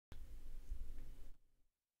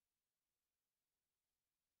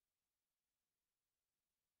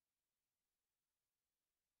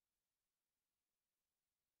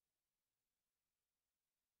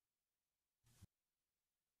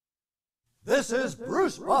This is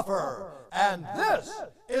Bruce Buffer, and this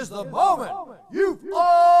is the moment you've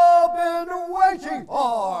all been waiting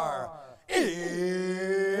for.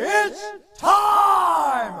 It's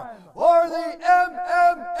time for the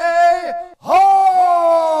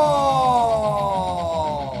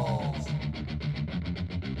MMA-Holes!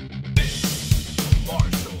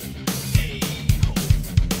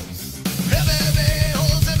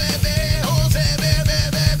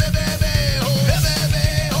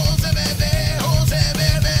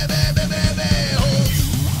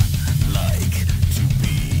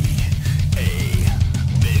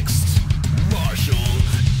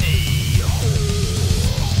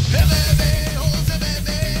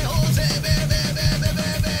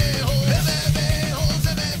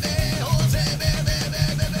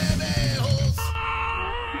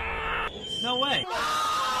 No way.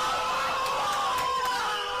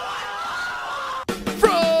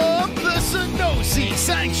 From the Sanosi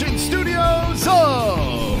Sanctioned Studios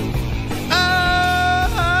of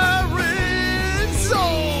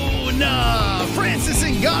Arizona, Francis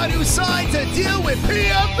Ngannou signed a deal with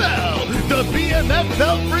PFL. The BMF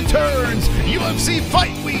belt returns. UFC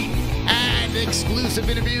Fight Week. And exclusive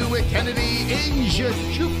interview with Kennedy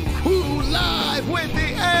Nzechukwu live with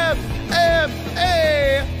the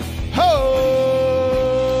MMA-Holes.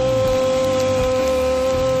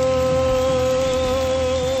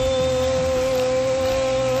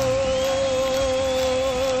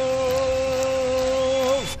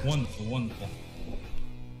 Wonderful, wonderful.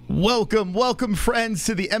 Welcome, friends,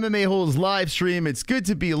 to the MMA-Holes live stream. It's good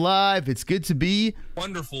to be live. It's good to be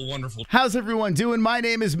Wonderful, wonderful. How's everyone doing? My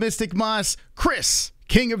name is Mystic Moss, Chris,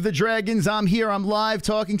 King of the Dragons. I'm here. I'm live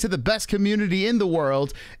talking to the best community in the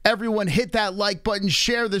world. Everyone hit that like button,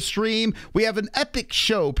 share the stream. We have an epic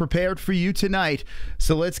show prepared for you tonight.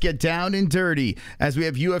 So let's get down and dirty. As we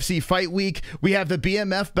have UFC Fight Week, we have the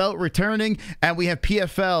BMF belt returning, and we have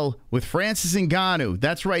PFL with Francis Ngannou.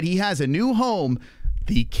 That's right. He has a new home,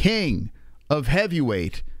 the king of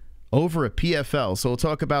heavyweight, over at PFL. So we'll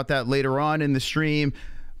talk about that later on in the stream.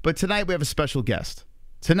 But tonight we have a special guest.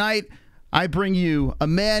 Tonight, I bring you a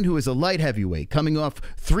man who is a light heavyweight, coming off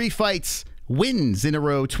 3 fights, wins in a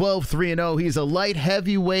row, 12-3-0. He's a light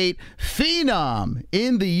heavyweight phenom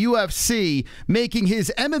in the UFC, making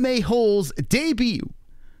his MMA-Holes debut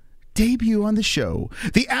on the show.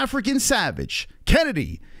 The African Savage,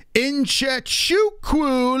 Kennedy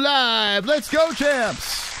Nzechukwu, live. Let's go,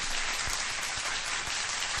 champs.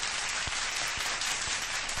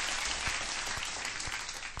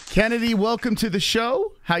 Kennedy, welcome to the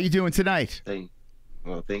show. How you doing tonight? Thank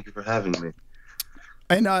you for having me.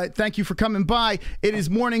 And thank you for coming by. It is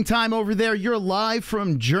morning time over there. You're live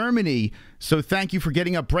from Germany, so thank you for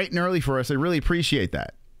getting up bright and early for us. I really appreciate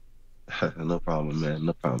that. No problem, man.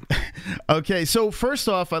 No problem. Okay, so first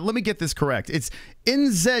off, let me get this correct. It's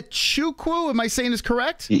Nzechukwu. Am I saying this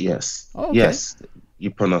correct? Yes. Oh, okay. Yes,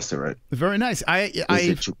 you pronounced it right. Very nice.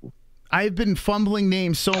 I've been fumbling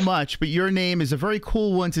names so much, but your name is a very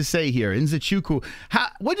cool one to say here, Nzechukwu.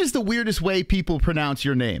 What is the weirdest way people pronounce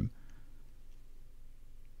your name?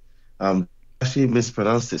 Actually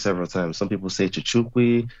mispronounced it several times. Some people say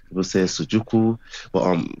Chichukwi, people say Sujuku,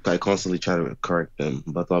 but I constantly try to correct them.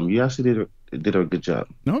 But you actually did a good job.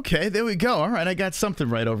 Okay, there we go. All right, I got something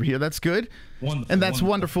right over here. That's good. Wonderful, and that's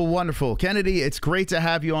wonderful. Kennedy, it's great to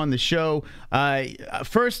have you on the show.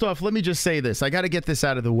 First off, let me just say this. I got to get this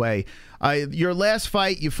out of the way. Your last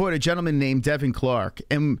fight, you fought a gentleman named Devin Clark.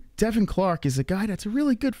 And Devin Clark is a guy that's a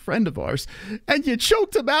really good friend of ours. And you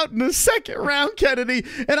choked him out in the second round, Kennedy.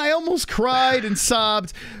 And I almost cried and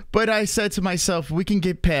sobbed. But I said to myself, we can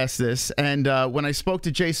get past this. And when I spoke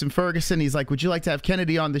to Jason Ferguson, he's like, would you like to have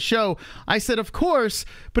Kennedy on the show? I said, of course,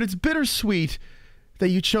 but it's bittersweet that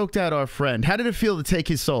you choked out our friend. How did it feel to take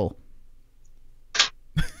his soul?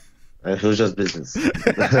 It was just business.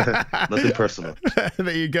 Nothing personal.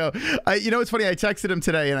 There you go. You know, it's funny. I texted him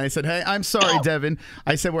today and I said, hey, I'm sorry, Devin.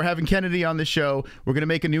 I said, we're having Kennedy on the show. We're going to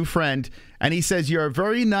make a new friend. And he says, you're a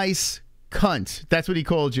very nice cunt. That's what he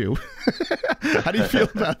called you. How do you feel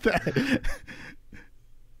about that?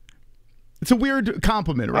 It's a weird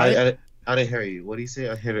compliment, right? I didn't hear you. What did he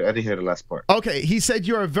say? I didn't hear the last part. Okay, he said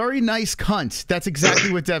you're a very nice cunt. That's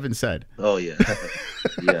exactly what Devin said. Oh yeah,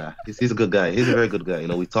 yeah. He's a good guy. He's a very good guy. You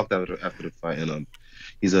know, we talked after the fight, and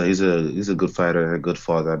he's a good fighter, a good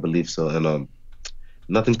father, I believe so. And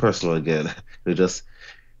nothing personal again. It's just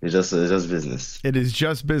business. It is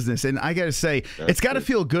just business. And I got to say, it's got to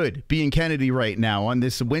feel good being Kennedy right now on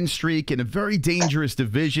this win streak in a very dangerous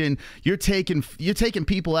division. You're taking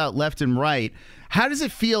people out left and right. How does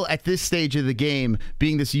it feel at this stage of the game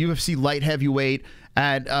being this UFC light heavyweight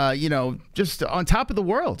at, you know, just on top of the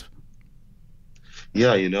world?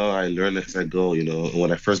 Yeah, I learn as I go.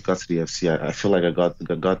 When I first got to the FC, I feel like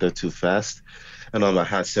I got there too fast, and I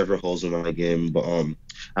had several holes in my game. But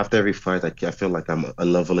after every fight, I feel like I'm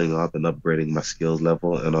leveling up and upgrading my skills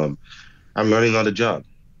level, and I'm learning on the job.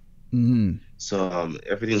 Mhm. So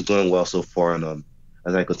everything's going well so far, and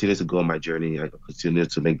as I continue to go on my journey, I continue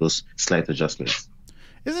to make those slight adjustments.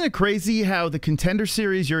 Isn't it crazy how the Contender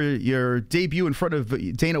Series, your debut in front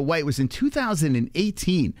of Dana White was in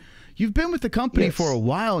 2018? You've been with the company Yes. for a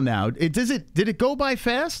while now. Did it go by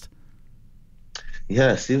fast?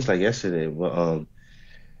 Yeah, it seems like yesterday, but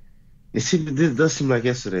it does seem like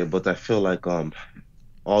yesterday, but I feel like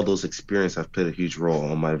all those experience have played a huge role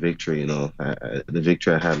on my victory. The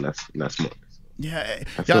victory I had last month. Yeah,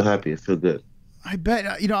 I feel happy. I feel good. I bet.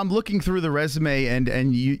 I'm looking through the resume,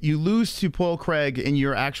 and you lose to Paul Craig in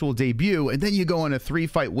your actual debut, and then you go on a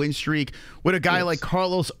 3-fight win streak with a guy like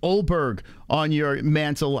Carlos Ulberg on your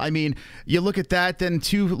mantle. I mean, you look at that, then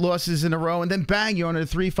 2 losses in a row, and then bang, you're on a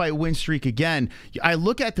 3-fight win streak again. I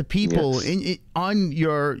look at the people on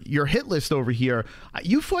your hit list over here.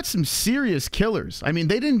 You fought some serious killers. I mean,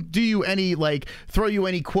 they didn't do you any, throw you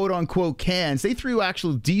any quote-unquote cans. They threw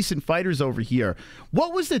actual decent fighters over here.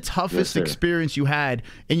 What was the toughest experience you had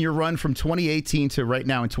in your run from 2018 to right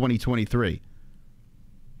now in 2023?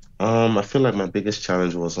 I feel like my biggest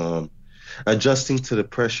challenge was adjusting to the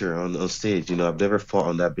pressure on stage. I've never fought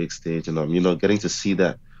on that big stage, and getting to see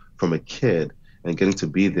that from a kid and getting to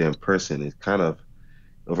be there in person is kind of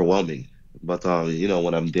overwhelming. But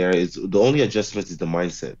when I'm there, it's the only adjustment is the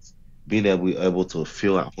mindset, being able to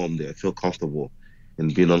feel at home there, feel comfortable,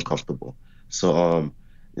 and being uncomfortable. So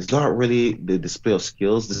it's not really the display of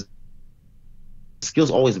skills. The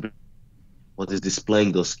skills always, but it's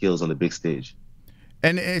displaying those skills on the big stage.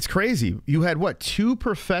 And it's crazy. You had, what, 2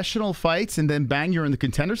 professional fights, and then bang, you're in the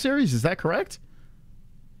Contender Series? Is that correct?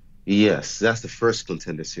 Yes, that's the first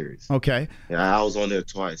Contender Series. Okay. Yeah, I was on there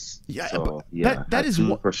twice. Yeah, so, that is 2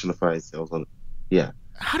 what professional fights. I was on. Yeah.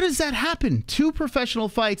 How does that happen? 2 professional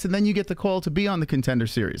fights, and then you get the call to be on the Contender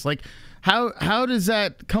Series. How does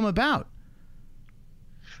that come about?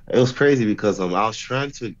 It was crazy because I was trying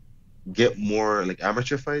to get more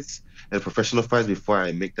amateur fights and professional fights before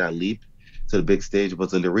I make that leap to the big stage.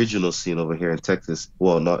 But in the regional scene over here in Texas,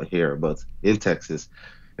 well, not here, but in Texas,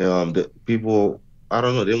 the people, I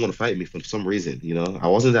don't know, they didn't want to fight me for some reason. I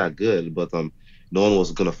wasn't that good, but no one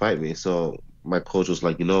was gonna fight me. So my coach was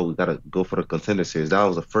like, we gotta go for the Contender Series. That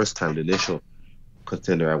was the first time, the initial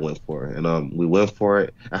contender I went for, and we went for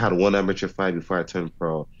it. I had 1 amateur fight before I turned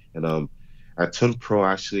pro, and I turned pro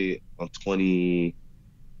actually on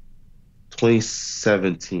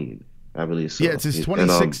 2017, I believe. So. Yeah, it's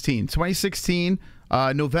 2016. 2016,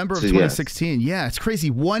 November of 2016. Yes. Yeah, it's crazy.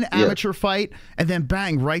 1 amateur fight, and then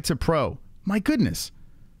bang, right to pro. My goodness.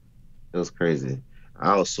 It was crazy.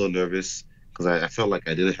 I was so nervous because I felt like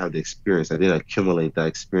I didn't have the experience. I didn't accumulate that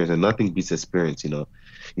experience, and nothing beats experience. You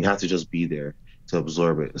have to just be there to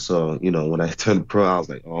absorb it. So, when I turned pro, I was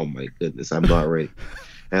like, oh my goodness, I'm not ready.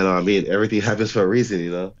 And everything happens for a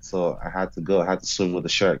reason, so I had to go. I had to swim with the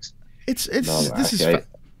sharks.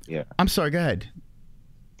 Yeah. I'm sorry, go ahead.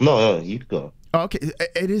 No, you go. Okay,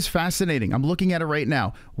 it is fascinating. I'm looking at it right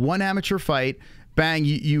now. 1 amateur fight, bang,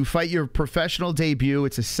 you fight your professional debut.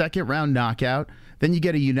 It's a 2nd-round knockout. Then you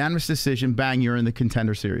get a unanimous decision, bang, you're in the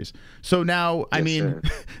Contender Series. So now, Yes,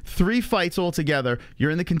 3 fights altogether,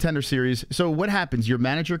 you're in the Contender Series. So what happens? Your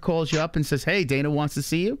manager calls you up and says, hey, Dana wants to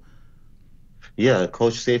see you? Yeah,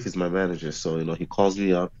 Coach Safe is my manager. So, he calls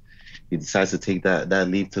me up. He decides to take that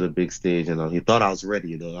leap to the big stage, and he thought I was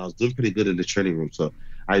ready. I was doing pretty good in the training room. So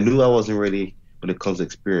I knew I wasn't ready when it comes to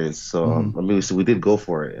experience. So, so we did go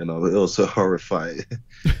for it. And it was so horrifying,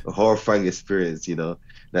 a horrifying experience,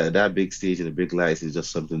 That big stage and the big lights is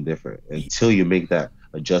just something different. Until you make that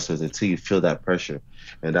adjustments, until you feel that pressure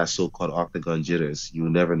and that so-called octagon jitters, you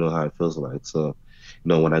never know how it feels like. So,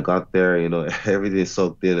 when I got there, everything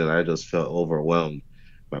soaked in, and I just felt overwhelmed.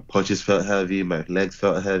 My punches felt heavy, my legs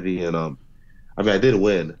felt heavy, and I did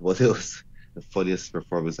win, but it was the funniest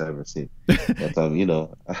performance I've ever seen. But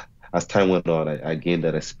as time went on, I gained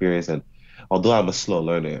that experience, and although I'm a slow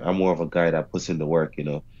learner, I'm more of a guy that puts in the work.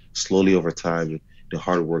 Slowly over time, the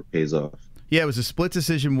hard work pays off. Yeah, it was a split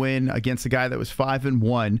decision win against a guy that was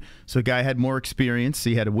 5-1. So the guy had more experience.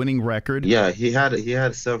 He had a winning record. Yeah, he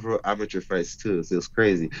had several amateur fights too. So it was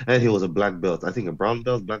crazy. And he was a black belt. I think a brown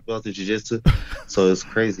belt, black belt in jiu-jitsu. So it's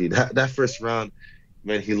crazy. That first round,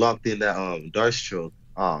 man, he locked in that dart stroke.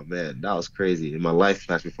 Oh man, that was crazy. And my life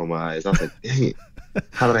flashed before my eyes. I was like, dang it,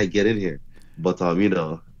 how did I get in here? But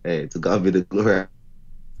hey, to God be the glory.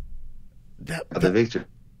 The victory.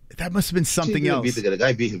 That must have been something else. The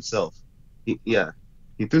guy beat himself.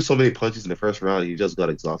 he threw so many punches in the first round, he just got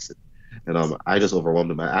exhausted. And I just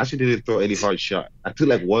overwhelmed him. I actually didn't throw any hard shot. I threw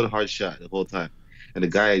like one hard shot the whole time. And the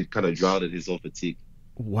guy kind of drowned in his own fatigue.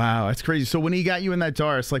 Wow, that's crazy. So when he got you in that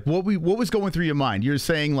Doris, like what was going through your mind? You're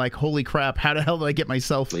saying like, holy crap, how the hell did I get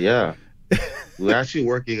myself? Yeah. We were actually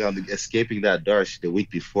working on escaping that Darsh the week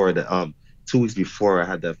before, 2 weeks before I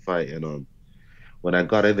had that fight. And when I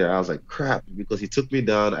got in there, I was like, crap, because he took me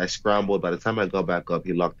down. I scrambled. By the time I got back up,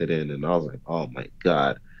 he locked it in. And I was like, oh my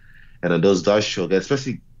God. And then those Darsh shows,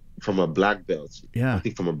 especially from a black belt. Yeah. I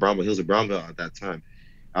think from a brown belt. He was a brown belt at that time.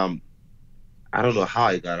 I don't know how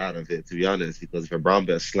I got out of it, to be honest, because if a brown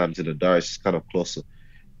belt slams in the Darsh, it's kind of closer.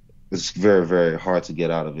 It's very, very hard to get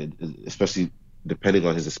out of it, especially depending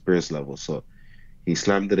on his experience level. So he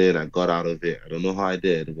slammed it in. I got out of it. I don't know how I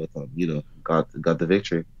did, but got the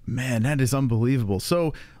victory. Man, that is unbelievable.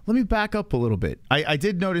 So let me back up a little bit. I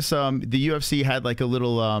did notice the UFC had like a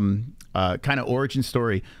little kind of origin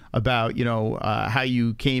story about how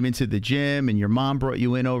you came into the gym and your mom brought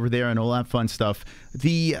you in over there and all that fun stuff.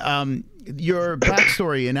 Your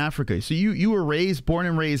backstory in Africa. So you were born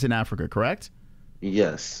and raised in Africa, correct?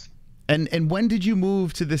 Yes. And when did you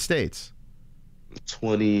move to the States?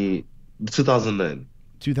 2009.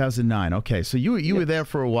 2009. Okay, so you were there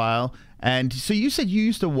for a while, and so you said you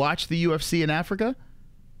used to watch the UFC in Africa?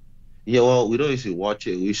 Yeah, well, we don't usually watch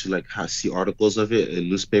it. We used to see articles of it in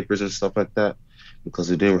newspapers and stuff like that,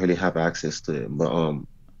 because we didn't really have access to it. But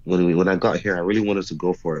when I got here, I really wanted to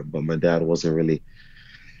go for it, but my dad wasn't really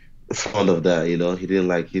fond of that. He didn't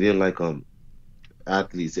like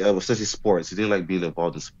athletes, especially sports. He didn't like being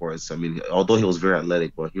involved in sports. I mean, although he was very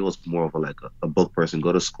athletic, but he was more of a book person,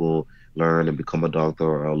 go to school, learn, and become a doctor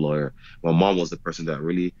or a lawyer. My mom was the person that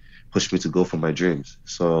really pushed me to go for my dreams.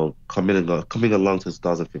 So coming along to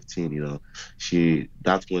 2015,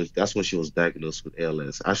 that's when she was diagnosed with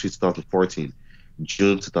ALS. Actually, 2014,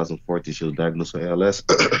 June 2014, she was diagnosed with ALS.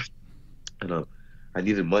 And I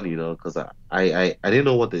needed money, because I didn't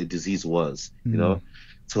know what the disease was,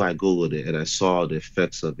 So I Googled it and I saw the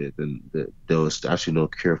effects of it, and there was actually no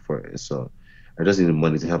cure for it. So I just needed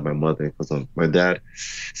money to help my mother, because my dad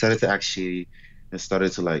started to act shady and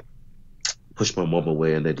started to push my mom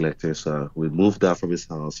away and neglect her. So we moved out from his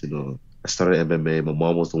house. I started MMA. My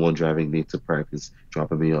mom was the one driving me to practice,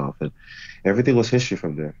 dropping me off, and everything was history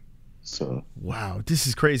from there. So wow, this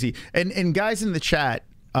is crazy. And guys in the chat,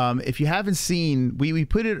 if you haven't seen, we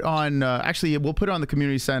put it on. Actually, we'll put it on the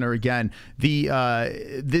community center again.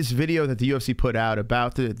 This video that the UFC put out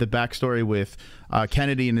about the backstory with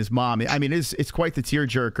Kennedy and his mom. I mean, it's quite the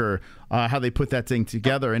tearjerker how they put that thing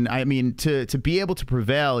together. And I mean, to be able to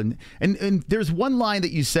prevail. And there's one line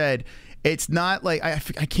that you said. It's not like I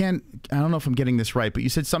don't know if I'm getting this right, but you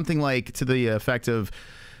said something like to the effect of.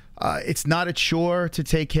 It's not a chore to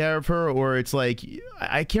take care of her, or it's like,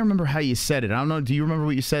 I can't remember how you said it. I don't know. Do you remember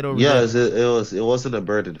what you said over there? Yeah, it wasn't a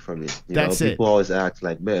burden for me. People always ask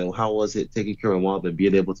like, man, how was it taking care of mom and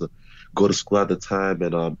being able to go to school at the time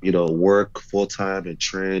and work full time and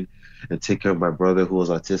train and take care of my brother who was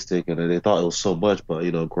autistic, and they thought it was so much, but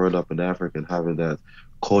growing up in Africa and having that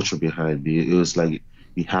culture behind me, it was like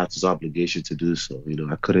we had this obligation to do so.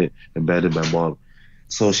 I couldn't abandon my mom,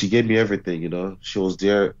 so she gave me everything. She was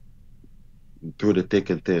there through the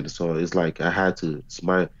thick and thin. So it's like I had to. It's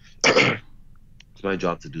my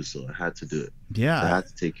job to do so. I had to do it. Yeah, I had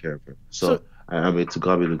to take care of her. So I mean, to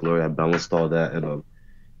God be the glory. I balanced all that and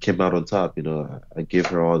came out on top. I gave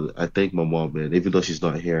her all. I thank my mom, man. Even though she's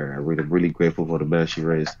not here, I'm really grateful for the man she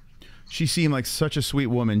raised. She seemed like such a sweet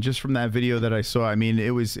woman just from that video that I saw. I mean,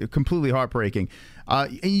 it was completely heartbreaking.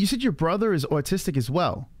 And you said your brother is autistic as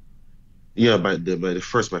well. Yeah, my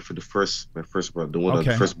first brother, the one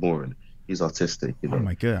that's firstborn. He's autistic. Oh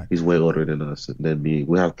my God. He's way older than us and than me.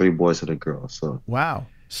 We have 3 boys and a girl. So wow.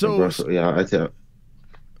 So yeah, I tell.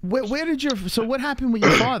 Where did so what happened with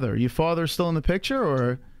your father? Your father's still in the picture,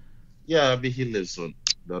 or? Yeah, I mean, he lives on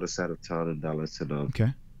the other side of town in Dallas, and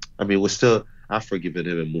okay. I mean, I've forgiven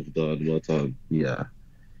him and moved on. But yeah,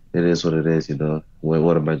 it is what it is.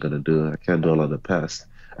 What am I gonna do? I can't dwell on the past.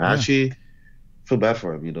 I actually feel bad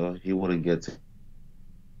for him. He wouldn't get to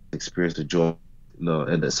experience the joy.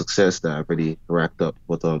 And the success that I've already racked up.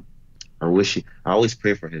 But I always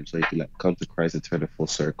pray for him so he can come to Christ and turn it full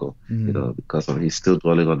circle. Because he's still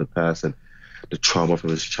dwelling on the past and the trauma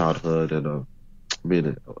from his childhood. And I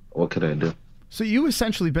mean, what can I do? So you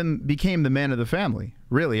essentially became the man of the family,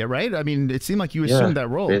 really, right? I mean, it seemed like you assumed that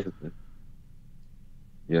role. Basically.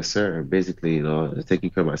 Yes, sir. Basically,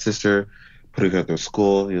 taking care of my sister, putting her through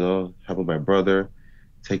school, helping my brother,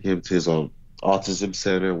 taking him to his autism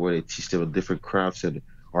center where they teach them different crafts and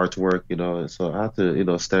artwork, you know. And so I have to, you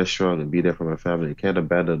know, stand strong and be there for my family. I can't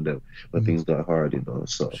abandon them when things got hard, you know.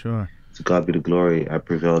 So Sure. to God be the glory. I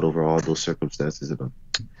prevailed over all those circumstances, and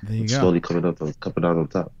There you I'm go. slowly coming out on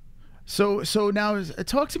top. So now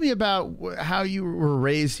talk to me about how you were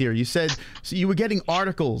raised here. You said so you were getting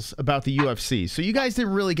articles about the UFC. So you guys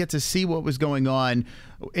didn't really get to see what was going on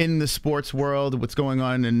in the sports world, what's going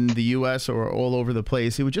on in the US or all over the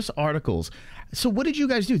place. It was just articles. So what did you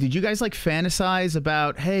guys do? Did you guys like fantasize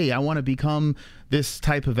about, hey, I want to become this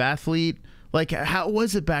type of athlete? Like, how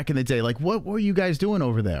was it back in the day? Like, what were you guys doing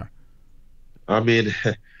over there? I mean,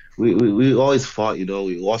 we always fought, you know.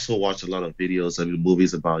 We also watched a lot of videos, I mean,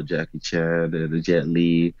 movies about Jackie Chan and the Jet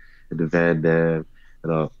Li and the Van Damme.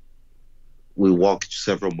 And we walked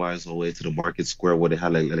several miles away to the market square where they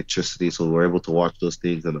had like electricity, so we were able to watch those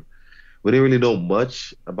things. And we didn't really know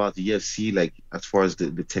much about the UFC, like as far as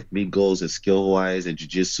the technique goes and skill wise and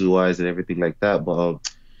jiu-jitsu wise and everything like that. But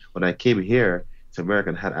when I came here to America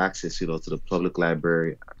and had access, you know, to the public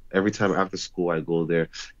library, every time after school I go there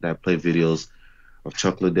and I play videos of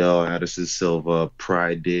Chuck Liddell, Anderson Silva,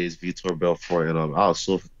 Pride Days, Vitor Belfort, and I was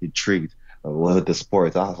so intrigued with the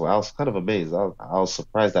sport. I was kind of amazed. I was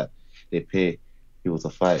surprised that they pay people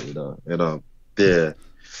to fight, you know. And the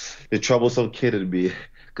troublesome kid in me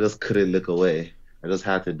just couldn't look away. I just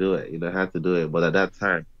had to do it, you know. I had to do it. But at that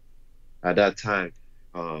time,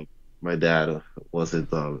 my dad wasn't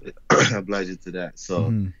obliging to that. So,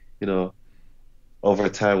 you know, over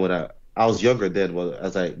time when I was younger then, but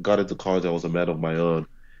as I got into college, I was a man of my own.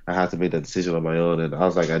 I had to make that decision on my own, and I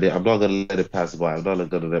was like, I'm not gonna let it pass by. I'm not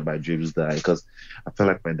gonna let my dreams die, because I feel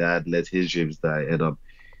like my dad let his dreams die, and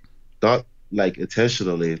not like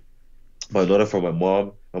intentionally, but in order for my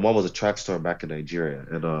mom. My mom was a track star back in Nigeria,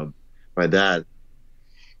 and my dad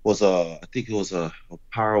was I think he was a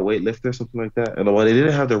power weightlifter, something like that. And when they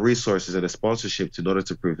didn't have the resources and the sponsorship in order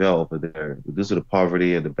to prevail over there, due to the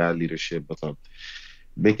poverty and the bad leadership, but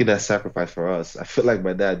making that sacrifice for us, I feel like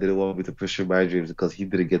my dad didn't want me to pursue my dreams because he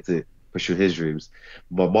didn't get to pursue his dreams.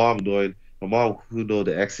 My mom who know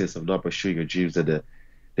the excess of not pursuing your dreams and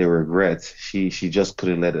the regrets, she just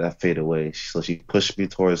couldn't let that fade away. So she pushed me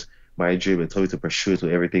towards my dream and told me to pursue it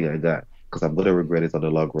with everything I got, because I'm gonna regret it on the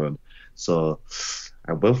long run. So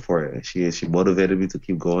I went for it. She motivated me to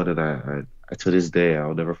keep going, and I to this day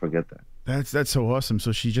I'll never forget that. That's so awesome.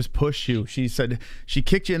 So she just pushed you. She said she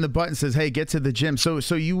kicked you in the butt and says, "Hey, get to the gym." So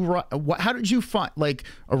you how did you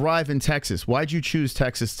arrive in Texas? Why'd you choose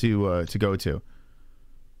Texas to go to?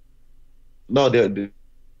 No, they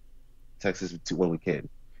Texas when we came,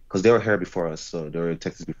 because they were here before us. So they were in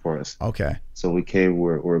Texas before us. Okay. So we came.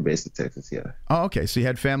 We're based in Texas. Yeah. Oh, okay. So you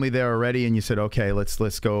had family there already, and you said, "Okay,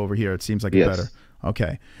 let's go over here." It seems like Yes. a better.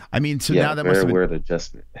 Okay. I mean, so Yeah, now that must have been weird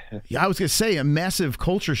adjustment. Yeah, I was going to say a massive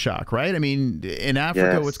culture shock, right? I mean, in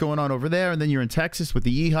Africa, Yes. what's going on over there? And then you're in Texas with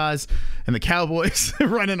the Yeehas and the Cowboys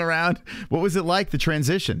running around. What was it like, the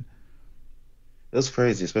transition? It was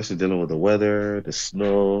crazy, especially dealing with the weather, the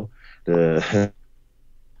snow, the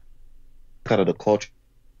kind of the culture.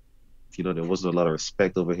 You know, there wasn't a lot of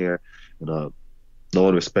respect over here. And, no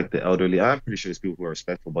one respect the elderly. I'm pretty sure there's people who are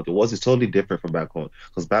respectful, but it's totally different from back home.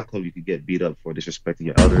 Because back home you could get beat up for disrespecting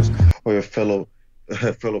your elders or your fellow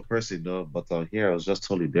person, you know. But here it was just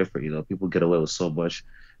totally different, you know. People get away with so much,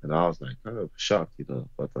 and I was like kind of shocked, you know.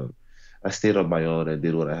 But I stayed on my own and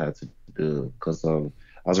did what I had to do, because I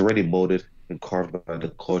was already molded and carved by the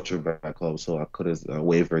culture back home, so I couldn't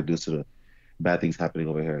waver due to the bad things happening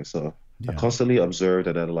over here. So Yeah. I constantly observed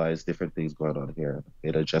and analyzed different things going on here,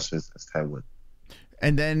 made adjustments as time went.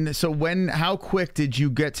 And then, so how quick did you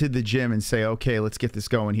get to the gym and say, okay, let's get this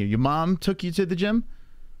going here? Your mom took you to the gym?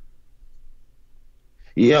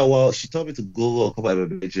 Yeah, well, she told me to Google a couple of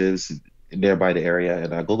MMA gyms nearby the area,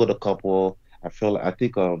 and I Googled a couple. I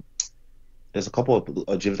think there's a couple of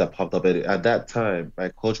gyms that popped up. At that time, my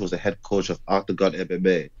coach was the head coach of Octagon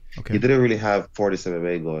MMA. Okay. He didn't really have Fortis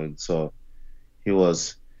MMA going, so he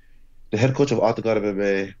was the head coach of Octagon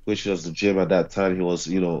MMA, which was the gym at that time he was,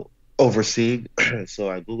 you know, overseeing.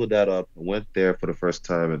 So I Googled that up, went there for the first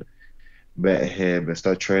time and met him and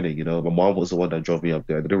started training. You know, my mom was the one that drove me up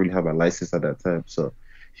there. I didn't really have my license at that time, so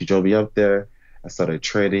she drove me up there. I started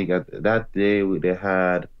training. That day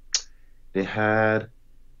they had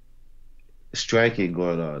striking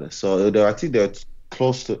going on. So I think they're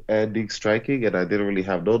close to ending striking, and I didn't really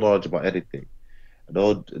have no knowledge about anything.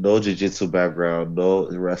 No jiu-jitsu background, no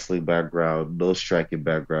wrestling background, no striking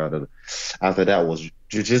background. And after that was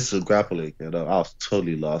jiu-jitsu grappling. You know, I was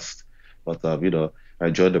totally lost. But, you know, I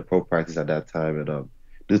joined the pro practice at that time. And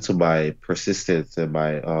due to my persistence and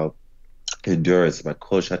my endurance, my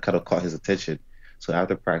coach, I kind of caught his attention. So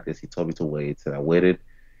after practice, he told me to wait. And I waited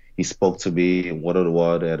he spoke to me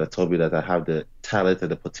one-on-one and told me that I have the talent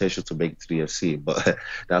and the potential to make it to the UFC. But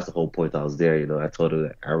that's the whole point. I was there, you know. I told him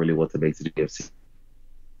that I really want to make it to the UFC.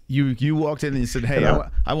 You walked in and you said, "Hey,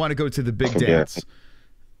 I want to go to the big dance."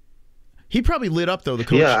 He probably lit up though. The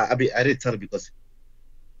coach. Yeah, I mean, I didn't tell him because.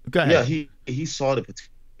 Go ahead. Yeah, he saw the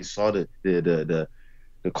potential. He saw the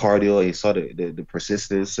cardio. He saw the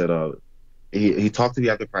persistence, and he talked to me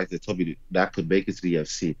after practice. Told me that I could make it to the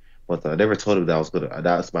UFC, but I never told him that I was gonna.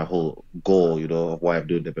 That's my whole goal, you know, of why I'm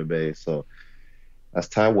doing MMA. So as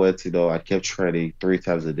time went, you know, I kept training 3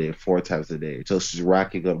 times a day, 4 times a day, just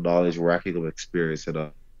racking up knowledge, racking up experience,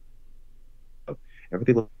 and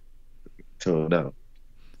everything till now.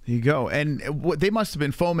 There you go. And they must have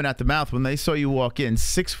been foaming at the mouth when they saw you walk in,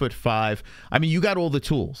 6'5". I mean, you got all the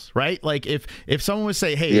tools, right? Like if someone would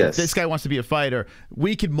say, "Hey, Yes. this guy wants to be a fighter,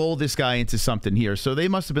 we could mold this guy into something here." So they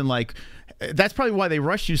must have been like, that's probably why they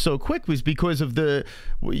rushed you so quick, was because of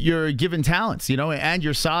your given talents, you know, and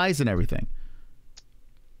your size and everything.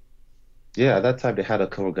 Yeah, at that time they had a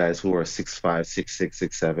couple guys who were 6'5", 6'6",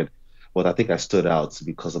 6'7", but I think I stood out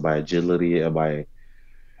because of my agility and my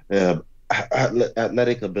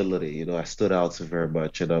athletic ability. You know, I stood out very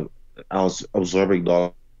much, and I was absorbing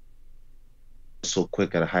knowledge so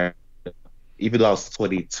quick at a high. Even though I was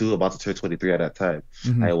 22, about to turn 23 at that time,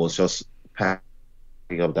 I was just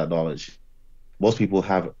packing up that knowledge. Most people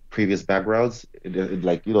have previous backgrounds,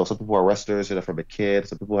 like, you know, some people are wrestlers, you know, from a kid.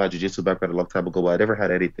 Some people had jiu-jitsu background a long time ago, but I never had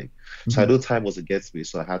anything. So I knew time was against me,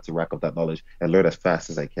 so I had to rack up that knowledge and learn as fast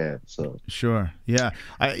as I can. So sure, yeah.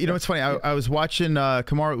 You know, it's funny. I was watching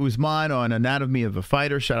Kamaru Usman on Anatomy of a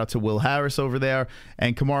Fighter. Shout out to Will Harris over there.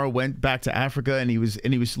 And Kamaru went back to Africa, and he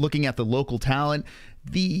was looking at the local talent,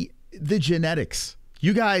 the genetics.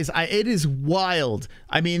 You guys, it is wild.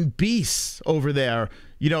 I mean, beasts over there,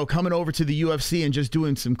 you know, coming over to the UFC and just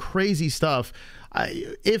doing some crazy stuff.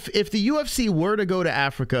 If the UFC were to go to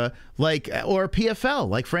Africa, like, or PFL,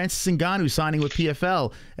 like Francis Ngannou signing with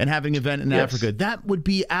PFL and having an event in Africa, that would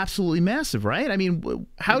be absolutely massive, right? I mean,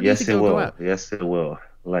 how do you think it will go out? Yes, it will.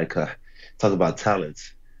 Like, talk about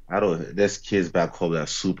talents. There's kids back home that are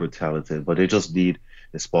super talented, but they just need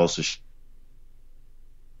the sponsorship,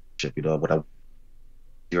 you know. But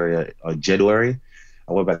January,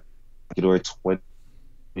 I went back January 20.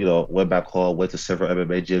 You know, went back home, went to several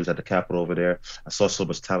MMA gyms at the capital over there. I saw so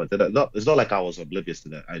much talent. It's not like I was oblivious to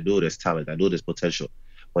that. I knew there's talent. I knew there's potential.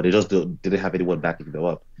 But they just didn't have anyone backing them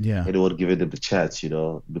up. Yeah. Anyone giving them the chance, you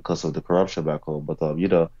know, because of the corruption back home. But, you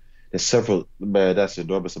know, there's several, man, that's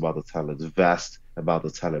enormous amount of talent. Vast amount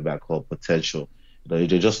of talent back home, potential. You know,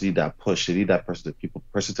 they just need that push. They need that person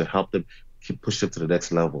to help them keep push them to the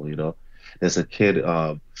next level, you know. There's a kid,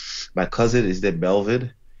 my cousin, his name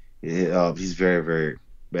Melvin. He's very, very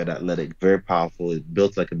athletic, very powerful,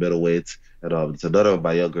 built like a middleweight. And it's another of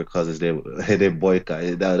my younger cousins named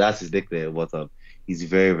Boyka. That's his nickname. But he's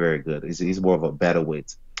very, very good. He's more of a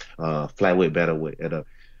bantamweight, flyweight bantamweight. And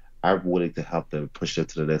I'm willing to help them push them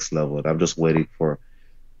to the next level. And I'm just waiting for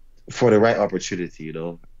the right opportunity, you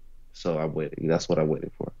know. So I'm waiting. That's what I'm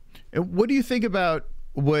waiting for. And what do you think about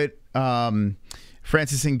what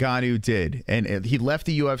Francis Ngannou did? And he left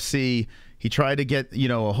the UFC. He tried to get, you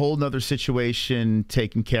know, a whole nother situation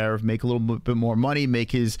taken care of, make a little bit more money, make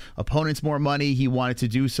his opponents more money. He wanted to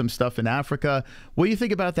do some stuff in Africa. What do you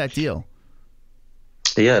think about that deal?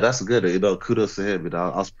 Yeah, that's good. You know, kudos to him. You know,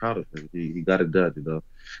 I was proud of him. He got it done, you know,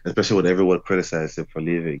 especially when everyone criticized him for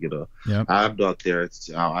leaving, you know. Yep. I'm not there.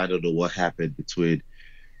 I don't know what happened between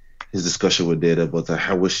his discussion with Dana, but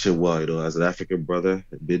I wish him well, you know, as an African brother,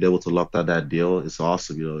 being able to lock down that deal, it's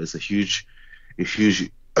awesome, you know. It's a huge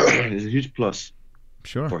it's a huge plus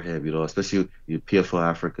for him, you know, especially PFL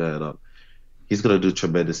Africa, and he's going to do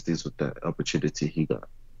tremendous things with that opportunity he got.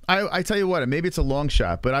 I tell you what, maybe it's a long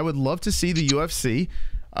shot, but I would love to see the UFC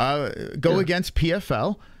go against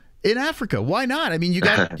PFL in Africa. Why not? I mean, you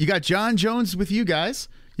got John Jones with you guys.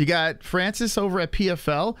 You got Francis over at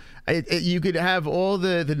PFL. You could have all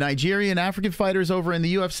the Nigerian African fighters over in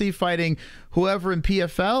the UFC fighting whoever in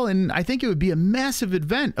PFL, and I think it would be a massive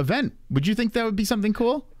event. Would you think that would be something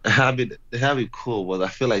cool? I mean, that'd be cool, but I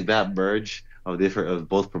feel like that merge of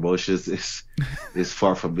both promotions is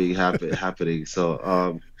far from being happening. So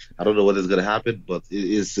I don't know what is going to happen, but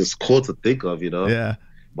it's just cool to think of, you know. Yeah.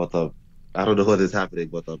 But I don't know what is happening,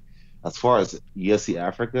 but as far as UFC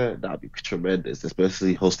Africa, that'd be tremendous,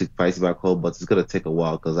 especially hosting fights back home. But it's gonna take a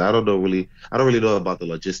while because I don't really know about the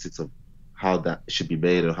logistics of how that should be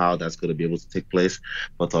made or how that's gonna be able to take place.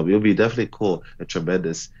 But it'll be definitely cool and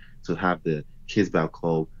tremendous to have the kids back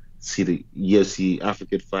home see the UFC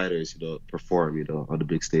African fighters, you know, perform, you know, on the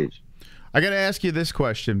big stage. I got to ask you this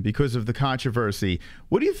question because of the controversy.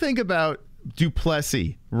 What do you think about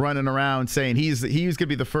Duplessis running around saying he's going to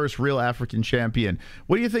be the first real African champion?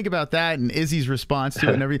 What do you think about that and Izzy's response to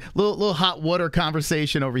it and every little hot water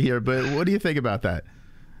conversation over here? But what do you think about that?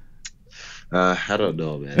 I don't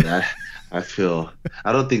know, man. I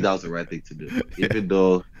don't think that was the right thing to do. Even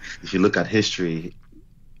though if you look at history,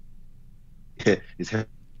 he's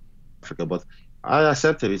Africa, but I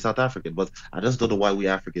accept him. He's South African, but I just don't know why we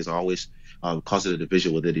Africans are always causing a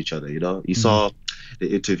division within each other. You know, you saw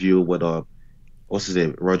the interview with what's his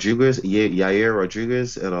name, Rodriguez, Yair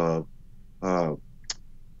Rodriguez, and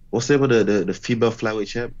what's the name of the female flyweight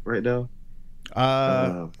champ right now?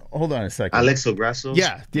 Hold on a second. Alexa Grasso.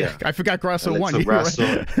 Yeah. I forgot Grasso won. Alexa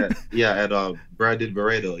Grasso, and Brandon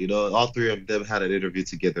Moreno. You know, all three of them had an interview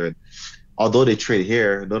together, and although they trade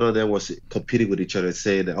hair, none of them was competing with each other,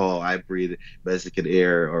 saying that, oh, I breathe Mexican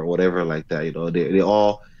air or whatever like that. You know, they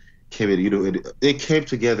all came in. You know, they came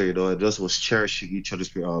together. You know, and just was cherishing each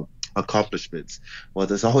other's accomplishments. But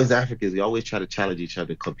there's always Africans. We always try to challenge each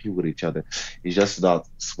other, compete with each other. It's just not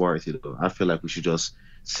smart. You know, I feel like we should just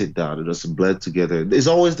sit down and just blend together. It's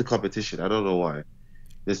always the competition. I don't know why.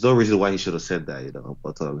 There's no reason why he should have said that, you know.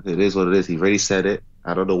 But it is what it is. He already said it.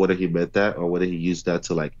 I don't know whether he meant that or whether he used that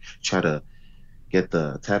to like try to get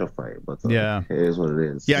the title fight. But it is what it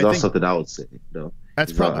is. Yeah, it's not something I would say. You know,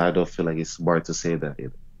 that's probably. I don't feel like it's smart to say that. You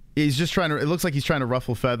know? He's just trying to. It looks like he's trying to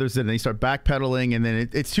ruffle feathers, and then he start backpedaling, and then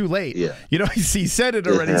it's too late. Yeah, you know, he said it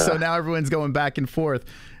already, so now everyone's going back and forth,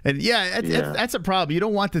 and that's a problem. You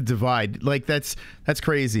don't want the divide. Like that's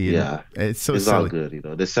crazy. Yeah, it's so it's silly. Not good. You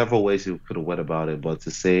know, there's several ways you could have went about it, but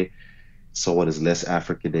to say someone is less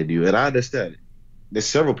African than you, and I understand. There's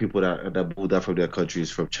several people that moved out from their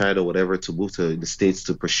countries, from China, whatever, to move to the States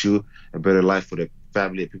to pursue a better life for their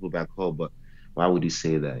family and people back home. But why would you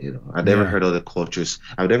say that? You know, I never heard other cultures.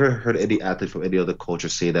 I've never heard any athlete from any other culture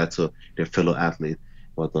say that to their fellow athlete.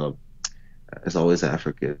 But it's always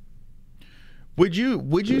African. Would you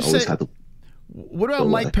say? What about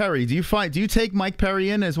Mike Perry? Do you take Mike Perry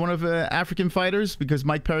in as one of the African fighters because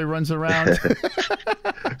Mike Perry runs around?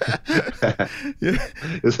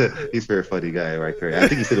 He's a very funny guy, Mike Perry. I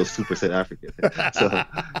think he said he was super African, so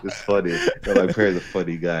it's funny. Mike Perry's a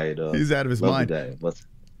funny guy. You know? He's out of his mind. Guy, but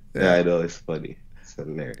yeah, I know it's funny. It's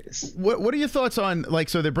hilarious. What are your thoughts on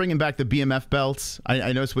so they're bringing back the BMF belts?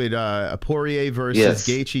 I noticed with Poirier versus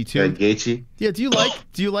Gaethje too. Gaethje. Yeah. Do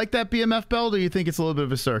you like that BMF belt, or do you think it's a little bit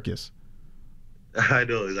of a circus? I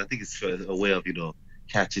know. I think it's a way of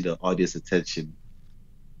catching the audience attention,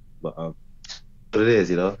 but it is.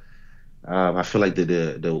 You know, I feel like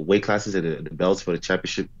the weight classes and the belts for the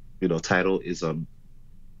championship title is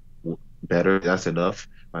better. That's enough.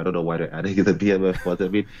 I don't know why they're adding the BMF, but I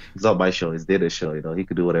mean, it's not my show. It's their show. You know, he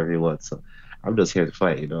can do whatever he wants. So I'm just here to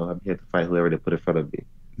fight. You know, I'm here to fight whoever they put in front of me.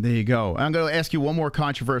 There you go. I'm going to ask you one more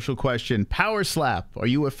controversial question. Power slap. Are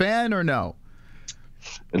you a fan or no?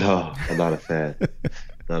 No, I'm not a fan.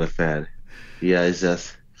 Not a fan. Yeah, it's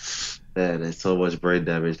just, man, it's so much brain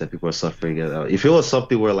damage that people are suffering. If it was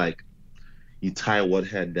something where like you tie one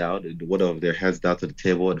hand down and one of their hands down to the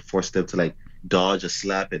table and force them to dodge a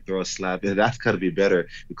slap and throw a slap, and that's gotta be better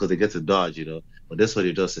because they get to dodge, But this one,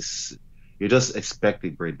 you're just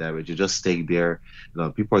expecting brain damage. You're just staying there.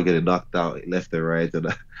 People are getting knocked out left and right, and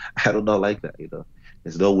I do not like that.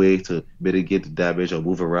 There's no way to mitigate the damage or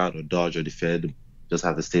move around or dodge or defend. Just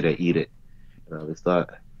have to stay there, eat it. It's not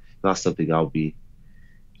something I'll be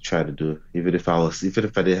trying to do. Even if I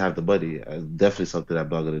didn't have the money, definitely something I'm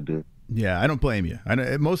not gonna do. Yeah, I don't blame you. I know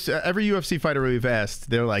every UFC fighter we've asked,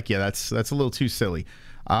 they're like, yeah, that's a little too silly.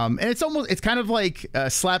 And it's kind of like a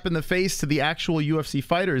slap in the face to the actual UFC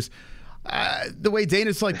fighters. The way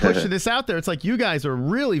Dana's pushing this out there, it's like you guys are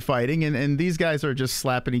really fighting, and these guys are just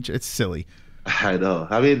slapping each. It's silly. I know.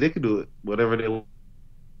 I mean, they can do it whatever they want.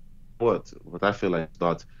 But I feel like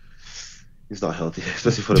it's not healthy,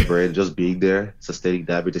 especially for the brain. Just being there, sustaining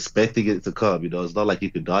damage, expecting it to come. It's not like you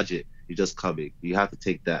can dodge it. You're just coming. You have to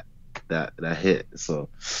take that hit. So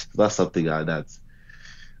it's not something I'm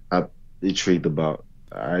intrigued about.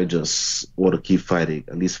 I just want to keep fighting.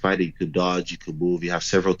 At least fighting, you can dodge, you can move, you have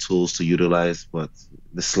several tools to utilize. But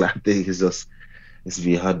the slap thing is it's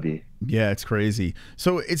beyond me. Yeah, it's crazy.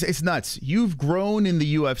 So it's nuts. You've grown in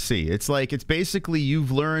the UFC. It's basically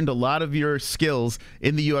you've learned a lot of your skills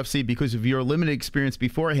in the UFC because of your limited experience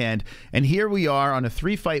beforehand. And here we are on a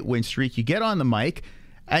 3-fight win streak. You get on the mic,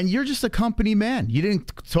 and you're just a company man. You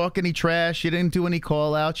didn't talk any trash. You didn't do any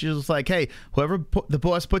call outs. You're just like, hey, whoever the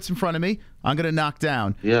boss puts in front of me, I'm gonna knock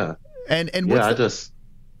down. Yeah. And yeah,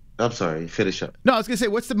 I'm sorry, finish up. No, I was gonna say,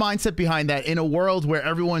 what's the mindset behind that in a world where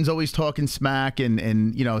everyone's always talking smack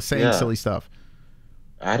and you know, saying silly stuff?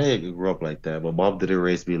 I didn't grow up like that. My mom didn't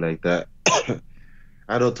raise me like that.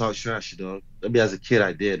 I don't talk trash, you know. I mean, as a kid,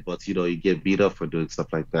 I did, but you know, you get beat up for doing stuff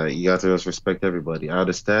like that. You got to just respect everybody. I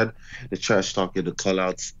understand the trash talking, the call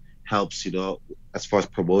outs helps, you know, as far as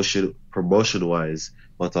promotion wise.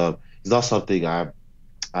 But it's not something it's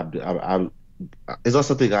not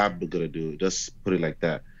something I'm gonna do. Just put it like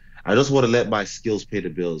that. I just want to let my skills pay the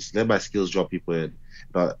bills. Let my skills draw people in.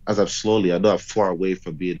 But as I know I'm far away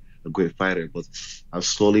from being a great fighter, but I'm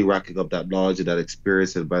slowly racking up that knowledge and that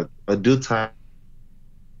experience. And by a due time,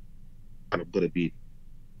 I'm going to be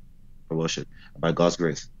promotion by God's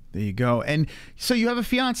grace. There you go. And so you have a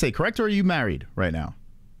fiance, correct? Or are you married right now?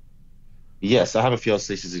 Yes, I have a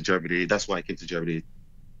fiance. She's in Germany. That's why I came to Germany,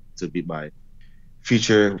 to meet my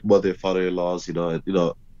future mother and father-in-laws, you know,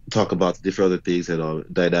 talk about different other things and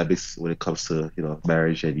dynamics when it comes to, you know,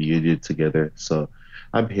 marriage and union together. So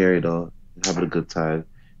I'm here, you know, having a good time,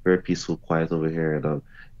 very peaceful, quiet over here, and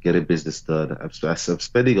getting business done. I'm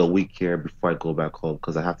spending a week here before I go back home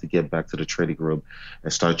because I have to get back to the training room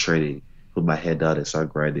and start training, put my head down and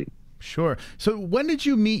start grinding. Sure. So when did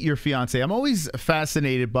you meet your fiance? I'm always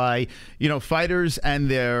fascinated by, you know, fighters and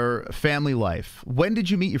their family life. When did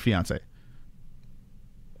you meet your fiance?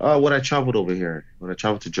 When I traveled over here, when I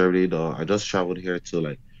traveled to Germany, I just traveled here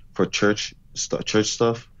to for church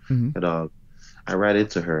stuff, and I ran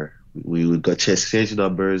into her. We got to exchange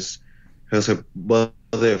numbers. Her mother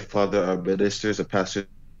and father are ministers and pastors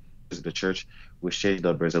in the church. We exchanged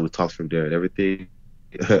numbers and we talked from there, and everything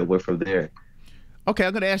went from there. Okay,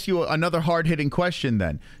 I'm going to ask you another hard-hitting question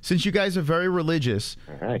then. Since you guys are very religious,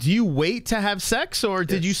 do you wait to have sex, or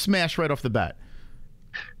did you smash right off the bat?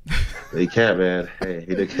 You can't, man. Hey,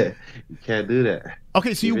 you can't do that.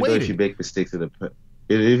 Okay, so you waited. Even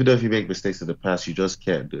though if you make mistakes in the past, you just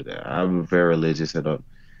can't do that. I'm very religious, and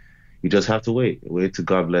you just have to wait. Wait till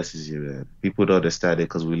God blesses you, man. People don't understand it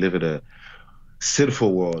because we live in a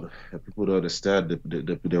sinful world, and people don't understand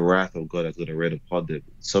the wrath of God that's going to rain upon them.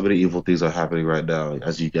 So many evil things are happening right now,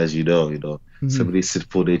 as you know. So many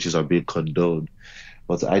sinful natures are being condoned,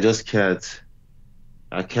 but I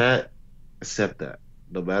can't accept that.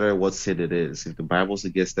 No matter what sin it is, if the Bible's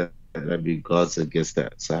against that, that means God's against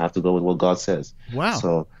that. So I have to go with what God says. Wow.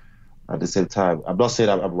 So at the same time, I'm not saying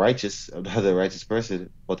I'm righteous. I'm not a righteous person,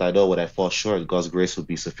 but I know when I fall short, God's grace will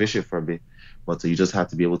be sufficient for me. But you just have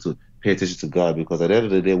to be able to pay attention to God, because at the end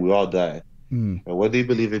of the day, we all die. And whether you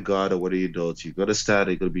believe in God or whether you don't, you're going to stand and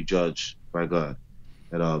you're going to be judged by God.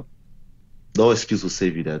 And no excuse will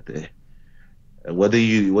save you that day. And whether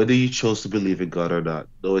you chose to believe in God or not,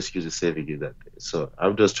 no excuse is saving you that day. So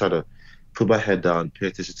I'm just trying to put my head down, pay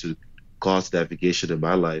attention to God's navigation in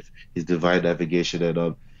my life, His divine navigation,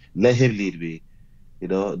 and let Him lead me. You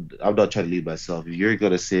know, I'm not trying to lead myself. If you're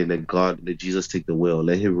gonna say let Jesus take the wheel,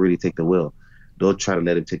 let Him really take the wheel. Don't try to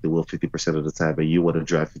let Him take the wheel 50% of the time, and you want to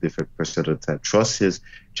drive 50% of the time. Trust His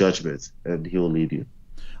judgments, and He will lead you.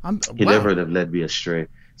 He never led me astray.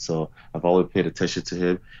 So I've always paid attention to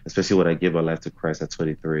Him, especially when I gave my life to Christ at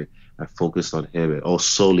 23. I focused on Him and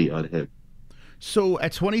solely on Him. So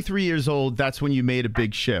at 23 years old, that's when you made a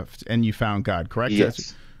big shift and you found God, correct?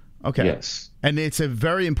 Yes. Okay. Yes. And it's a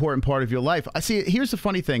very important part of your life. I see. Here's the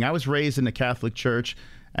funny thing. I was raised in the Catholic Church,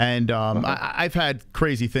 and I've had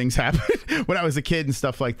crazy things happen when I was a kid and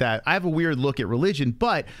stuff like that. I have a weird look at religion,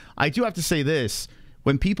 but I do have to say this.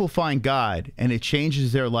 When people find God and it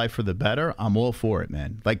changes their life for the better, I'm all for it,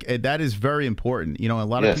 man. Like, that is very important. You know, a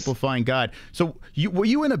lot of people find God. So were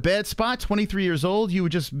you in a bad spot, 23 years old? You were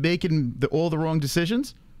just making all the wrong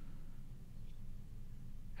decisions?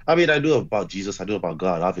 I mean, I knew about Jesus. I knew about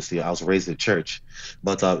God. Obviously, I was raised in church.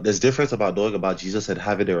 But there's a difference about knowing about Jesus and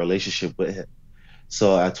having a relationship with Him.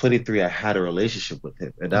 So at 23, I had a relationship with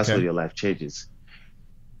Him. And that's when your life changes.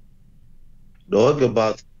 Knowing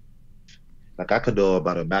about... Like, I could know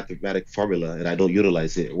about a mathematic formula and I don't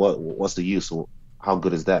utilize it. What's the use? How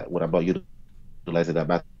good is that? What about utilizing that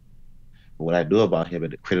math? But when I knew about Him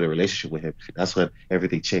and created a relationship with Him, that's when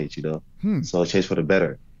everything changed, you know? So it changed for the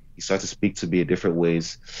better. He started to speak to me in different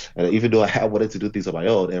ways. And even though I wanted to do things on my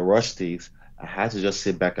own and rush things, I had to just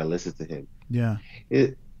sit back and listen to Him. Yeah.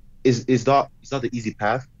 It's not the easy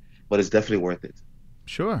path, but it's definitely worth it.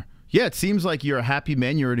 Sure. Yeah, it seems like you're a happy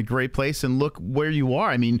man. You're in a great place, and look where you are.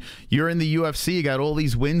 I mean, you're in the UFC. You got all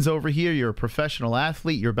these wins over here. You're a professional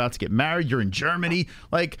athlete. You're about to get married. You're in Germany.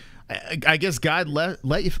 Like, I guess God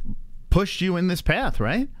let you push you in this path,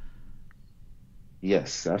 right?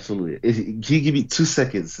 Yes, absolutely. Can you give me 2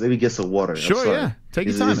 seconds? Let me get some water. I'm Sure, sorry. yeah. Take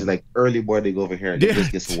your This time. is like early morning over here. Let me Yeah.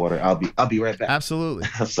 just get some water. I'll be right back. Absolutely.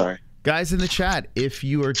 I'm sorry. Guys in the chat, if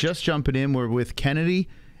you are just jumping in, we're with Kennedy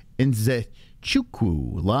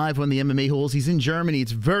Nzechukwu live on the MMA-Holes. He's in Germany.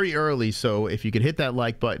 It's very early, so if you could hit that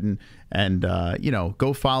like button and, you know,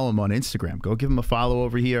 go follow him on Instagram. Go give him a follow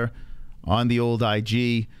over here on the old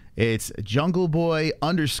IG. It's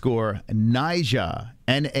jungleboy_Naija,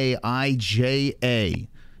 Naija.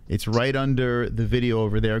 It's right under the video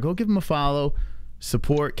over there. Go give him a follow.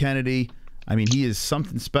 Support Kennedy. I mean, he is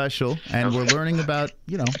something special, and we're learning about,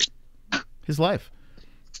 you know, his life.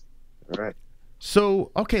 All right.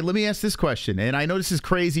 So, okay, let me ask this question. And I know this is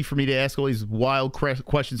crazy for me to ask all these wild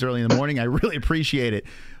questions early in the morning. I really appreciate it.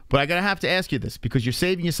 But I have to ask you this because you're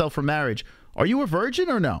saving yourself for marriage. Are you a virgin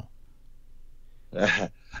or no?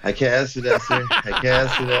 I can't answer that, sir. I can't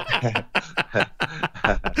answer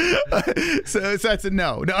that. So that's a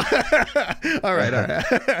no. No. All right, all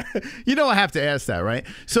right. You know I have to ask that, right?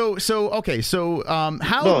 So okay. So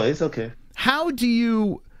how? No, it's okay. How do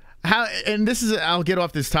you? And this is, I'll get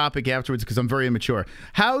off this topic afterwards because I'm very immature.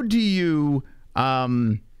 How do you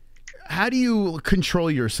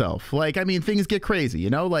control yourself? Like, I mean, things get crazy,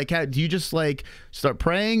 you know? Like, how do you just like start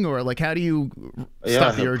praying, or like how do you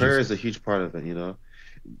stop the urges? Prayer is a huge part of it, you know.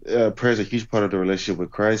 Prayer is a huge part of the relationship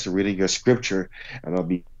with Christ, and reading your scripture.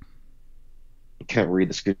 And you can't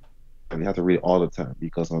read the scripture. You have to read it all the time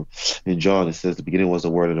because in John it says the beginning was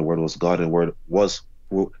the Word, and the Word was God, and the Word was.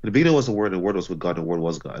 In the beginning was the Word, and the Word was with God, and the Word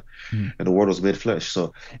was God. And the Word was made flesh.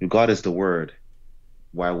 So if God is the Word,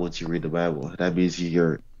 why won't you read the Bible? That means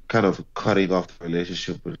you're kind of cutting off the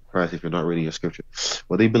relationship with Christ if you're not reading your scripture.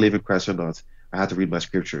 Whether you believe in Christ or not, I have to read my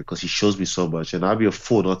scripture because he shows me so much, and I'd be a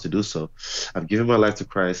fool not to do so. I've given my life to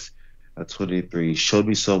Christ at 23. He showed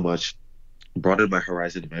me so much, broadened my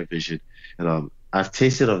horizon and my vision, and I've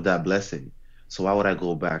tasted of that blessing. So why would I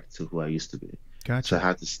go back to who I used to be? Gotcha. So I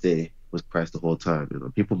have to stay with Christ the whole time. You know,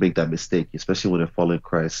 people make that mistake, especially when they're following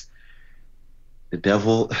Christ. The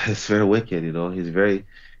devil is very wicked. You know, he's very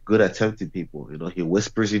good at tempting people. You know, he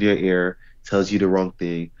whispers in your ear, tells you the wrong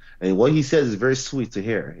thing, and what he says is very sweet to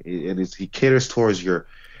hear. And he caters towards your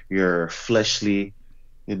fleshly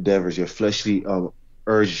endeavors, your fleshly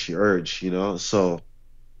urge. You know, so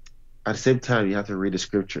at the same time, you have to read the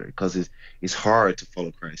scripture because it's hard to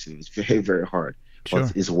follow Christ. You know, it's very, very hard. Sure.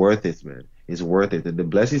 But it's worth it, man. It's worth it. And the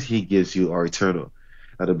blessings he gives you are eternal.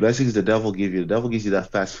 Now, the blessings the devil gives you that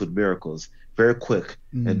fast food miracles, very quick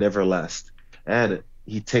and never last. And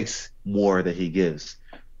he takes more than he gives.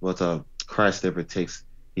 But Christ never takes,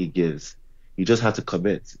 he gives. You just have to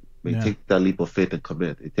commit. Take that leap of faith and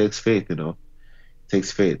commit. It takes faith, you know. It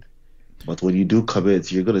takes faith. But when you do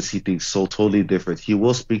commit, you're going to see things so totally different. He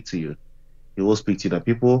will speak to you. He will speak to you. Now,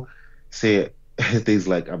 people say things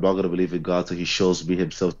like, I'm not going to believe in God till he shows me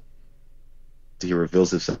himself, till he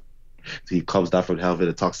reveals himself, till he comes down from heaven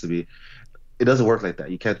and talks to me. It doesn't work like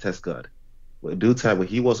that. You can't test God. But in due time, when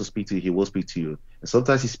he wants to speak to you, he will speak to you. And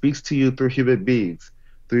sometimes he speaks to you through human beings,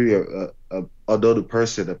 through a unknown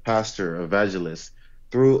person, a pastor, evangelist.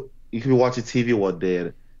 You can be watching TV one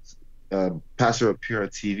day and pastor appear on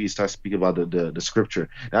TV, start speaking about the scripture.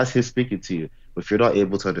 That's him speaking to you. But if you're not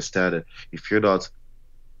able to understand it, if you're not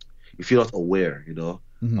aware, you know,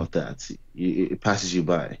 of that, it passes you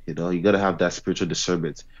by. You know, you got to have that spiritual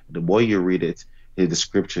discernment. The more you read it in the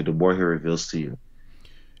scripture, the more he reveals to you.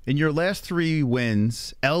 In your last 3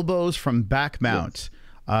 wins, elbows from back mount,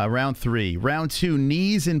 round 3. Round 2,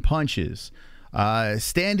 knees and punches.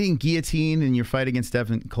 Standing guillotine in your fight against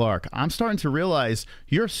Devin Clark. I'm starting to realize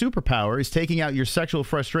your superpower is taking out your sexual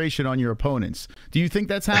frustration on your opponents. Do you think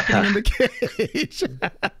that's happening in the cage?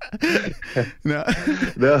 No.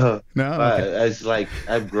 Okay. It's like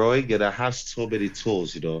I'm growing and I have so many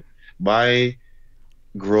tools. You know, my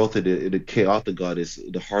growth in the octagon is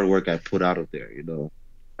the hard work I put out of there. You know,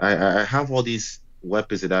 I have all these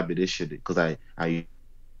weapons and ammunition because I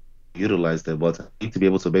utilize them, but I need to be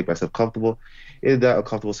able to make myself comfortable in that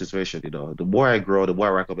uncomfortable situation. You know, the more I grow, the more I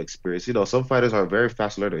rack up experience. You know, some fighters are very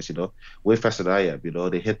fast learners, you know, way faster than I am. You know,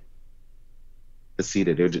 they hit the scene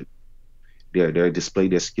and they're displaying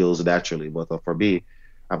their skills naturally. But for me,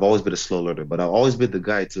 I've always been a slow learner, but I've always been the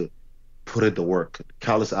guy to put in the work,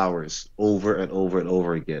 countless hours, over and over and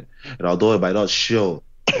over again. And although it might not show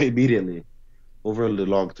immediately, over the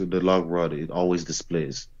long run, it always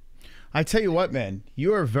displays. I tell you what, man,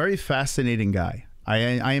 you are a very fascinating guy. I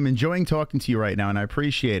am enjoying talking to you right now, and I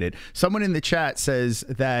appreciate it. Someone in the chat says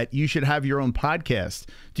that you should have your own podcast.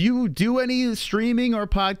 Do you do any streaming or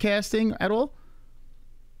podcasting at all?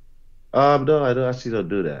 No, I don't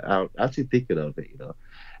do that. I'm actually thinking of it, you know.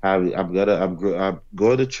 I'm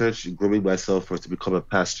going to church, grooming myself for to become a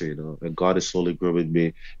pastor, you know, and God is slowly grooming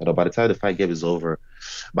me. And by the time the fight game is over,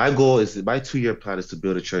 my 2 year plan is to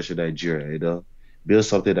build a church in Nigeria, you know, build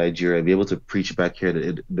something in Nigeria, be able to preach back here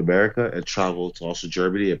in America and travel to also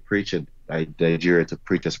Germany and preach in Nigeria to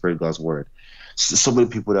preach and spread God's word. So many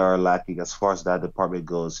people that are lacking as far as that department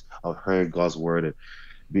goes of hearing God's word,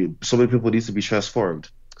 and so many people need to be transformed.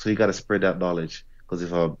 So you got to spread that knowledge, because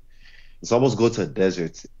if it's almost going to a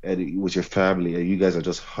desert and with your family and you guys are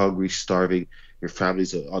just hungry, starving, your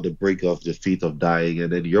family's on the brink of defeat, of dying,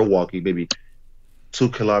 and then you're walking maybe 2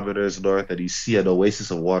 kilometers north and you see an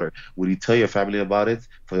oasis of water. Would you tell your family about it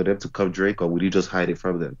for them to come drink, or would you just hide it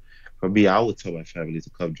from them? For me, I would tell my family to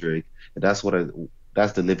come drink, and that's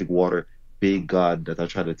the living water, being God, that I'm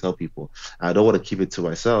trying to tell people. I don't want to keep it to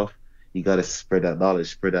myself. You got to spread that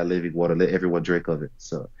knowledge, spread that living water, let everyone drink of it.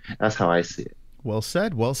 So that's how I see it. Well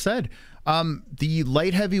said. Well said. The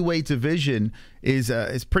light heavyweight division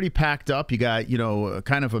is pretty packed up. You got, you know,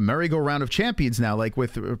 kind of a merry-go-round of champions now, like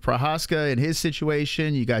with Prohaska and his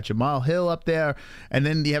situation. You got Jamal Hill up there, and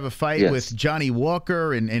then you have a fight with Johnny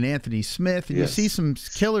Walker and Anthony Smith, and you see some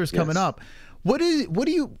killers coming up. What do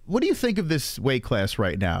you think of this weight class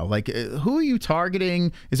right now? Like, who are you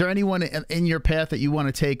targeting? Is there anyone in your path that you want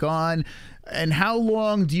to take on? And how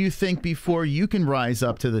long do you think before you can rise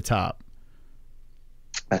up to the top?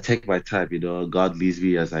 I take my time, you know. God leads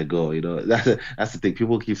me as I go, you know. That's the thing.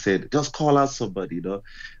 People keep saying, just call out somebody, you know.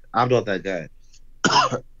 I'm not that guy.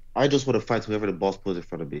 I just want to fight whoever the boss puts in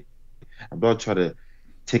front of me. I'm not trying to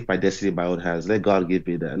take my destiny in my own hands. Let God give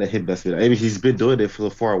me that. Let him bless me. I mean, he's been doing it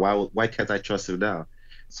for a while. Why can't I trust him now?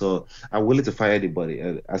 So I'm willing to fight anybody.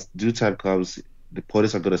 And as due time comes, the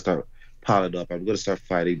opponents are going to start piling up. I'm going to start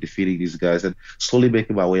fighting, defeating these guys, and slowly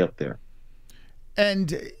making my way up there.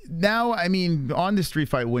 And now, I mean, on this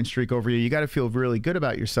 3-fight win streak over you got to feel really good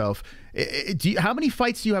about yourself. How many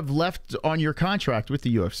fights do you have left on your contract with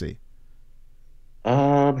the UFC?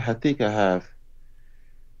 I think I have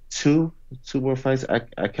two more fights.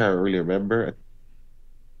 I can't really remember. I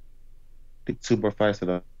think 2 more fights,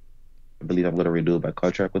 and I believe I'm going to renew my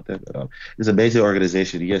contract with them. It's an amazing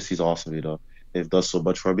organization. Yes, he's awesome, you know. They've done so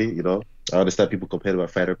much for me, you know. I understand people complain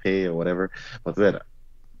about fighter pay or whatever, but man,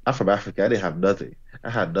 I'm from Africa. I didn't have nothing. I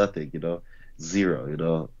had nothing, you know, zero, you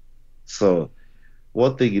know. So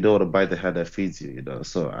one thing, you don't want to bite the hand that feeds you, you know.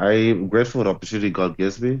 So I'm grateful for the opportunity God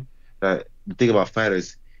gives me. The thing about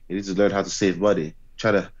fighters, you need to learn how to save money.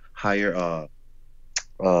 Try to hire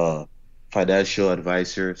a financial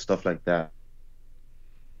advisor, stuff like that,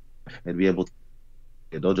 and be able to,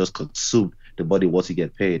 you know, just consume the money once you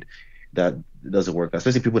get paid. That doesn't work,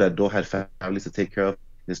 especially people that don't have families to take care of.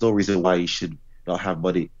 There's no reason why you should not have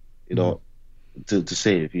money, you know, to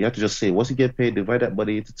save. You have to just save. Once you get paid, divide that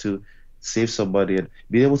money into 2, save some money, and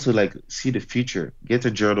be able to like see the future. Get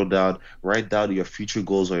a journal down, write down your future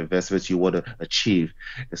goals or investments you want to achieve,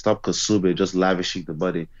 and stop consuming, just lavishing the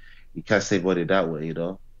money. You can't save money that way, you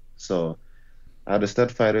know. So I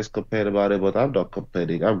understand fighters complain about it, but I'm not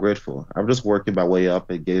complaining. I'm grateful. I'm just working my way up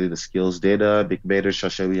and getting the skills. Dana, Big Mater,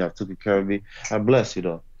 Shashawi have taken care of me. I'm blessed, you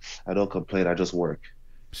know. I don't complain. I just work.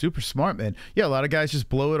 Super smart, man. Yeah, a lot of guys just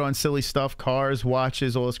blow it on silly stuff, cars,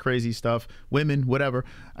 watches, all this crazy stuff, women, whatever.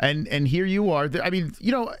 And here you are. I mean,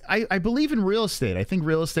 you know, I believe in real estate. I think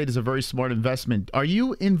real estate is a very smart investment. Are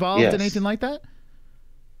you involved in anything like that?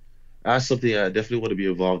 That's something I definitely want to be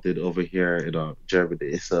involved in over here in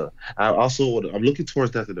Germany. So I'm looking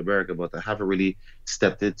towards that in America, but I haven't really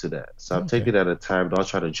stepped into that. So I'm taking that at a time, not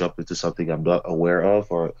trying to jump into something I'm not aware of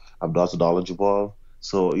or I'm not knowledgeable of.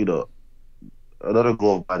 So, you know, another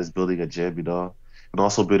goal of mine is building a gym, you know, and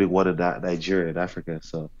also building one in Nigeria and Africa.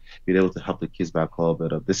 So being able to help the kids back home.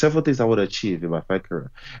 And there's several things I want to achieve in my fight career,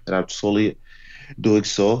 and I'm slowly doing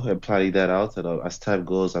so and planning that out. And as time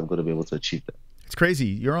goes, I'm going to be able to achieve that. It's crazy.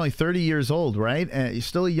 You're only 30 years old, right? And you're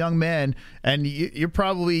still a young man, and you're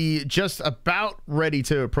probably just about ready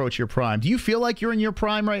to approach your prime. Do you feel like you're in your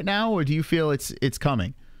prime right now, or do you feel it's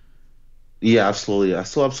coming? Yeah, absolutely. I'm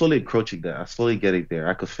slowly encroaching there. I'm slowly getting there.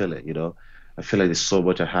 I could feel it, you know. I feel like there's so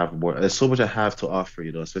much I have There's so much I have to offer,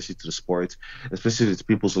 you know, especially to the sports, especially to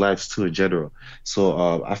people's lives too in general.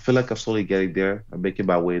 So I feel like I'm slowly getting there. I'm making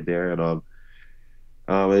my way there, and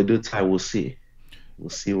in due time, we'll see. We'll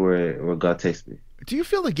see where God takes me. Do you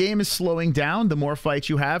feel the game is slowing down the more fights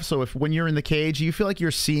you have? So when you're in the cage, do you feel like you're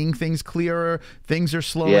seeing things clearer? Things are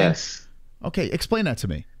slowing? Yes. Okay, explain that to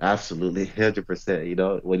me. Absolutely, 100%. You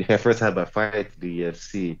know, when I first had my fight in the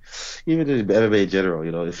UFC, even in MMA in general,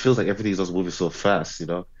 you know, it feels like everything's just moving so fast, you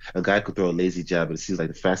know. A guy could throw a lazy jab, and it seems like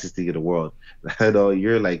the fastest thing in the world. I know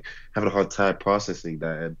you're like having a hard time processing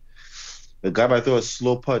that. And The guy might throw a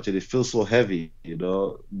slow punch and it feels so heavy, you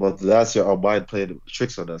know. But that's our mind playing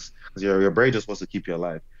tricks on us because your brain just wants to keep you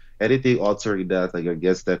alive. Anything altering that, like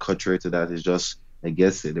against that, contrary to that, is just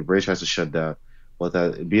against it. The brain tries to shut down.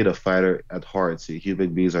 But being a fighter at heart, see,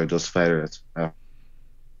 human beings are just fighters at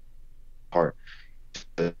heart.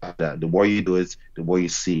 That the more you do it, the more you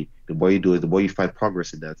see. The more you do it, the more you find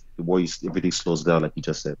progress in that. The more everything slows down, like you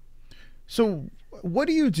just said. So what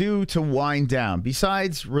do you do to wind down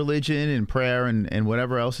besides religion and prayer and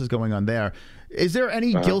whatever else is going on there? Is there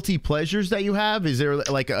any guilty pleasures that you have? Is there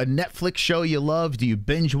like a Netflix show you love? Do you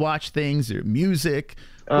binge watch things or music?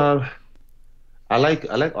 I like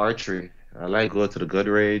archery. I like going to the gun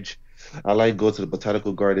range. I like going to the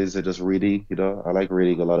botanical gardens and just reading, you know. I like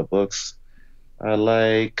reading a lot of books. I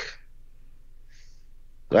like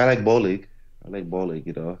bowling. I like bowling,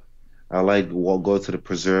 you know. I like going to the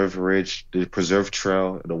preserve ridge, the preserve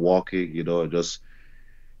trail, and the walking, you know, and just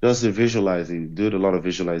the visualizing, doing a lot of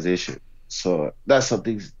visualization. So that's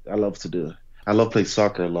something I love to do. I love playing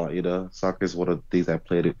soccer a lot, you know. Soccer is one of the things I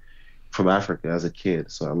played from Africa as a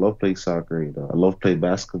kid. So I love playing soccer, you know. I love playing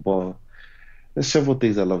basketball. There's several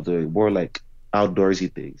things I love doing, more like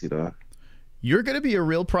outdoorsy things, you know. You're going to be a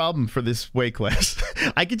real problem for this weight class.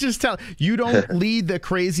 I could just tell. You don't lead the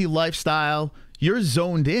crazy lifestyle. You're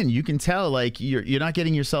zoned in. You can tell, like, you're not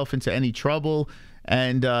getting yourself into any trouble,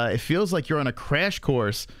 and it feels like you're on a crash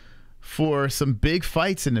course for some big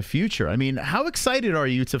fights in the future. I mean, how excited are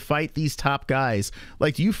you to fight these top guys?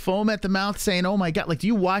 Like, do you foam at the mouth saying, oh, my God? Like, do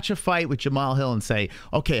you watch a fight with Jamal Hill and say,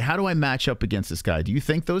 okay, how do I match up against this guy? Do you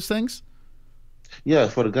think those things? Yeah,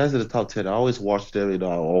 for the guys in the top 10, I always watch them, you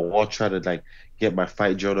know, I'll try to, like, get my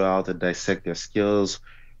fight journal out and dissect their skills,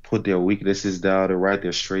 put their weaknesses down and write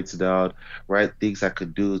their strengths down, write things I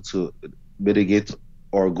could do to mitigate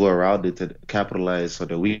or go around it to capitalize on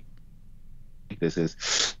their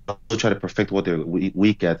weaknesses. I'll try to perfect what they're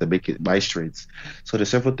weak at and make it my strengths. So there's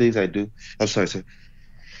several things I do. I'm sorry, sir.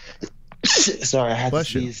 Sorry, I had to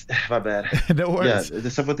sneeze. My bad. No worries. Yeah,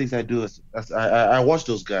 there's several things I do. I watch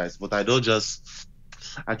those guys, but I don't just.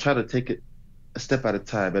 I try to take it a step at a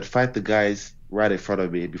time and fight the guys right in front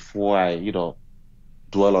of me before I, you know,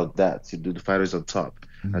 dwell on that. To do the fighters on top.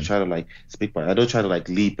 I try to like speak my. I don't try to like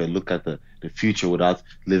leap and look at the future without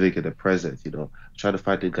living in the present. You know, I try to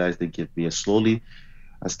fight the guys that give me. And slowly,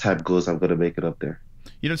 as time goes, I'm gonna make it up there.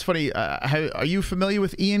 You know, it's funny. Are you familiar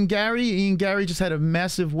with Ian Gary? Ian Gary just had a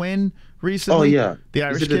massive win recently. Oh yeah, the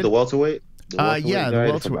Irish kid. The welterweight. Yeah, the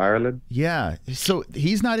welterweight from Ireland. Yeah, so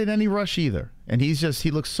he's not in any rush either, and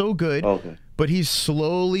he looks so good. Okay. But he's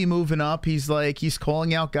slowly moving up. He's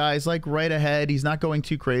calling out guys like right ahead. He's not going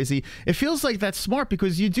too crazy. It feels like that's smart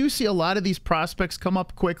because you do see a lot of these prospects come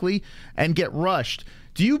up quickly and get rushed.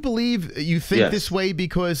 Do you believe you think this way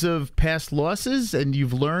because of past losses and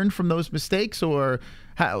you've learned from those mistakes, or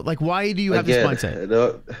how? Like, why do you have this mindset?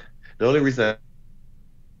 The only reason I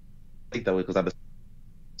think that way because I'm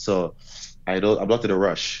not in a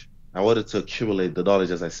rush. I wanted to accumulate the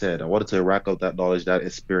knowledge, as I said. I wanted to rack up that knowledge, that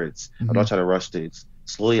experience. I'm not trying to rush things.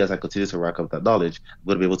 Slowly, as I continue to rack up that knowledge, I'm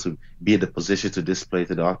going to be able to be in the position to display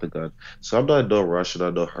to the octagon. So I'm not in no rush, not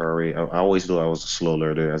in no hurry. I always knew I was a slow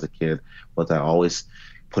learner as a kid, but I always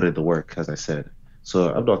put in the work, as I said.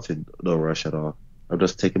 So I'm not in no rush at all. I'm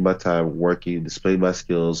just taking my time, working, displaying my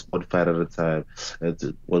skills, one fight at a time.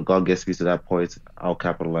 And when God gets me to that point, I'll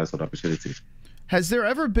capitalize on opportunities. Has there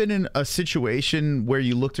ever been a situation where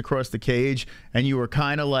you looked across the cage and you were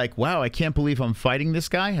kind of like, wow, I can't believe I'm fighting this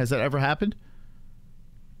guy? Has that ever happened?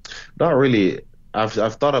 Not really. I've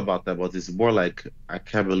thought about that, but it's more like I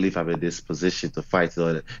can't believe I'm in this position to fight, you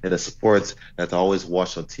know, in a sport that I always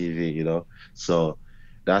watch on TV, you know. So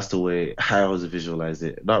that's the way I always visualize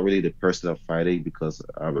it. Not really the person I'm fighting because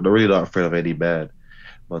I'm really not afraid of any man,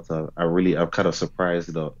 but I'm kind of surprised,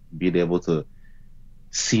 you know, being able to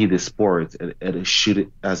see the sport and shoot it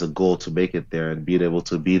as a goal to make it there and being able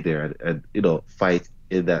to be there and you know, fight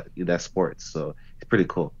in that sport. So it's pretty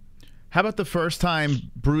cool. How about the first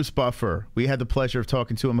time Bruce Buffer? We had the pleasure of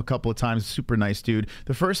talking to him a couple of times. Super nice dude.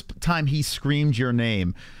 The first time he screamed your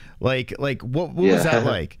name, like what was that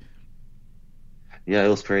like? Yeah, it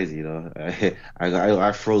was crazy. You know,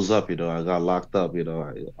 I froze up. You know, I got locked up. You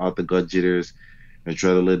know, out the gun jitters,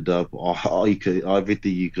 adrenaline up,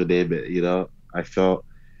 everything you could name it. You know, I felt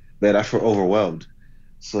overwhelmed.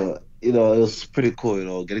 So, you know, it was pretty cool, you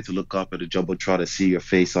know, getting to look up at the jumbotron and see your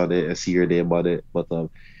face on it and see your name on it. But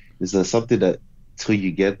it's something that till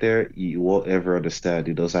you get there, you won't ever understand,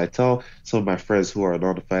 you know. So I tell some of my friends who are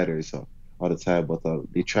non-fighters all the time, but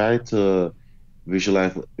they try to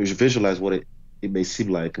visualize what it may seem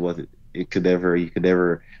like, but you could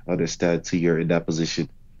never understand till you're in that position.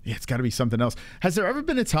 Yeah, it's got to be something else. Has there ever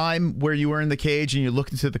been a time where you were in the cage and you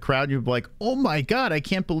looked into the crowd and you're like, oh my God, I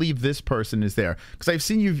can't believe this person is there? Because I've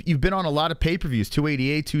seen you've been on a lot of pay-per-views,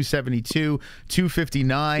 288, 272,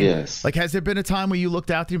 259. Yes. Like, has there been a time where you looked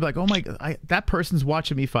out there and you're like, oh my God, that person's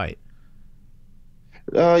watching me fight?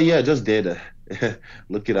 Yeah, just Dana.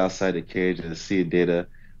 Looking outside the cage and seeing Dana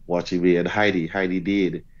watching me, and Heidi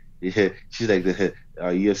did. Yeah, she's like the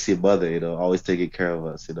UFC mother, you know, always taking care of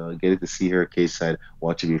us, you know, getting to see her cage side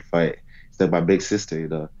watching me fight. It's like my big sister, you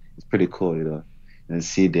know. It's pretty cool, you know. And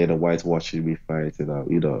see Dana White watching me fight, you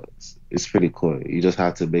know, it's pretty cool. You just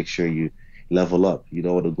have to make sure you level up. You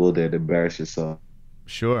don't want to go there and embarrass yourself.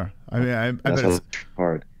 Sure. I mean, I bet it's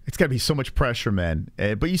hard. It's got to be so much pressure, man.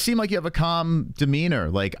 But you seem like you have a calm demeanor.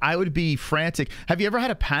 Like, I would be frantic. Have you ever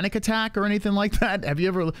had a panic attack or anything like that? Have you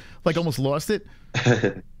ever, like, almost lost it?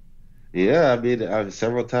 Yeah, I mean,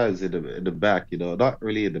 several times in the back, you know, not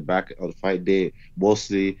really in the back of the fight day,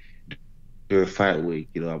 mostly during fight week.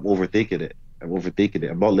 You know, I'm overthinking it.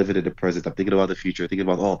 I'm not living in the present. I'm thinking about the future, thinking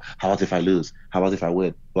about, oh, how about if I lose? How about if I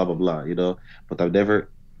win? Blah, blah, blah, you know. But I'm never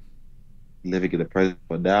living in the present.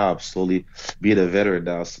 But now I'm slowly, being a veteran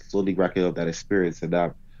now, slowly racking up that experience. And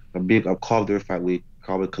now I'm calm during fight week,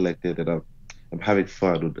 calm and collected, and I'm having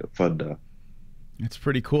fun now. It's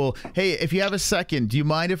pretty cool. Hey, if you have a second, do you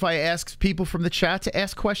mind if I ask people from the chat to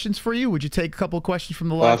ask questions for you? Would you take a couple of questions from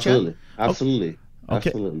the live absolutely. chat? Absolutely. Okay.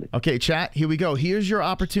 Absolutely. Okay, chat, here we go. Here's your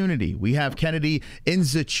opportunity. We have Kennedy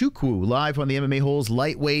Nzechukwu live on the MMA-Holes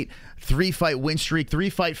lightweight 3-fight win streak,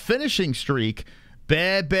 3-fight finishing streak.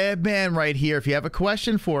 Bad man right here. If you have a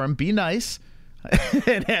question for him, be nice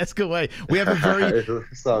and ask away. We have a very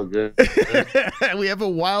it's all good. we have a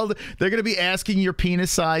wild, they're going to be asking your penis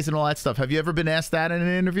size and all that stuff. Have you ever been asked that in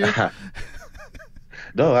an interview?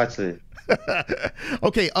 No, actually.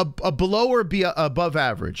 Okay, a below or be above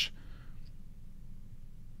average?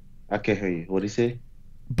 I can't hear you. What do you say?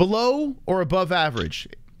 Below or above average?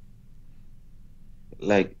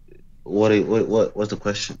 Like, what's the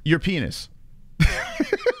question? Your penis.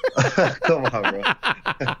 Come on, bro.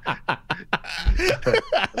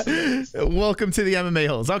 Welcome to the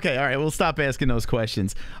MMA-Holes. Okay, all right, we'll stop asking those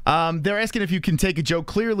questions. They're asking if you can take a joke.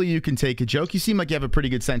 Clearly, you can take a joke. You seem like you have a pretty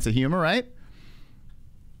good sense of humor, right?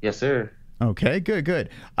 Yes, sir. Okay, good.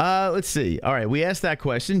 Let's see. All right, we asked that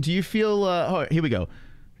question. Do you feel... oh, here we go.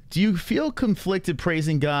 Do you feel conflicted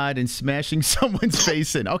praising God and smashing someone's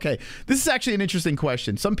face in? Okay, this is actually an interesting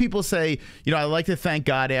question. Some people say, you know, I like to thank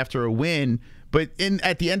God after a win, but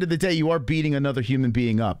at the end of the day, you are beating another human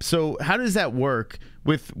being up. So how does that work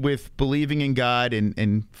with believing in God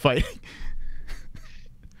and fighting?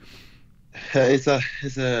 It's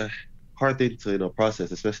a hard thing to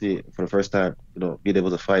process, especially for the first time, being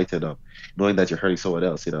able to fight and knowing that you're hurting someone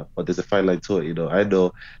else, but there's a fine line to it. I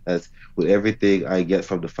know that with everything I get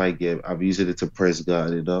from the fight game, I'm using it to praise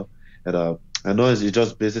God, and I know it's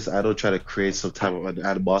just business. I don't try to create some type of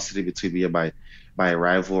animosity between me and my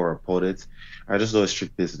rival or opponent. I just know it's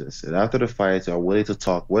strict business. And after the fight, I'm willing to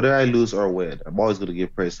talk, whether I lose or win. I'm always going to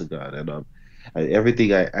give praise to God, and everything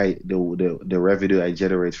the revenue I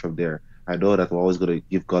generate from there, I know that I'm always going to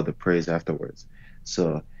give God the praise afterwards.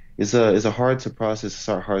 So it's a hard to process. It's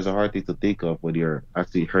a hard thing to think of when you're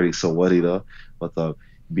actually hurting someone, But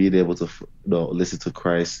being able to listen to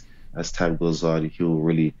Christ as time goes on, He will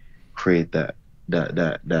really create that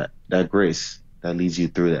grace that leads you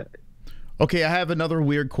through that. Okay, I have another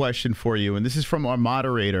weird question for you, and this is from our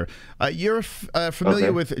moderator. You're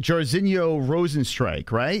familiar with Jairzinho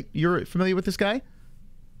Rozenstruik, right? You're familiar with this guy?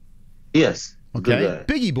 Yes. Okay,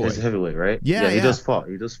 Biggie boy. He's a heavyweight, right? Yeah. He just fought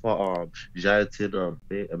Giantin or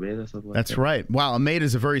Ameda or something like that. That's right. Wow,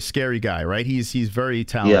 Ameda's a very scary guy, right? He's very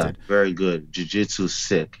talented. Yeah, very good. Jiu-jitsu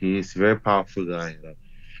sick. He's a very powerful guy.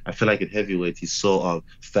 I feel like in heavyweight he's so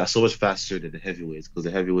much faster than the heavyweights, because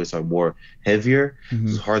the heavyweights are more heavier. Mm-hmm.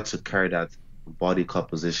 It's hard to carry that body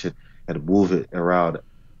composition and move it around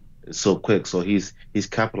so quick. So he's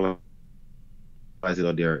capitalizing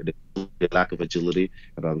on their lack of agility,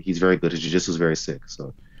 and he's very good. His jiu-jitsu is very sick.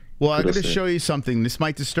 So. Well, I'm going to show you something. This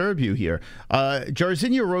might disturb you here.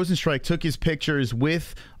 Jairzinho Rozenstruik took his pictures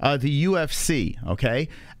with the UFC, okay?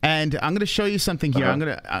 And I'm going to show you something here. I'm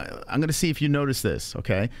going to see if you notice this,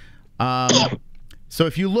 okay? So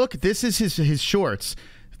if you look, this is his shorts.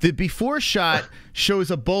 The before shot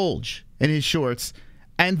shows a bulge in his shorts,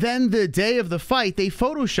 and then the day of the fight, they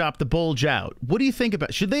photoshopped the bulge out. What do you think about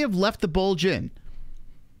it? Should they have left the bulge in?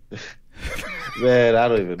 Man, I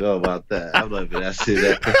don't even know about that. I'm not even asking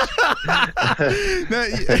that question.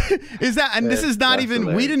 Is that, and this is not even,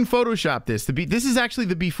 hilarious. we didn't Photoshop this to be, this is actually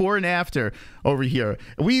the before and after over here.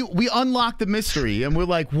 We unlocked the mystery and we're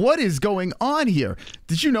like, what is going on here?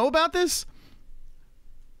 Did you know about this?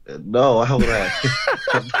 No, how would I?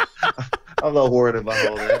 I'm not worried about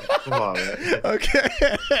all that. Come on, man.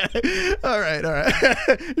 Okay. All right.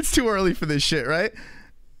 It's too early for this shit, right?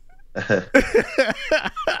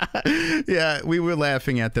 Yeah, we were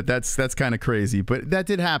laughing at that. That's kind of crazy, but that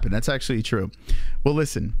did happen. That's actually true. Well,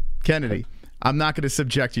 listen, Kennedy, I'm not going to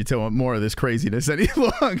subject you to more of this craziness any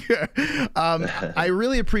longer. I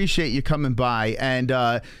really appreciate you coming by, and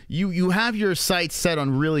you have your sights set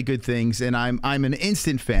on really good things, and I'm an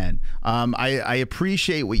instant fan. I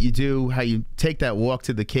appreciate what you do, how you take that walk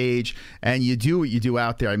to the cage, and you do what you do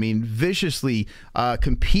out there. I mean, viciously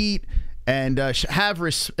compete and have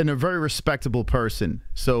and a very respectable person.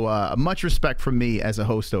 So much respect from me as a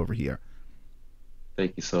host over here.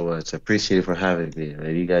 Thank you so much. I appreciate it for having me.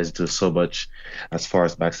 Man, you guys do so much as far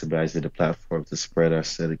as maximizing the platform to spread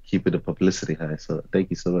us and keeping the publicity high. So thank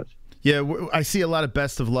you so much. Yeah, I see a lot of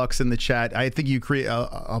best of lucks in the chat. I think you create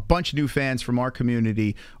a bunch of new fans from our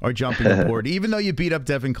community are jumping aboard. Even though you beat up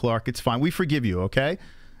Devin Clark, it's fine. We forgive you, okay?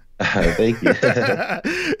 Thank you.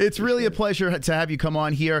 It's really a pleasure to have you come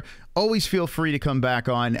on here. Always feel free to come back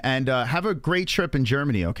on, and have a great trip in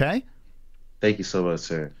Germany, okay? Thank you so much,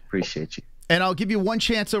 sir. Appreciate you. And I'll give you one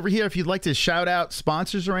chance over here if you'd like to shout out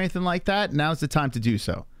sponsors or anything like that. Now's the time to do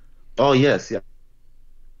so. Oh, yes.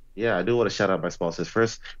 Yeah, I do want to shout out my sponsors.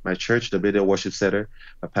 First, my church, the Video Worship Center,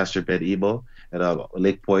 my pastor Ben Ebo, and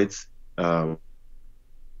Lake Points,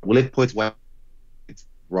 White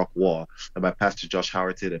Rock Wall, and my pastor Josh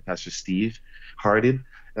Howerton and pastor Steve Hardin,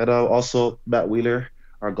 and also Matt Wheeler,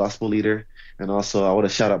 our gospel leader. And also I want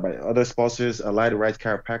to shout out my other sponsors, Allied Rights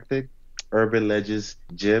Chiropractic, Urban Legends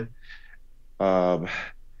Gym. I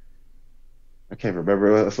can't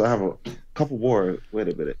remember. So I have a couple more. Wait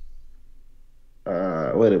a minute.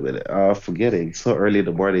 I'm forgetting. So early in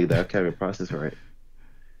the morning that I can't even process it right.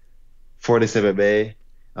 47 May.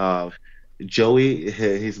 Joey,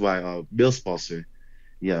 he's my meal sponsor.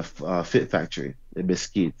 Yeah, Fit Factory in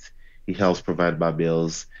Mesquite. He helps provide my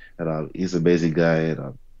meals, and he's an amazing guy.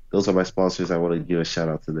 And those are my sponsors. I want to give a shout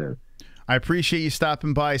out to them. I appreciate you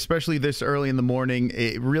stopping by, especially this early in the morning.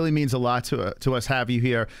 It really means a lot to us have you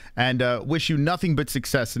here, and wish you nothing but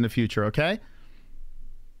success in the future, okay?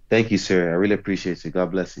 Thank you, sir. I really appreciate you.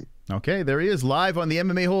 God bless you. Okay, there he is, live on the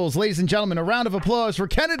MMA-Holes. Ladies and gentlemen, a round of applause for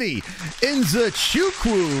Kennedy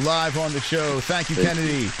Nzechukwu, live on the show. Thank you,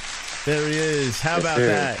 Kennedy. There he is. How about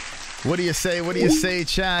that? What do you say? What do you say,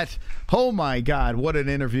 chat? Oh, my God. What an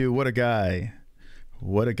interview. What a guy.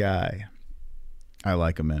 What a guy. I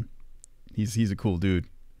like him, man. He's a cool dude.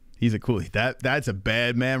 He's a cool. That's a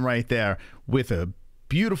bad man right there with a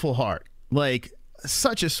beautiful heart. Like,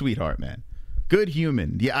 such a sweetheart, man. Good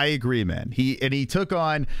human. Yeah, I agree, man. He took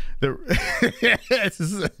on the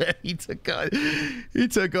he took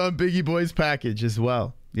on Biggie Boy's package as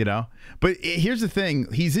well, you know. But here's the thing: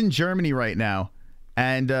 he's in Germany right now,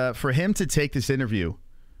 and for him to take this interview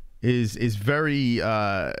is very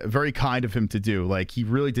very kind of him to do. Like, he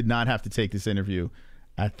really did not have to take this interview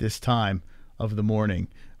at this time of the morning.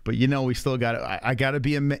 But, you know, we still got I got to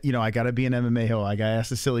be I got to be an MMA hole. I got to ask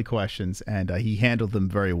the silly questions, and he handled them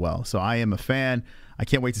very well. So I am a fan. I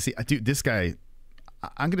can't wait to see. Dude, this guy,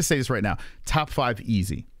 I'm going to say this right now. Top 5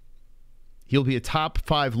 easy. He'll be a top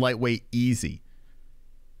 5 lightweight easy.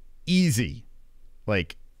 Easy.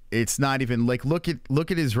 Like, it's not even like, look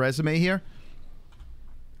at his resume here.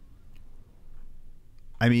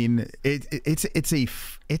 I mean,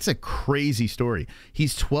 it's a crazy story.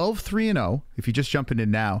 He's 12-3-0. If you're just jumping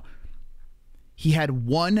in now, he had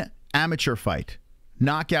 1 amateur fight,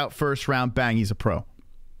 knockout first round, bang, he's a pro.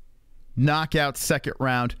 Knockout second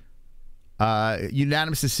round,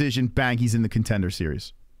 unanimous decision, bang, he's in the Contender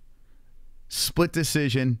Series. Split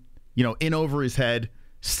decision, in over his head,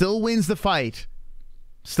 still wins the fight.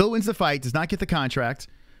 Does not get the contract.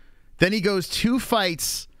 Then he goes 2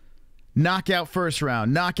 fights. Knockout first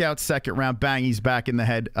round, knockout second round, bang, he's back in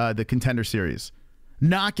the Contender Series.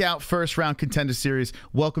 Knockout first round, Contender Series,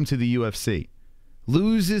 welcome to the UFC.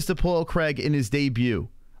 Loses to Paul Craig in his debut.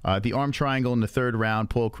 The arm triangle in the 3rd round.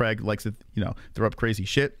 Paul Craig likes to, throw up crazy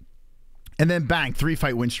shit. And then bang,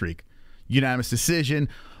 3-fight win streak. Unanimous decision.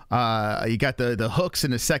 You got the hooks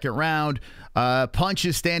in the 2nd round.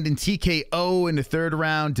 Punches, standing TKO in the 3rd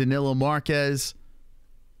round, Danilo Marquez.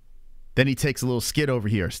 Then he takes a little skid over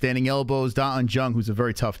here. Standing elbows, Da Jung, who's a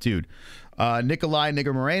very tough dude. Nicolai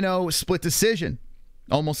Nigger Moreno, split decision.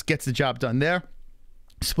 Almost gets the job done there.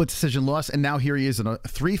 split decision loss, and now here he is in a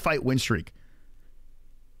 3-fight win streak.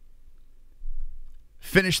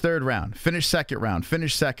 Finish third round, finish second round,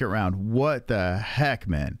 finish second round. What the heck,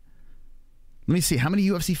 man? Let me see. How many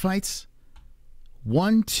UFC fights?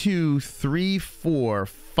 1, 2, 3, 4,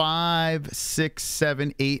 5, 6,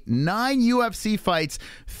 7, 8, 9 UFC fights,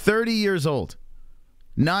 30 years old.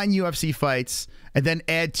 9 UFC fights, and then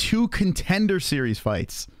add 2 Contender Series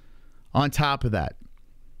fights on top of that.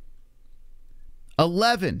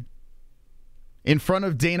 11 in front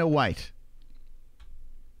of Dana White.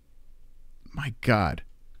 My God.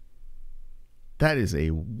 That is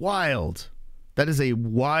a wild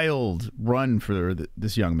run for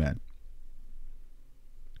this young man.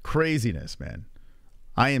 Craziness, man.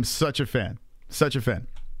 I am such a fan. Such a fan.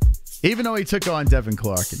 Even though he took on Devin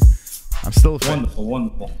Clark, I'm still a fan. Wonderful,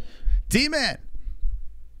 wonderful. D-Man.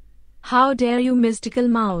 How dare you, Mystical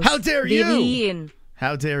Mouse? How dare you? Vivian.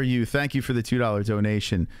 How dare you? Thank you for the $2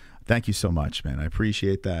 donation. Thank you so much, man. I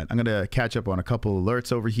appreciate that. I'm going to catch up on a couple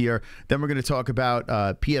alerts over here. Then we're going to talk about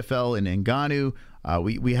PFL and Ngannou.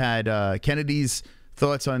 We had Kennedy's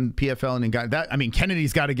thoughts on PFL and Ngannou. I mean,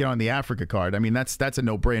 Kennedy's got to get on the Africa card. I mean, that's a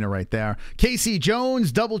no-brainer right there. Casey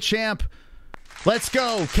Jones, double champ. Let's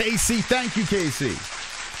go, Casey. Thank you, Casey.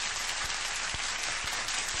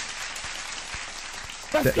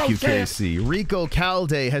 Thank you, Casey. Rico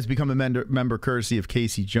Calde has become a member courtesy of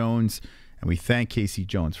Casey Jones, and we thank Casey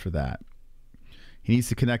Jones for that. He needs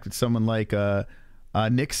to connect with someone like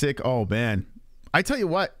Nick Sick. Oh, man. I tell you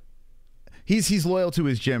what, he's loyal to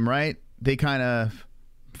his gym, right? They kind of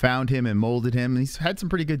found him and molded him. He's had some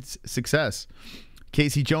pretty good success.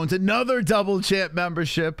 Casey Jones, another double champ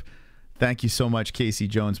membership. Thank you so much, Casey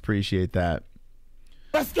Jones. Appreciate that.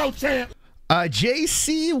 Let's go, champ.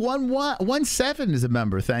 JC117 is a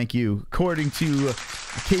member. Thank you. According to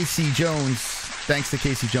Casey Jones, thanks to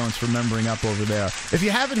Casey Jones for membering up over there. If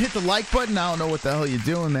you haven't hit the like button, I don't know what the hell you're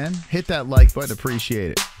doing, man. Hit that like button.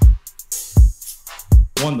 Appreciate it.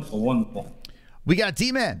 Wonderful, wonderful. We got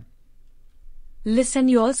D-Man. Listen,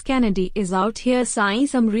 yours Kennedy is out here saying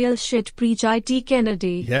some real shit. Preach IT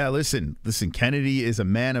Kennedy. Yeah, listen. Kennedy is a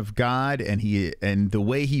man of God, and the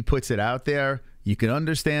way he puts it out there, you can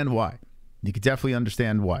understand why. You can definitely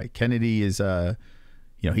understand why. Kennedy is,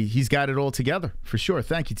 he's got it all together for sure.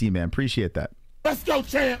 Thank you, D-Man. Appreciate that. Let's go,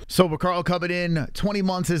 champ. Sober Carl coming in 20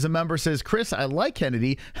 months as a member says, Chris, I like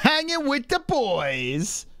Kennedy. Hanging with the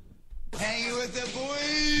boys. Hanging with the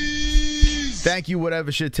boys. Thank you,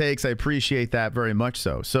 whatever shit takes. I appreciate that very much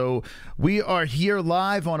so. So we are here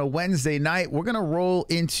live on a Wednesday night. We're going to roll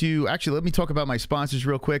into, actually, let me talk about my sponsors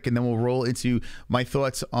real quick, and then we'll roll into my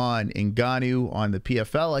thoughts on Ngannou, on the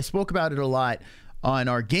PFL. I spoke about it a lot on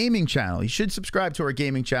our gaming channel. You should subscribe to our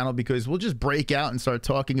gaming channel because we'll just break out and start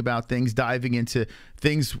talking about things, diving into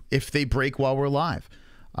things if they break while we're live.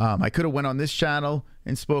 I could have went on this channel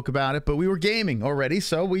and spoke about it, but we were gaming already,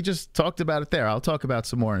 so we just talked about it there. I'll talk about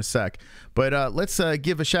some more in a sec. But let's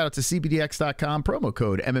give a shout out to CBDX.com, promo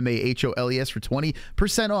code MMA-HOLES for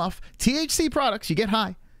 20% off. THC products, you get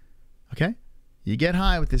high. Okay? You get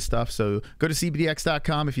high with this stuff, so go to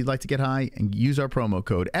CBDX.com if you'd like to get high and use our promo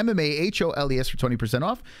code MMA-HOLES for 20%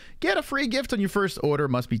 off. Get a free gift on your first order.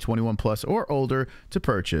 Must be 21 plus or older to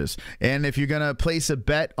purchase. And if you're going to place a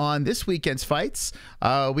bet on this weekend's fights,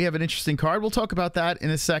 we have an interesting card. We'll talk about that in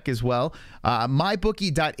a sec as well.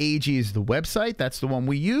 MyBookie.ag is the website. That's the one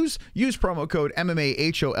we use. Use promo code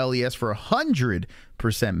MMA-HOLES for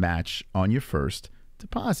 100% match on your first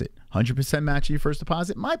deposit. 100% match your first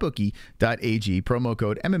deposit. MyBookie.ag, promo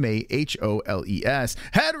code MMA-HOLES.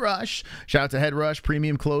 Head Rush. Shout out to Head Rush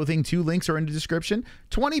Premium Clothing. 2 links are in the description.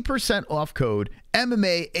 20% off code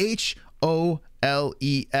MMA-HOLES.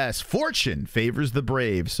 Fortune favors the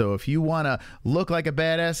brave. So if you want to look like a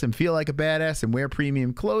badass and feel like a badass and wear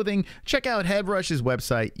premium clothing, check out Head Rush's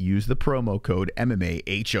website. Use the promo code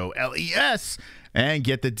MMA-HOLES. And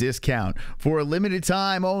get the discount. For a limited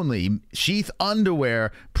time only, Sheath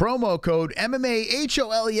Underwear, promo code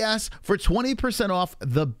MMA-HOLES for 20% off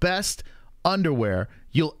the best underwear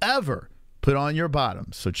you'll ever put on your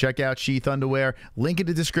bottoms. So check out Sheath Underwear. Link in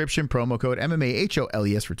the description, promo code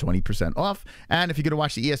MMA-HOLES for 20% off. And if you're going to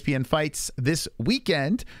watch the ESPN fights this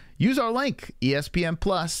weekend, use our link, ESPN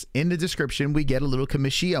Plus, in the description. We get a little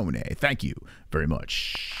commissione. Thank you very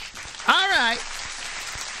much. All right.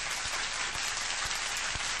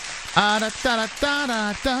 All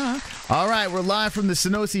right, we're live from the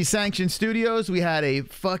Sonosi Sanction Studios. We had a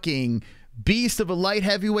fucking beast of a light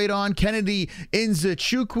heavyweight on, Kennedy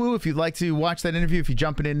Nzechukwu. If you'd like to watch that interview, if you're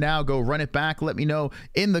jumping in now, go run it back. Let me know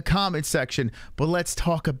in the comment section. But let's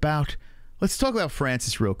talk about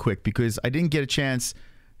Francis real quick because I didn't get a chance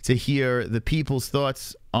to hear the people's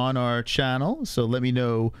thoughts on our channel. So let me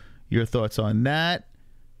know your thoughts on that.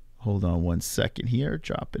 Hold on one second here.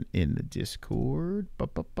 Dropping in the Discord. But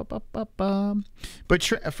Francis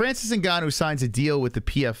Ngannou signs a deal with the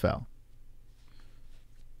PFL.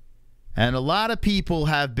 And a lot of people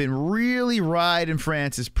have been really riding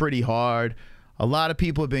Francis pretty hard. A lot of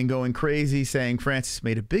people have been going crazy saying Francis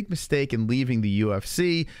made a big mistake in leaving the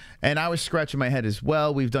UFC. And I was scratching my head as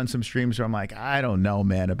well. We've done some streams where I'm like, I don't know,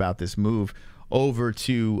 man, about this move over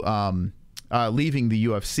to leaving the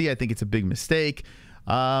UFC. I think it's a big mistake.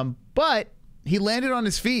 But he landed on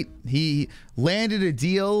his feet. He landed a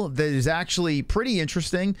deal that is actually pretty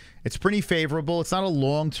interesting. It's pretty favorable. It's not a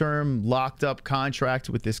long-term locked-up contract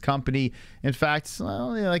with this company. In fact, it's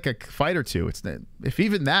only like a fight or two. It's if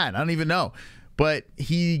even that, I don't even know. But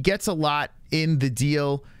he gets a lot in the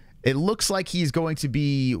deal. It looks like he's going to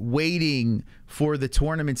be waiting for the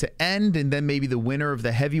tournament to end, and then maybe the winner of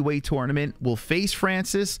the heavyweight tournament will face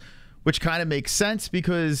Francis, which kind of makes sense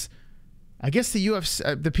because I guess the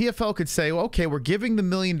UFC, the PFL could say, well, okay, we're giving the $1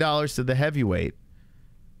 million to the heavyweight.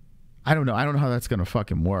 I don't know. I don't know how that's going to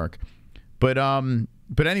fucking work. But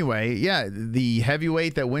anyway, yeah, the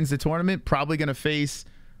heavyweight that wins the tournament probably going to face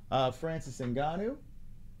Francis Ngannou.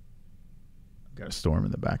 I've got a storm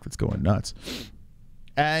in the back that's going nuts.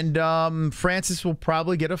 And Francis will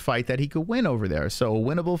probably get a fight that he could win over there. So a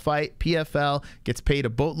winnable fight. PFL gets paid a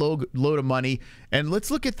boatload of money. And let's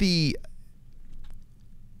look at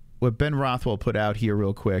what Ben Rothwell put out here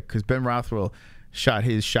real quick, because Ben Rothwell shot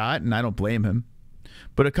his shot, and I don't blame him.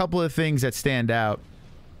 But a couple of things that stand out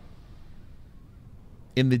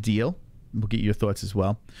in the deal. We'll get your thoughts as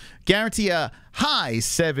well. Guarantee a high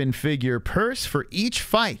 7-figure purse for each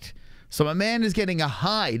fight. So a man is getting a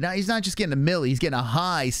high. Now, he's not just getting a milli. He's getting a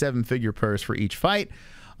high 7-figure purse for each fight.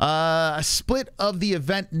 A split of the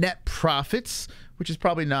event net profits, which is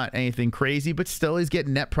probably not anything crazy, but still he's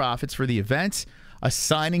getting net profits for the event. A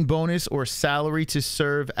signing bonus or salary to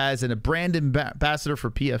serve as a brand ambassador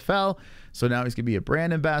for PFL. So now he's going to be a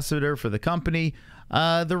brand ambassador for the company.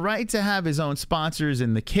 The right to have his own sponsors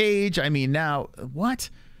in the cage. I mean, now,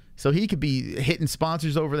 what? So he could be hitting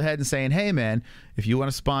sponsors over the head and saying, hey, man, if you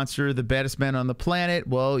want to sponsor the baddest man on the planet,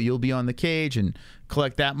 well, you'll be on the cage and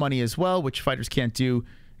collect that money as well, which fighters can't do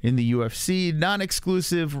in the UFC.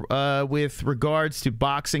 Non-exclusive with regards to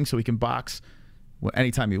boxing, so he can box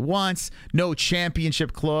anytime he wants. No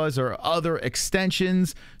championship clause or other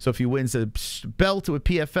extensions. So if he wins a belt with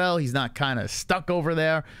PFL, he's not kind of stuck over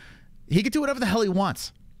there. He could do whatever the hell he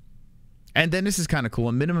wants. And then this is kind of cool.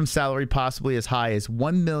 A minimum salary possibly as high as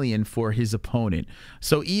 $1 million for his opponent.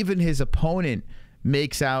 So even his opponent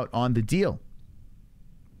makes out on the deal.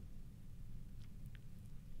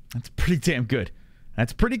 That's pretty damn good.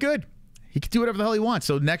 That's pretty good. He could do whatever the hell he wants.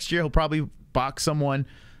 So next year he'll probably box someone.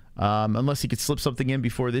 Unless he could slip something in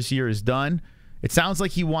before this year is done. It sounds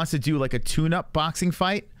like he wants to do like a tune-up boxing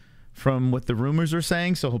fight from what the rumors are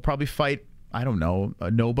saying. So he'll probably fight, I don't know,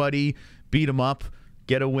 a nobody, beat him up,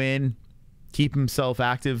 get a win, keep himself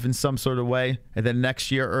active in some sort of way, and then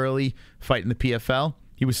next year early fight in the PFL.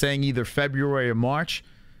 He was saying either February or March.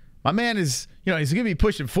 My man is, you know, he's going to be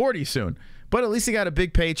pushing 40 soon. But at least he got a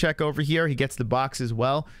big paycheck over here. He gets the box as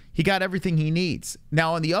well. He got everything he needs.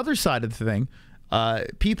 Now, on the other side of the thing,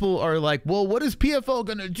 people are like, well, what is PFL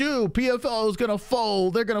going to do? PFL is going to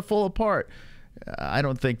fold. They're going to fall apart. I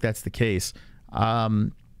don't think that's the case.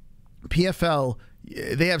 PFL,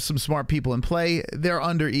 they have some smart people in play. They're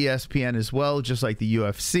under ESPN as well, just like the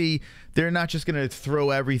UFC. They're not just going to throw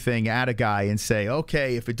everything at a guy and say,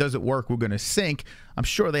 okay, if it doesn't work, we're going to sink. I'm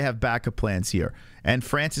sure they have backup plans here. And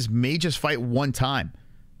Francis may just fight one time.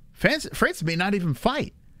 Francis may not even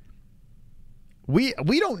fight. We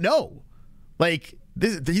don't know. Like,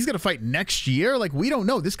 he's going to fight next year? Like, we don't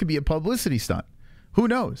know. This could be a publicity stunt. Who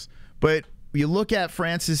knows? But you look at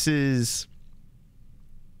Francis's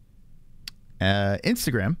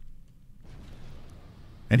Instagram,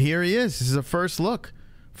 and here he is. This is a first look.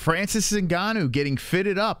 Francis Ngannou getting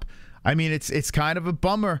fitted up. I mean, it's kind of a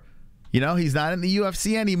bummer. You know, he's not in the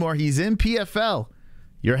UFC anymore. He's in PFL.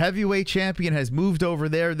 Your heavyweight champion has moved over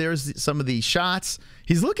there. There's some of these shots.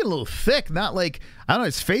 He's looking a little thick. Not like, I don't know,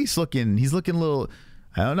 his face looking, he's looking a little,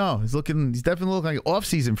 I don't know. He's definitely looking like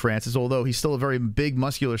off-season Francis, although he's still a very big,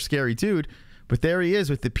 muscular, scary dude. But there he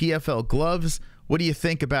is with the PFL gloves. What do you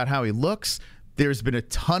think about how he looks? There's been a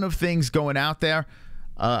ton of things going out there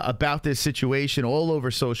about this situation all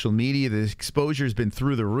over social media. The exposure has been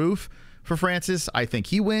through the roof for Francis. I think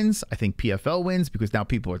he wins. I think PFL wins because now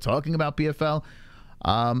people are talking about PFL.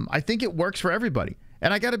 I think it works for everybody.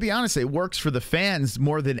 And I got to be honest, it works for the fans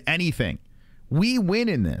more than anything. We win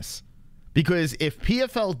in this Because if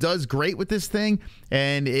PFL does great with this thing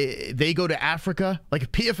and they go to Africa, like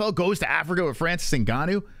if PFL goes to Africa with Francis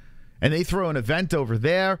Ngannou and they throw an event over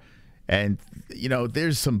there and, you know,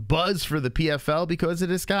 there's some buzz for the PFL because of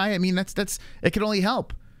this guy, I mean, that's it can only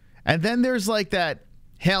help. And then there's like that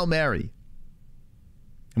Hail Mary.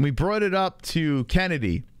 And we brought it up to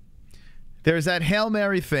Kennedy. There's that Hail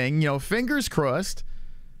Mary thing, you know, fingers crossed.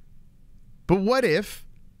 But what if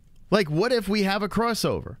we have a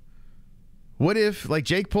crossover? What if, like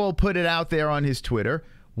Jake Paul put it out there on his Twitter,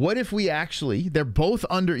 what if we actually, they're both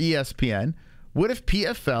under ESPN, what if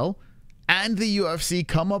PFL and the UFC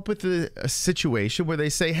come up with a situation where they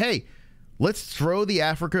say, hey, let's throw the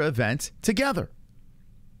Africa event together.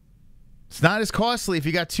 It's not as costly if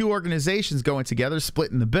you got two organizations going together,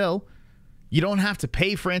 splitting the bill. You don't have to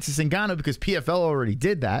pay Francis Ngannou because PFL already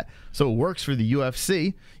did that, so it works for the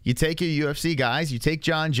UFC. You take your UFC guys, you take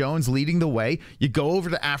John Jones leading the way, you go over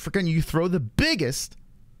to Africa and you throw the biggest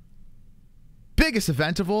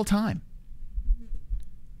event of all time.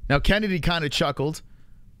 Now, Kennedy kind of chuckled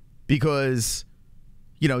because,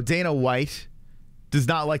 you know, Dana White does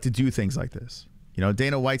not like to do things like this. You know,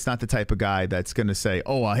 Dana White's not the type of guy that's going to say,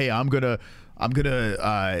 oh, hey, I'm going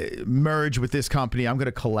to merge with this company. I'm going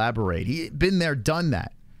to collaborate. He's been there, done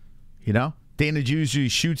that. You know, Dana usually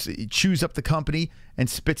chews up the company and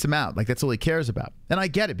spits them out. Like, that's all he cares about. And I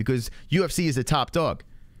get it because UFC is a top dog.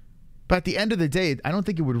 But at the end of the day, I don't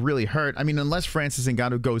think it would really hurt. I mean, unless Francis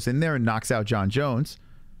Ngannou goes in there and knocks out John Jones.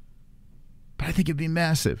 But I think it'd be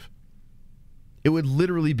massive. It would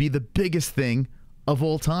literally be the biggest thing of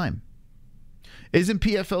all time. Isn't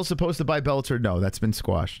PFL supposed to buy Bellator? No, that's been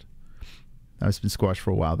squashed. That's been squashed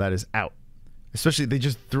for a while. That is out. Especially, they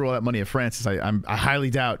just threw all that money at Francis. I highly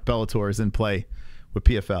doubt Bellator is in play with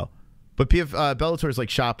PFL. But Bellator is like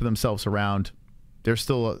shopping themselves around. They're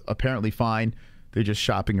still apparently fine. They're just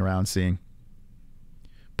shopping around, seeing.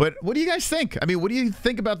 But what do you guys think? I mean, what do you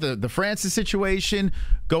think about the Francis situation,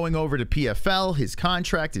 going over to PFL, his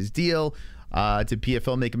contract, his deal? Did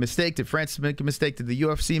PFL make a mistake? Did Francis make a mistake? Did the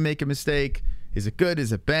UFC make a mistake? Is it good?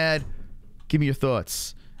 Is it bad? Give me your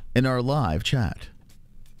thoughts in our live chat.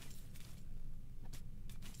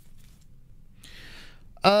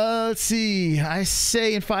 Let's see. I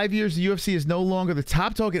say in 5 years, the UFC is no longer the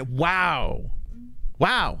top dog. Wow.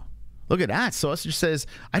 Wow. Look at that. Sausage says,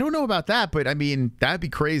 I don't know about that, but I mean, that'd be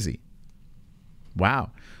crazy.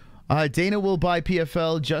 Wow. Dana will buy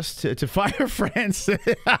PFL just to fire Francis.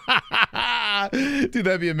 Dude,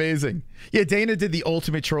 that'd be amazing. Yeah, Dana did the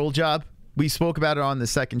ultimate troll job. We spoke about it on the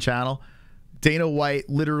second channel. Dana White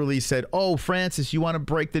literally said, oh, Francis, you want to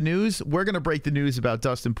break the news? We're going to break the news about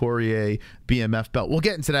Dustin Poirier BMF belt. We'll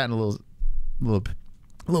get into that in a little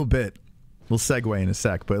bit. We'll segue in a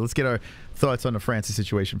sec, but let's get our thoughts on the Francis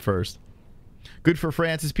situation first. Good for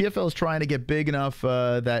Francis. PFL is trying to get big enough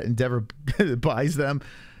that Endeavor buys them.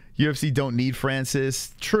 UFC don't need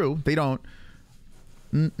Francis. True, they don't.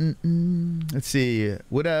 Let's see.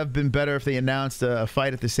 Would have been better if they announced a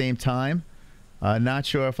fight at the same time. Not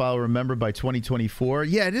sure if I'll remember by 2024.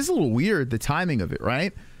 Yeah, it is a little weird, the timing of it,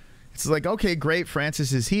 right? It's like, okay, great,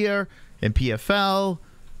 Francis is here in PFL,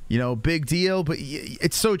 you know, big deal. But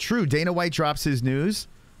it's so true. Dana White drops his news.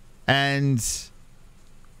 And,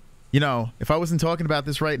 you know, if I wasn't talking about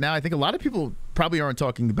this right now, I think a lot of people probably aren't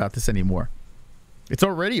talking about this anymore. It's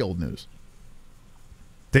already old news.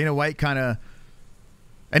 Dana White kind of...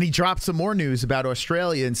 And he dropped some more news about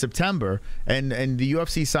Australia in September. And the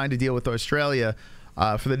UFC signed a deal with Australia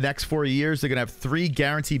for the next 4 years. They're going to have 3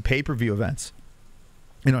 guaranteed pay-per-view events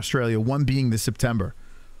in Australia, one being this September.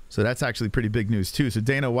 So that's actually pretty big news, too. So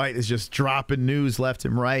Dana White is just dropping news left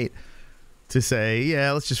and right to say,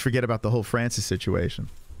 yeah, let's just forget about the whole Francis situation.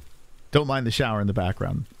 Don't mind the shower in the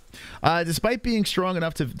background. Despite being strong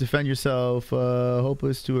enough to defend yourself,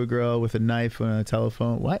 hopeless to a girl with a knife on a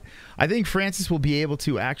telephone. What? I think Francis will be able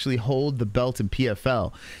to actually hold the belt in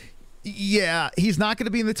PFL. Yeah, he's not going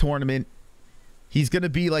to be in the tournament. He's going to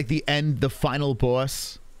be like the final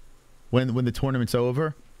boss when the tournament's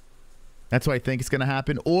over. That's what I think is going to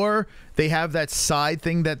happen. Or they have that side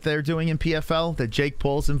thing that they're doing in PFL that Jake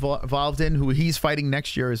Paul's involved in, who he's fighting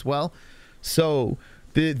next year as well. So...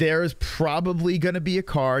 There's probably going to be a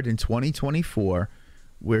card in 2024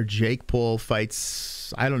 where Jake Paul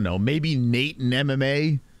fights, I don't know, maybe Nate in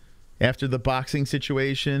MMA after the boxing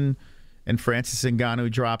situation, and Francis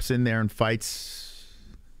Ngannou drops in there and fights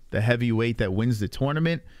the heavyweight that wins the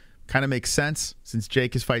tournament. Kind of makes sense since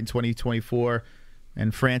Jake is fighting 2024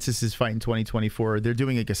 and Francis is fighting 2024. They're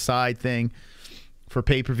doing like a side thing for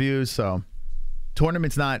pay-per-views, so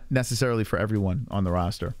tournament's not necessarily for everyone on the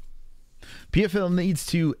roster. PFL needs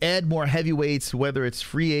to add more heavyweights, whether it's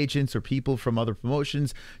free agents or people from other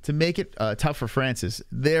promotions, to make it tough for Francis.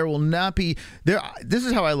 There will not be there. This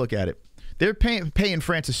is how I look at it. They're paying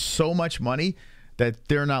Francis so much money that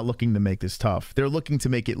they're not looking to make this tough. They're looking to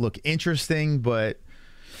make it look interesting, but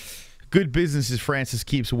good business is Francis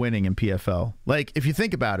keeps winning in PFL. Like, if you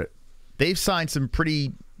think about it, they've signed some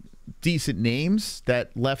pretty decent names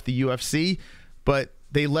that left the UFC, but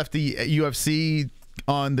they left the UFC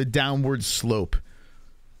on the downward slope,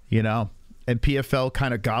 you know, and PFL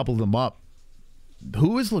kind of gobbled them up.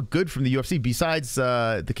 Who has looked good from the UFC besides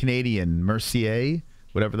the Canadian Mercier,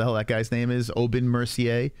 whatever the hell that guy's name is, Aubin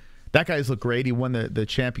Mercier? That guy's looked great. He won the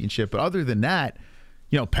championship. But other than that,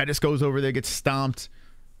 you know, Pettis goes over there, gets stomped.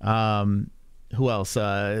 Who else?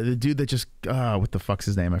 The dude that just, what the fuck's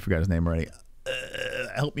his name? I forgot his name already.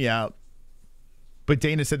 Help me out. But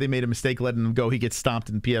Dana said they made a mistake letting him go. He gets stomped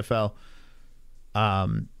in PFL.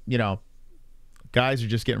 You know, guys are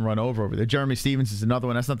just getting run over there. Jeremy Stevens is another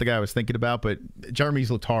one. That's not the guy I was thinking about, but Jeremy's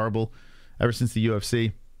looked horrible ever since the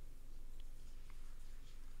UFC.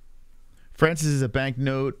 Francis is a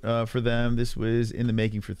banknote for them. This was in the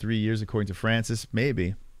making for 3 years, according to Francis.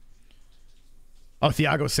 Maybe. Oh,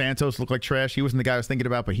 Thiago Santos looked like trash. He wasn't the guy I was thinking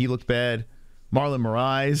about, but he looked bad. Marlon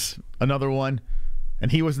Moraes, another one.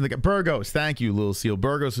 And he wasn't the guy. Burgos, thank you, Lil Seal.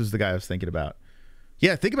 Burgos was the guy I was thinking about.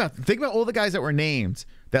 Yeah, think about all the guys that were named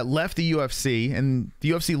that left the UFC, and the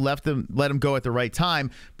UFC let him go at the right time.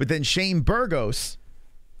 But then Shane Burgos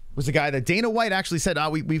was the guy that Dana White actually said,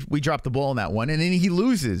 we dropped the ball on that one, and then he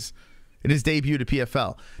loses in his debut to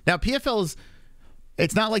PFL. Now, PFL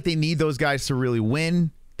it's not like they need those guys to really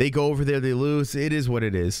win. They go over there, they lose. It is what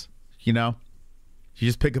it is, you know? You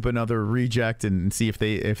just pick up another reject and see if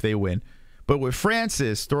they win. But with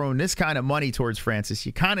Francis throwing this kind of money towards Francis,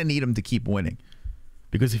 you kind of need him to keep winning.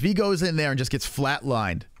 Because if he goes in there and just gets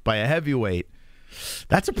flatlined by a heavyweight,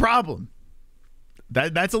 that's a problem.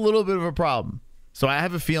 That's a little bit of a problem. So I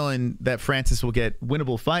have a feeling that Francis will get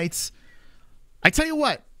winnable fights. I tell you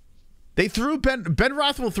what, they threw Ben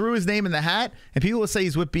Rothwell threw his name in the hat, and people will say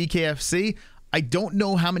he's with BKFC. I don't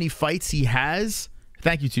know how many fights he has.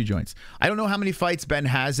 Thank you, 2 Joints. I don't know how many fights Ben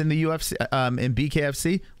has in the UFC, in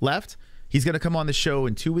BKFC left. He's going to come on the show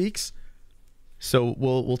in 2 weeks, so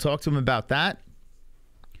we'll talk to him about that.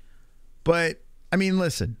 But I mean,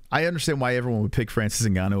 listen, I understand why everyone would pick Francis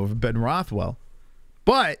Ngannou over Ben Rothwell,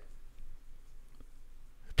 but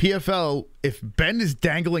PFL, if Ben is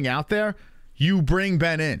dangling out there, you bring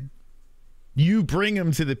Ben in. You bring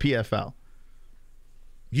him to the PFL.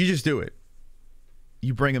 You just do it.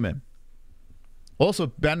 You bring him in. Also,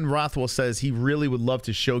 Ben Rothwell says he really would love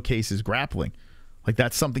to showcase his grappling. Like,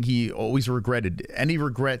 that's something he always regretted. Any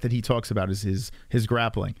regret that he talks about is his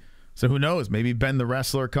grappling. So who knows? Maybe Ben the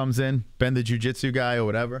wrestler comes in, Ben the jiu-jitsu guy or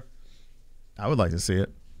whatever. I would like to see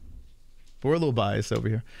it. But we're a little biased over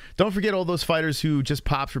here. Don't forget all those fighters who just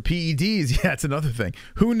popped for PEDs. Yeah, that's another thing.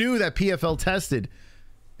 Who knew that PFL tested?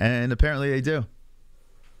 And apparently they do.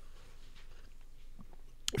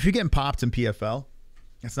 If you're getting popped in PFL,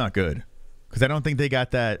 that's not good. Because I don't think they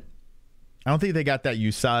got that. I don't think they got that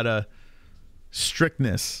USADA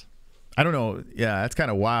strictness. I don't know. Yeah, that's kind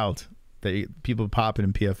of wild that people popping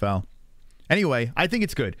in PFL. Anyway, I think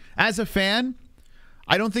it's good. As a fan,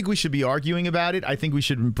 I don't think we should be arguing about it. I think we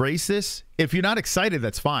should embrace this. If you're not excited,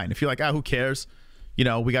 that's fine. If you're like, who cares? You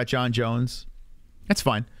know, we got John Jones. That's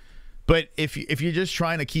fine. But if you're just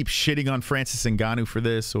trying to keep shitting on Francis Ngannou for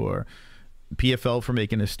this, or PFL for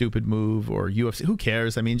making a stupid move, or UFC, who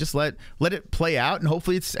cares? I mean, just let it play out, and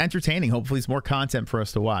hopefully it's entertaining. Hopefully it's more content for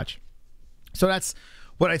us to watch. So that's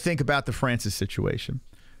what I think about the Francis situation.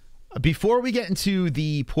 Before we get into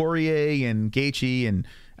the Poirier and Gaethje and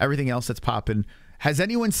everything else that's popping, has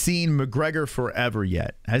anyone seen McGregor Forever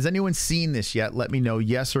yet? Has anyone seen this yet? Let me know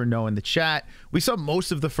yes or no in the chat. We saw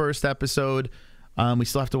most of the first episode. We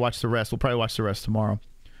still have to watch the rest. We'll probably watch the rest tomorrow.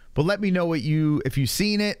 But let me know if you've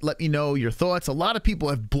seen it. Let me know your thoughts. A lot of people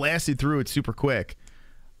have blasted through it super quick.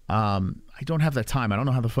 I don't have that time. I don't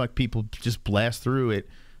know how the fuck people just blast through it.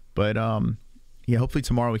 But yeah, hopefully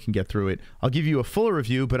tomorrow we can get through it. I'll give you a fuller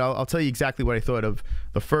review, but I'll tell you exactly what I thought of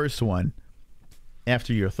the first one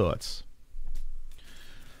after your thoughts.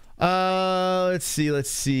 Let's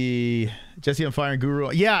see. Jesse on Fire and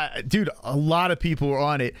Guru. Yeah, dude, a lot of people were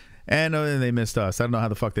on it. And they missed us. I don't know how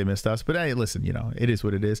the fuck they missed us. But hey, listen, you know, it is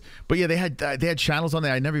what it is. But yeah, they had channels on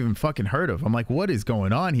there I never even fucking heard of. I'm like, what is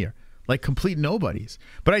going on here? Like, complete nobodies.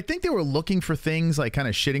 But I think they were looking for things like kind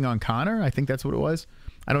of shitting on Conor. I think that's what it was.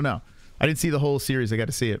 I don't know. I didn't see the whole series. I got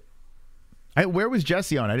to see it. Where was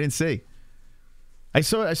Jesse on? I didn't see. I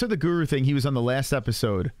saw the Guru thing. He was on the last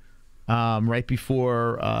episode. right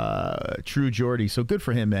before True Geordie. So good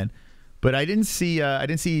for him, man. But I didn't see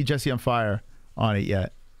Jesse on Fire on it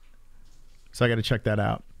yet. So I got to check that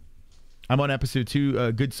out. I'm on episode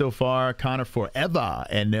 2. Good so far. Connor forever.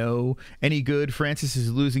 And no. Any good? Francis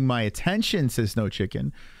is losing my attention, says No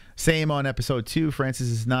Chicken. Same on episode 2. Francis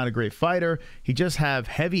is not a great fighter. He just have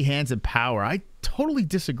heavy hands and power. I totally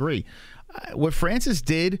disagree. What Francis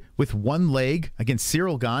did with one leg against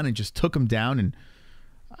Cyril Gane and just took him down and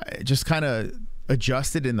just kind of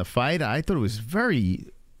adjusted in the fight, I thought it was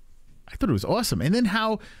awesome. And then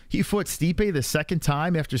how he fought Stipe the second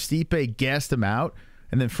time after Stipe gassed him out,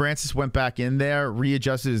 and then Francis went back in there,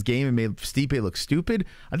 readjusted his game, and made Stipe look stupid.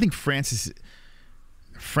 I think Francis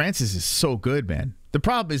is so good, man. The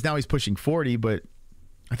problem is now he's pushing 40, but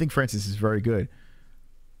I think Francis is very good.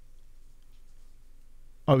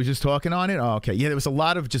 Oh, he was just talking on it? Oh, okay. Yeah, there was a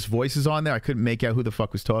lot of just voices on there. I couldn't make out who the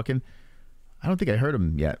fuck was talking. I don't think I heard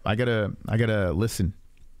him yet. I gotta listen.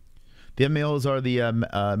 The MMA-Holes are the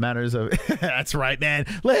matters of... That's right, man.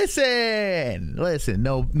 Listen.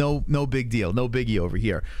 No big deal. No biggie over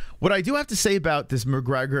here. What I do have to say about this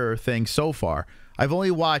McGregor thing so far, I've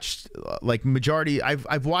only watched, like, majority...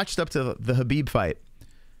 I've watched up to the Khabib fight.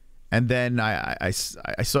 And then I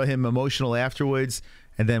saw him emotional afterwards,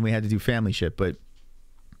 and then we had to do family shit. But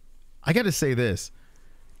I got to say this.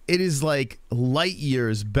 It is, like, light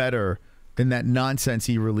years better than that nonsense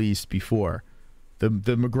he released before. The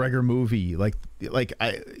McGregor movie,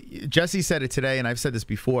 Jesse said it today, and I've said this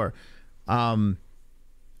before. That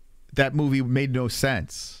movie made no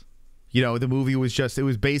sense. You know, the movie was just, it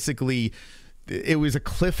was basically, it was a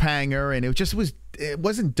cliffhanger, and it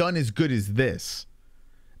wasn't done as good as this.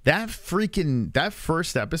 That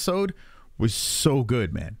first episode was so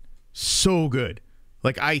good, man. So good.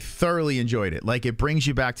 Like, I thoroughly enjoyed it. Like, it brings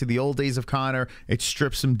you back to the old days of Conor. It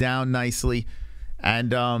strips him down nicely.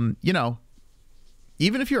 And, you know,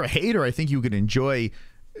 even if you're a hater, I think you could enjoy,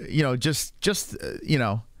 you know, just you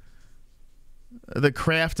know, the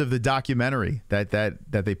craft of the documentary that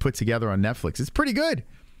they put together on Netflix. It's pretty good.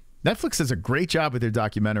 Netflix does a great job with their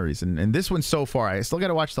documentaries, and this one so far, I still got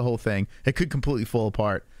to watch the whole thing. It could completely fall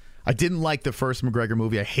apart. I didn't like the first McGregor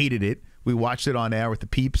movie. I hated it. We watched it on air with the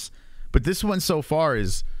peeps, but this one so far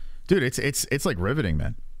is, dude, it's like riveting,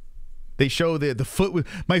 man. They show the foot.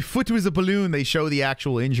 My foot was a balloon. They show the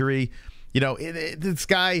actual injury. You know, this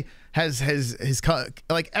guy has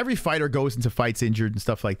like, every fighter goes into fights injured and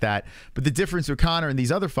stuff like that. But the difference with Conor and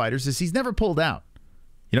these other fighters is he's never pulled out.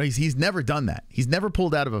 You know, he's never done that. He's never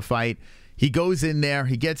pulled out of a fight. He goes in there,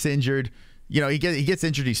 he gets injured. You know, he gets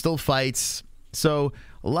injured, he still fights. So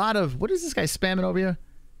a lot of, what is this guy spamming over here?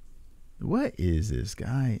 What is this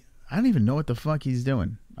guy? I don't even know what the fuck he's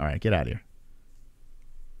doing. All right, get out of here.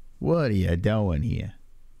 What are you doing here?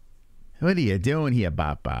 What are you doing here,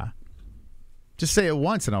 Papa? Just say it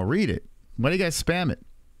once and I'll read it. Why do you guys spam it?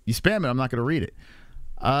 You spam it, I'm not going to read it.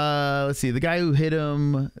 Let's see. The guy who hit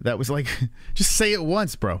him, that was like, just say it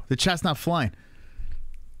once, bro. The chat's not flying.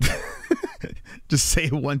 Just say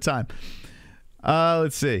it one time.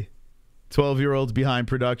 Let's see. 12-year-olds behind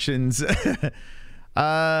productions.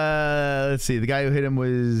 Let's see. The guy who hit him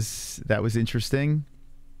that was interesting.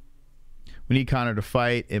 We need Conor to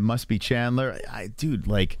fight. It must be Chandler. Dude,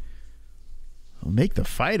 like, make the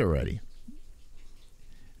fight already.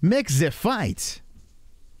 Make the fight.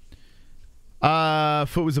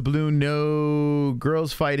 Foot was a balloon. No.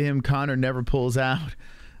 Girls fight him. Conor never pulls out.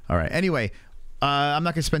 All right. Anyway, I'm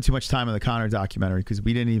not going to spend too much time on the Conor documentary because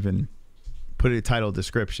we didn't even put a title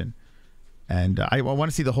description. And I want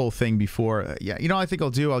to see the whole thing before. Yeah, you know what I think I'll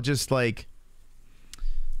do? I'll just, like,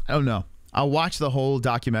 I don't know. I'll watch the whole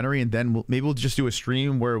documentary and then maybe we'll just do a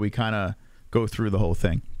stream where we kind of go through the whole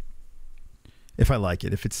thing. If I like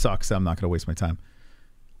it. If it sucks, I'm not going to waste my time.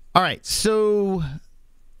 All right, so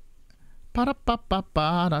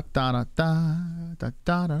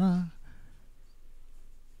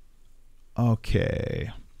okay.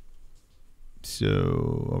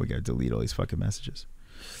 So we got to delete all these fucking messages.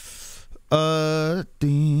 All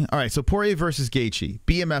right, so Poirier versus Gaethje,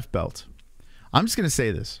 BMF belt. I'm just going to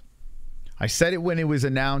say this. I said it when it was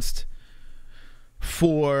announced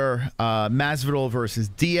for Masvidal versus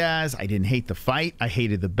Diaz. I didn't hate the fight. I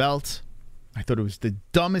hated the belt. I thought it was the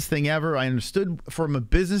dumbest thing ever. I understood from a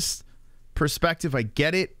business perspective. I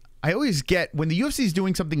get it. I always get when the UFC is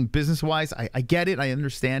doing something business-wise, I get it. I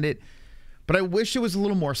understand it. But I wish it was a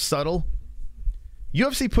little more subtle.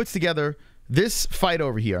 UFC puts together this fight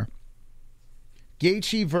over here.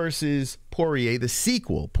 Gaethje versus Poirier, the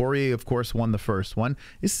sequel. Poirier, of course, won the first one.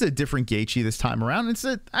 This is a different Gaethje this time around.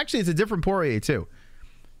 Actually, it's a different Poirier, too.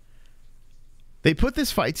 They put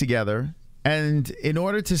this fight together. And in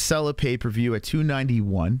order to sell a pay-per-view at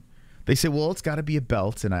 $291, they say, well, it's got to be a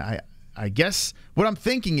belt. And I guess what I'm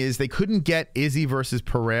thinking is they couldn't get Izzy versus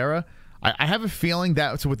Pereira. I have a feeling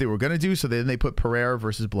that's what they were going to do. So then they put Pereira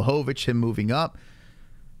versus Blachowicz, him moving up.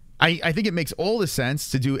 I think it makes all the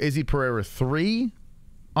sense to do Izzy Pereira 3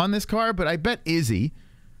 on this card. But I bet Izzy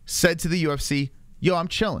said to the UFC, yo, I'm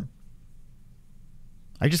chilling.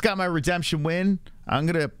 I just got my redemption win. I'm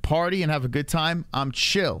going to party and have a good time. I'm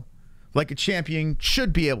chill. Like a champion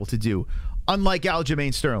should be able to do. Unlike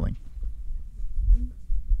Aljamain Sterling.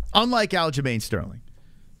 Unlike Aljamain Sterling.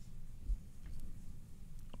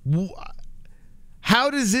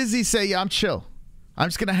 How does Izzy say, yeah, I'm chill? I'm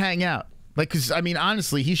just going to hang out. Like, because, I mean,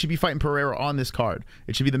 honestly, he should be fighting Pereira on this card.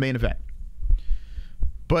 It should be the main event.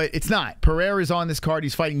 But it's not. Pereira is on this card.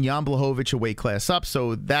 He's fighting Jan Blachowicz a weight class up.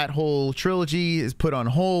 So that whole trilogy is put on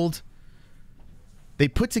hold. They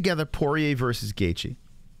put together Poirier versus Gaethje.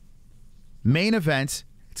 Main event.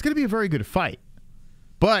 It's going to be a very good fight.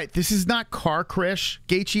 But this is not car crash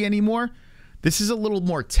Gaethje anymore. This is a little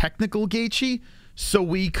more technical Gaethje. So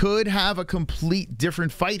we could have a complete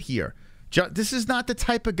different fight here. This is not the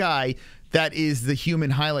type of guy that is the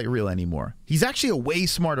human highlight reel anymore. He's actually a way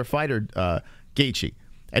smarter fighter, Gaethje.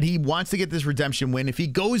 And he wants to get this redemption win. If he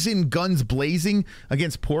goes in guns blazing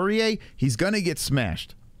against Poirier, he's going to get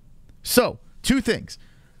smashed. So, two things.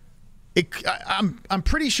 I'm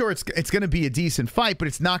pretty sure it's going to be a decent fight, but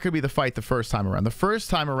it's not going to be the fight the first time around. The first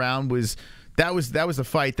time around was the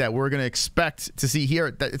fight that we're going to expect to see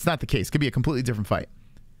here. It's not the case. It could be a completely different fight.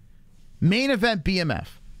 Main event BMF.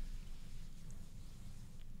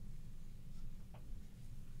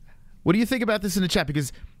 What do you think about this in the chat?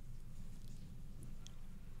 Because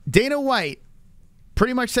Dana White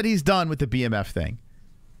pretty much said he's done with the BMF thing.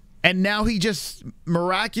 And now he just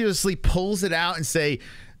miraculously pulls it out and say,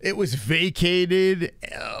 it was vacated.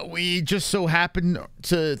 We just so happened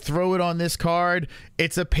to throw it on this card.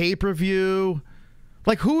 It's a pay-per-view.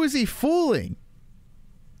 Like, who is he fooling?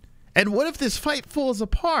 And what if this fight falls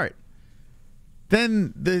apart?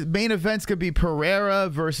 Then the main event's going to be Pereira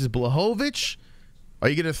versus Blachowicz. Are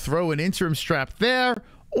you going to throw an interim strap there?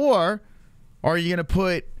 Or are you going to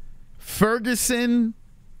put Ferguson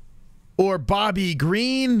or Bobby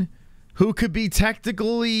Green, who could be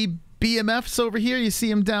technically BMFs over here? You see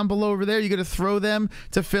him down below over there. You're going to throw them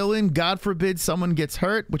to fill in. God forbid someone gets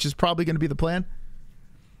hurt, which is probably going to be the plan.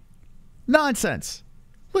 Nonsense.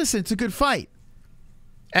 Listen, it's a good fight.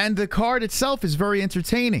 And the card itself is very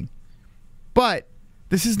entertaining. But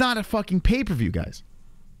this is not a fucking pay-per-view, guys.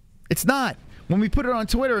 It's not. When we put it on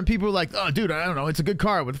Twitter and people are like, oh, dude, I don't know. It's a good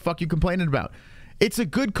card. What the fuck are you complaining about? It's a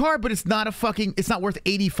good card, but it's not a fucking, it's not worth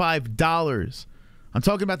 $85. I'm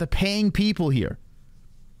talking about the paying people here.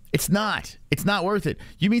 It's not. It's not worth it.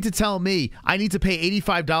 You mean to tell me I need to pay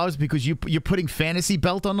 $85 because you're putting fantasy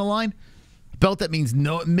belt on the line? Belt that means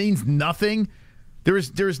it means nothing.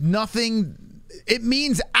 There's nothing. It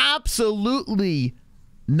means absolutely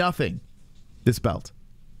nothing. This belt.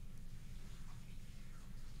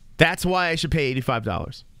 That's why I should pay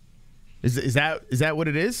 $85. Is that what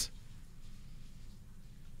it is?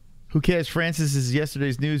 Who cares? Francis is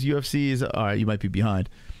yesterday's news. UFC is all right. You might be behind.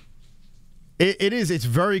 It is. It's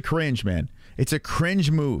very cringe, man. It's a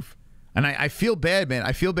cringe move, and I feel bad, man.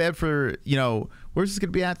 I feel bad for, you know, where's this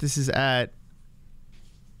gonna be at? This is at.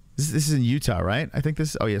 This is in Utah, right? I think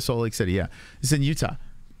this. Oh yeah, Salt Lake City. Yeah, this is in Utah.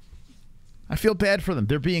 I feel bad for them.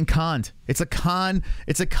 They're being conned. It's a con.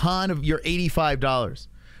 It's a con of your $85.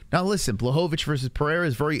 Now listen, Blachowicz versus Pereira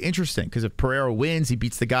is very interesting because if Pereira wins, he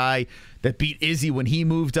beats the guy that beat Izzy when he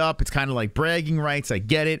moved up. It's kind of like bragging rights. I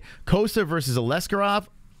get it. COSTA versus Aleskarov.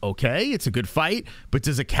 Okay, it's a good fight, but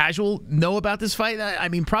does a casual know about this fight? I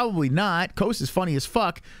mean, probably not. COSTA's funny as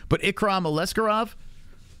fuck, but Ikram Aleskarov?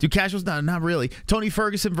 Do casuals? No, not really. Tony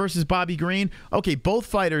Ferguson versus Bobby Green. Okay, both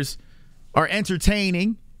fighters are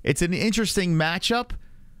entertaining. It's an interesting matchup,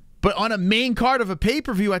 but on a main card of a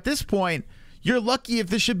pay-per-view at this point, you're lucky if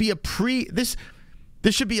this should be a this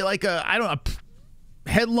should be like a, I don't know,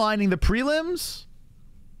 headlining the prelims.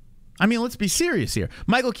 I mean, let's be serious here.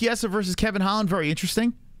 Michael Chiesa versus Kevin Holland, very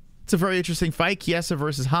interesting. It's a very interesting fight. Chiesa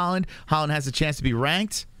versus Holland. Holland has a chance to be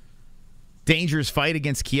ranked. Dangerous fight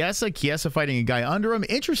against Chiesa. Chiesa fighting a guy under him.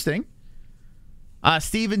 Interesting.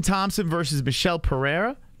 Stephen Thompson versus Michelle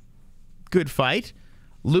Pereira. Good fight.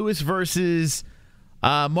 Lewis versus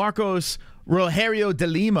Marcos Rogerio de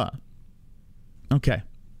Lima. Okay.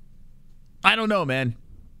 I don't know, man.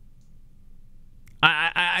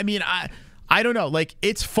 I mean, I don't know. Like,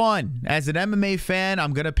 it's fun. As an MMA fan,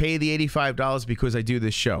 I'm going to pay the $85 because I do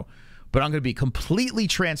this show. but I'm going to be completely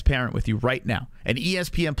transparent with you right now. And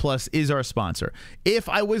ESPN Plus is our sponsor. If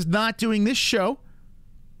I was not doing this show,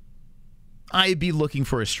 I'd be looking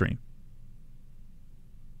for a stream.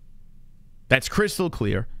 That's crystal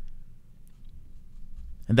clear.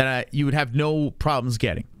 And that you would have no problems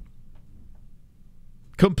getting.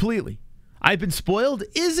 Completely. I've been spoiled.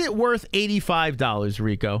 Is it worth $85,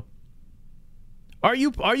 Rico? Are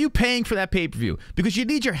you paying for that pay-per-view? Because you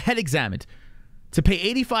need your head examined to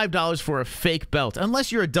pay $85 for a fake belt,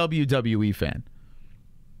 unless you're a WWE fan.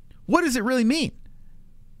 What does it really mean?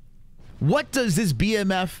 What does this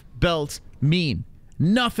BMF belt mean?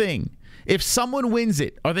 Nothing. If someone wins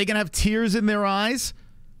it, are they going to have tears in their eyes?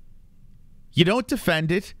 You don't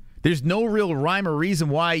defend it. There's no real rhyme or reason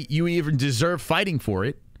why you even deserve fighting for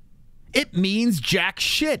it. It means jack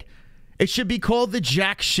shit. It should be called the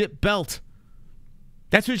jack shit belt.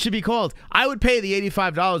 That's what it should be called. I would pay the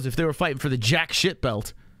 $85 if they were fighting for the jack shit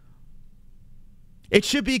belt. It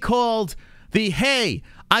should be called the, hey,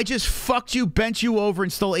 I just fucked you, bent you over,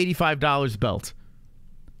 and stole $85 belt.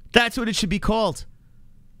 That's what it should be called.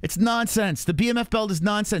 It's nonsense. The BMF belt is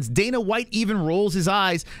nonsense. Dana White even rolls his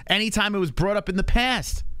eyes anytime it was brought up in the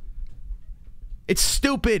past. It's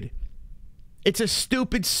stupid. It's a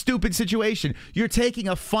stupid, stupid situation. You're taking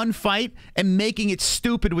a fun fight and making it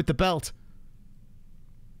stupid with the belt.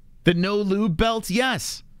 The no lube belt,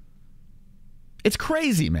 yes. It's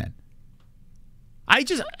crazy, man.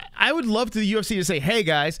 I would love to the UFC to say, hey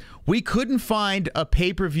guys, we couldn't find a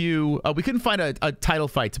pay-per-view, we couldn't find a title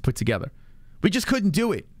fight to put together. We just couldn't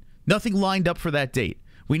do it. Nothing lined up for that date.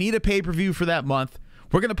 We need a pay-per-view for that month.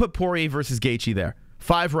 We're going to put Poirier versus Gaethje there.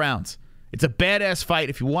 5 rounds. It's a badass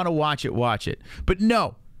fight. If you want to watch it, watch it. But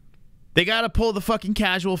no. They got to pull the fucking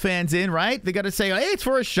casual fans in, right? They got to say, hey, it's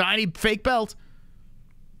for a shiny fake belt.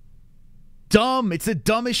 Dumb. It's the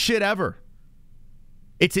dumbest shit ever.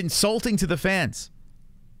 It's insulting to the fans.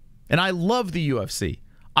 And I love the UFC.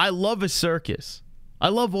 I love a circus. I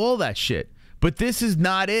love all that shit. But this is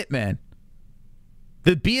not it, man.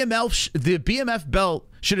 The BMF belt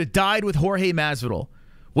should have died with Jorge Masvidal.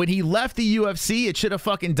 When he left the UFC, it should have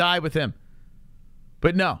fucking died with him.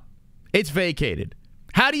 But no, it's vacated.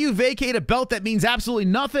 How do you vacate a belt that means absolutely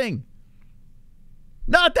nothing?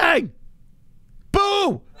 Nothing!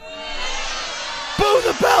 Boo! Boo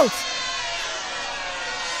the belt!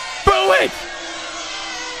 Boo it!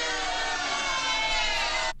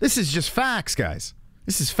 This is just facts, guys.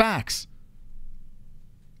 This is facts.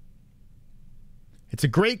 It's a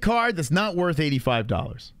great card that's not worth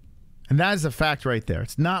 $85. And that is a fact right there.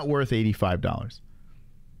 It's not worth $85.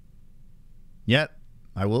 Yet,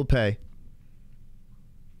 I will pay.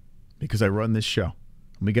 Because I run this show.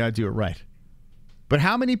 And we got to do it right. But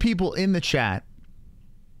how many people in the chat,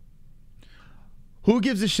 who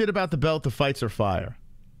gives a shit about the belt? The fights are fire.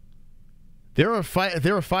 There are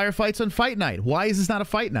firefights on fight night. Why is this not a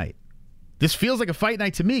fight night? This feels like a fight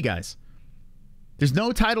night to me, guys. There's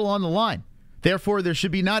no title on the line. Therefore, there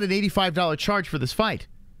should be not an $85 charge for this fight.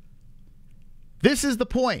 This is the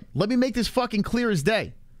point. Let me make this fucking clear as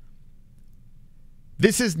day.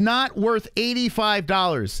 This is not worth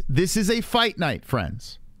 $85. This is a fight night,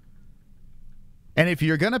 friends. And if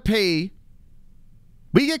you're going to pay,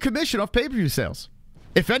 we get commission off pay-per-view sales.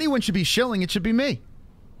 If anyone should be shilling, it should be me.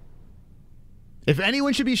 If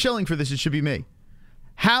anyone should be shilling for this, it should be me.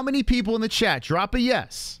 How many people in the chat drop a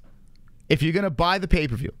yes if you're going to buy the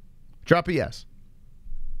pay-per-view? Drop a yes.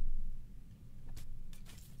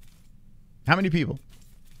 How many people?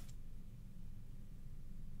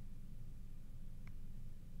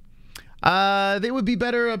 They would be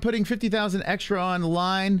better putting 50,000 extra on the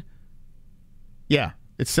line. Yeah,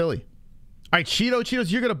 it's silly. All right,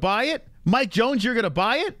 Cheetos, you're going to buy it? Mike Jones, you're going to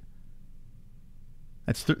buy it?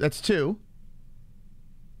 That's 2.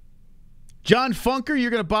 John Funker, you're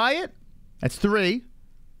going to buy it? That's 3.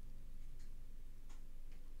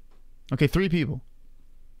 Okay, 3 people.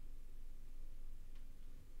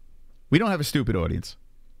 We don't have a stupid audience.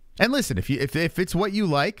 And listen, if it's what you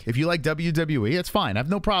like, if you like WWE, that's fine. I have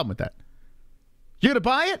no problem with that. You're going to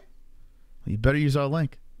buy it? Well, you better use our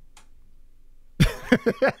link.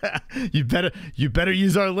 you better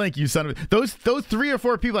use our link, you son of a... Those 3 or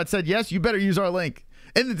 4 people that said yes, you better use our link.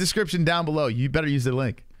 In the description down below, you better use the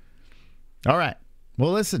link. All right.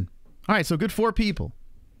 Well, listen. All right, so good 4 people.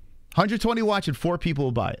 120 watching, 4 people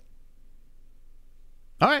will buy it.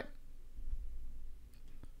 All right.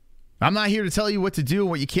 I'm not here to tell you what to do and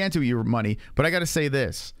what you can't do with your money, but I got to say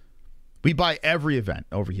this. We buy every event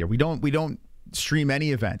over here. We don't stream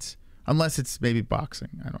any events unless it's maybe boxing.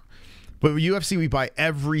 I don't know. But with UFC, we buy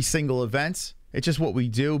every single event. It's just what we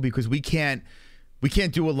do because we can't We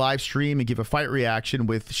can't do a live stream and give a fight reaction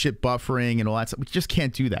with shit buffering and all that stuff. We just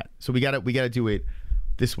can't do that. So we gotta do it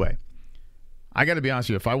this way. I gotta be honest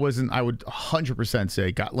with you. If I wasn't, I would 100%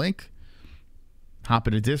 say got link. Hop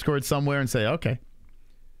in a Discord somewhere and say okay.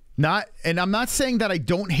 And I'm not saying that I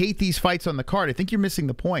don't hate these fights on the card. I think you're missing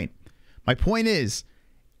the point. My point is,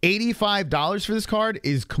 $85 for this card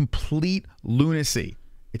is complete lunacy.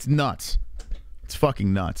 It's nuts. It's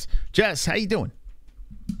fucking nuts. Jess, how you doing?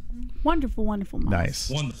 Wonderful, wonderful. Mouse. Nice.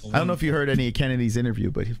 Wonderful. I don't know if you heard any of Kennedy's interview,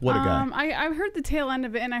 but what a guy. I heard the tail end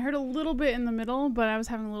of it, and I heard a little bit in the middle, but I was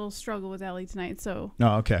having a little struggle with Ellie tonight, so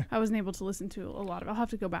okay. I wasn't able to listen to a lot of it. I'll have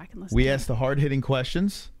to go back and listen. We asked the hard-hitting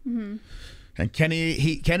questions, and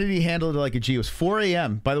Kennedy handled it like a G. It was 4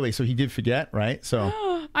 a.m., by the way, so he did forget, right? So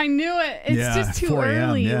I knew it. It's just too 4 a.m.,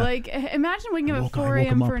 early. yeah. Like, imagine waking up at 4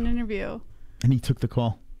 a.m. for an interview. And he took the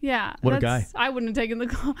call. Yeah. What a guy. I wouldn't have taken the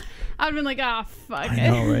call. I'd have been like, ah, fuck. I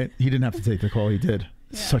know, right? He didn't have to take the call. He did.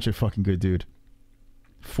 Yeah. Such a fucking good dude.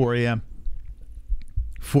 4 a.m.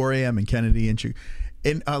 4 a.m. in Kennedy.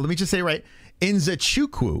 And let me just say, right,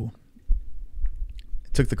 Nzechukwu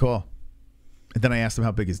took the call. And then I asked him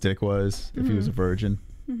how big his dick was, if he was a virgin.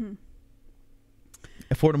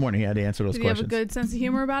 At 4 in the morning, he had to answer those questions. Did he have a good sense of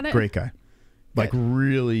humor about it? Great guy. Like,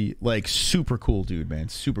 really, like, super cool dude, man.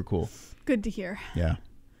 Super cool. Good to hear. Yeah.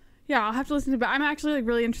 Yeah, I'll have to listen to it. But I'm actually like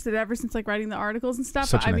really interested ever since like writing the articles and stuff.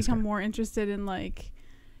 Such a I've nice become guy. more interested in like,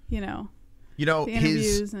 the his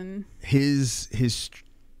interviews and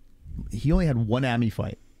he only had one AMI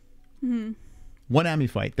fight. One AMI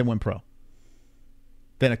fight, then went pro.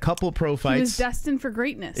 Then a couple pro fights. He was destined for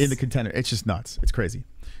greatness. In the contender. It's just nuts. It's crazy.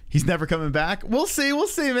 He's never coming back. We'll see,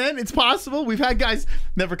 man. It's possible. We've had guys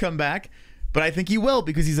never come back. But I think he will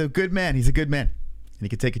because he's a good man. He's a good man. And he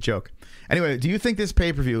could take a joke. Anyway, do you think this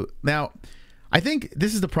pay-per-view... Now, I think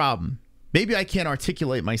this is the problem. Maybe I can't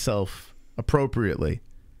articulate myself appropriately,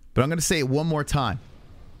 but I'm going to say it one more time.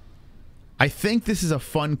 I think this is a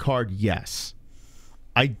fun card, yes.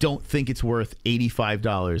 I don't think it's worth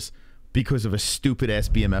 $85 because of a stupid-ass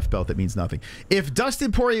BMF belt that means nothing. If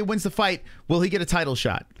Dustin Poirier wins the fight, will he get a title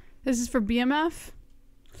shot? This is for BMF?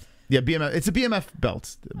 Yeah, BMF. It's a BMF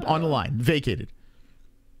belt on the line, vacated.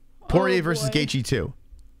 Poirier versus Gaethje 2.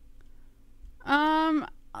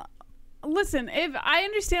 Listen, if I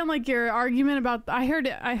understand like your argument about, I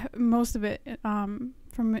heard most of it from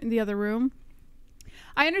the other room.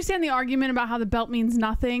 I understand the argument about how the belt means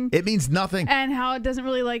nothing. It means nothing. And how it doesn't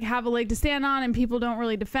really like have a leg to stand on and people don't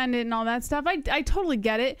really defend it and all that stuff. I totally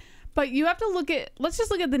get it. But you have to let's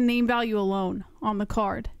just look at the name value alone on the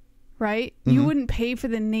card, right? You wouldn't pay for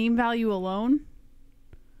the name value alone.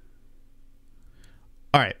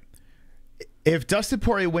 All right. If Dustin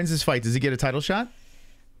Poirier wins this fight, does he get a title shot?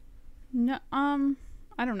 No,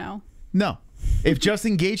 I don't know. No. If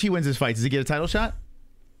Justin Gaethje wins this fight, does he get a title shot?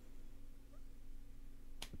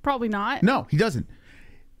 Probably not. No, he doesn't.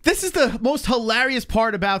 This is the most hilarious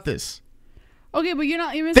part about this. Okay, but you're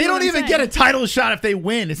not even. They don't even get a title shot if they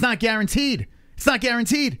win. It's not guaranteed. It's not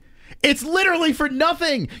guaranteed. It's literally for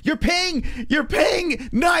nothing. You're paying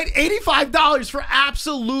 $85 for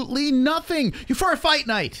absolutely nothing. For a fight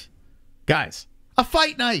night. Guys, a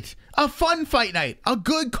fight night. A fun fight night. A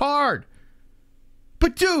good card.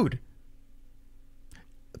 But dude,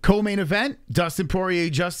 co-main event, Dustin Poirier,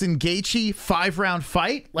 Justin Gaethje, 5-round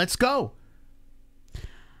fight. Let's go.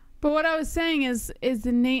 But what I was saying is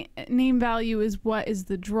the name value is what is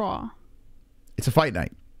the draw. It's a fight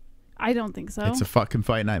night. I don't think so. It's a fucking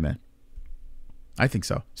fight night, man. I think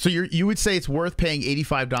so. So you would say it's worth paying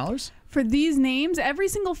 $85? For these names, every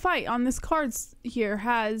single fight on this card here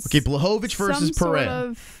has Blachowicz versus some Pereira. sort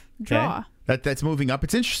of draw. Okay. That's moving up.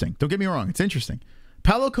 It's interesting. Don't get me wrong. It's interesting.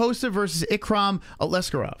 Paulo Costa versus Ikram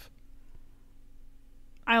Aleskarov.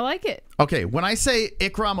 I like it. Okay, when I say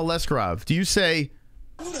Ikram Aleskarov, do you say...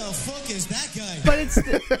 Who the fuck is that guy? But it's...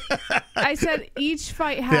 I said each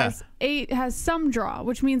fight has has some draw,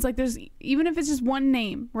 which means like there's... Even if it's just one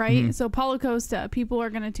name, right? So Paulo Costa, people are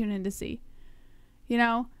going to tune in to see. You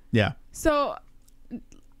know? Yeah. So,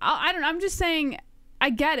 I don't know. I'm just saying, I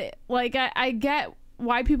get it. Like, I get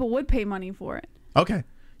why people would pay money for it. Okay.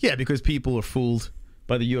 Yeah, because people are fooled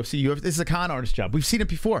by the UFC. This is a con artist job. We've seen it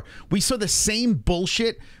before. We saw the same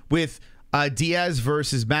bullshit with DIAZ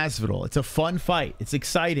versus Masvidal. It's a fun fight. It's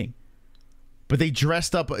exciting. But they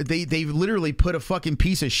dressed up. They literally put a fucking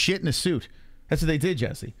piece of shit in a suit. That's what they did,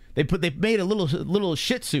 Jesse. They made a little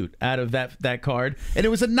shit suit out of that card, and it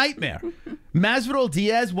was a nightmare. Masvidal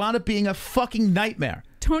Diaz wound up being a fucking nightmare.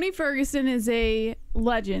 Tony Ferguson is a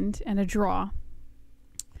legend and a draw.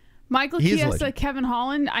 Michael Chiesa, Kevin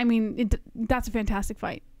Holland. I mean, that's a fantastic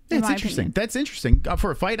fight. Yeah, it's interesting. Opinion. That's interesting.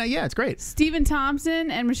 For a fight night, yeah, it's great. Stephen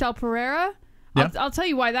Thompson and Michelle Pereira. Yeah. I'll tell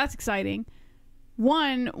you why that's exciting.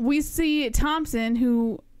 One, we see Thompson,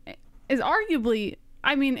 who is arguably,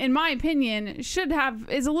 I mean, in my opinion, is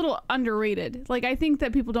a little underrated. Like, I think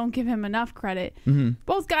that people don't give him enough credit.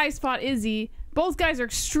 Both guys fought Izzy. Both guys are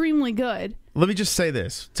extremely good. Let me just say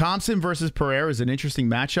this. Thompson versus Pereira is an interesting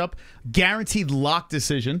matchup. Guaranteed lock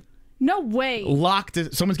decision. No way.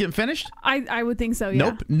 Someone's getting finished? I would think so, yeah.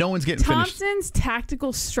 Nope. No one's getting finished. Thompson's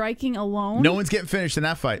tactical striking alone. No one's getting finished in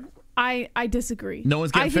that fight. I disagree. No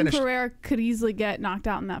one's getting finished. I think Pereira could easily get knocked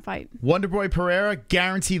out in that fight. Wonderboy Pereira,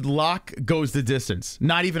 guaranteed lock, goes the distance.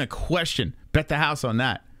 Not even a question. Bet the house on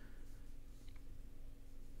that.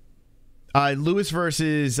 Lewis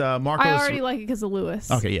versus Marcos. I already like it because of Lewis.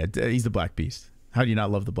 Okay, yeah, he's the Black Beast. How do you not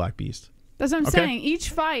love the Black Beast? That's what I'm saying. Each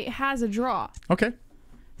fight has a draw. Okay.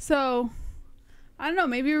 So, I don't know.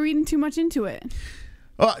 Maybe we're reading too much into it.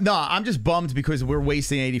 No, I'm just bummed because we're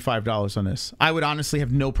wasting $85 on this. I would honestly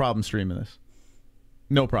have no problem streaming this.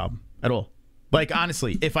 No problem at all. Like,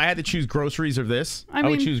 honestly, if I had to choose groceries or this, I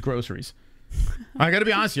would choose groceries. I got to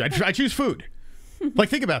be honest with you. I choose food. Like,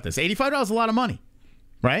 think about this. $85 is a lot of money,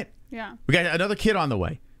 right? Yeah. We got another kid on the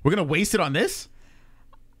way. We're going to waste it on this?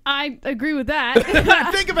 I agree with that.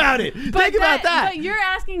 Think about it. Think about that. But you're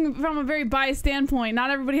asking from a very biased standpoint. Not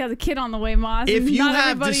everybody has a kid on the way, Moss. If you not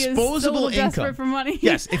have everybody disposable is still income, desperate for money.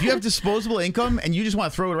 Yes, if you have disposable income and you just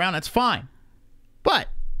want to throw it around, that's fine. But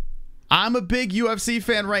I'm a big UFC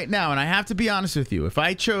fan right now, and I have to be honest with you. If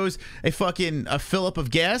I chose a fill up of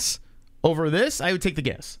gas over this, I would take the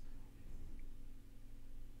gas.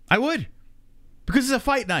 I would. Because it's a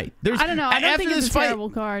fight night. I don't know. I don't think it's a terrible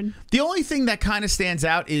card. The only thing that kind of stands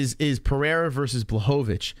out is Pereira versus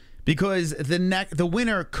Blachowicz, because the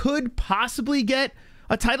winner could possibly get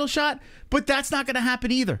a title shot, but that's not going to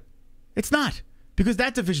happen either. It's not, because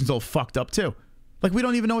that division's all fucked up too. Like, we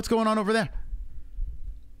don't even know what's going on over there.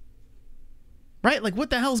 Right? Like, what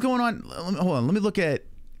the hell's going on? Hold on. Let me look at...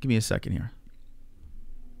 Give me a second here.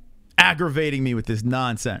 Aggravating me with this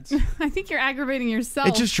nonsense. I think you're aggravating yourself.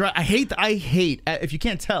 It just I hate if you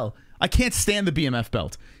can't tell, I can't stand the BMF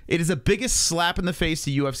belt. It is the biggest slap in the face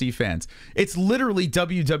to UFC fans. It's literally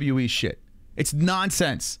WWE shit. It's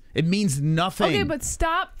nonsense. It means nothing. Okay, but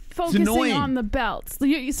stop focusing on the belts.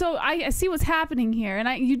 So I see what's happening here,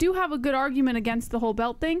 and you do have a good argument against the whole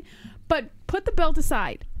belt thing, but put the belt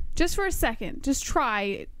aside just for a second. Just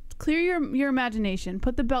try. Clear your imagination.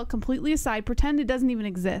 Put the belt completely aside. Pretend it doesn't even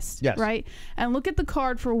exist. Yes. Right? And look at the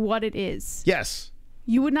card for what it is. Yes.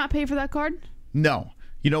 You would not pay for that card? No.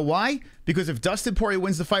 You know why? Because if Dustin Poirier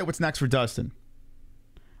wins the fight, what's next for Dustin?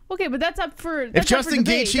 Okay, but that's up for If Justin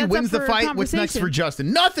Gaethje wins the fight, what's next for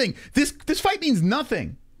Justin? Nothing. This fight means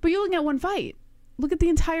nothing. But you're looking at one fight. Look at the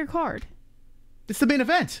entire card. It's the main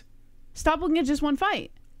event. Stop looking at just one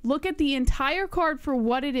fight. Look at the entire card for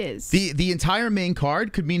what it is. The entire main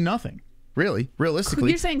card could mean nothing. Really, realistically.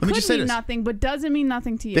 You're saying could mean nothing, but doesn't mean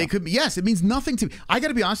nothing to you. They could. Yes, it means nothing to me. I got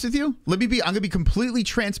to be honest with you. I'm going to be completely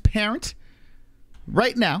transparent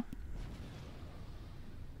right now.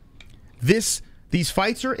 These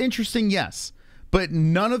fights are interesting, yes, but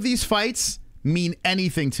none of these fights mean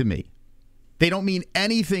anything to me. They don't mean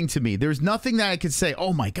anything to me. There's nothing that I could say,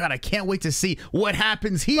 oh my God, I can't wait to see what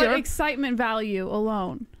happens here. But excitement value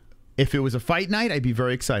alone. If it was a fight night, I'd be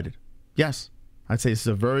very excited. Yes. I'd say this is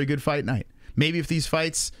a very good fight night. Maybe if these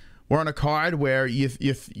fights were on a card where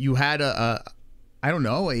if you had I don't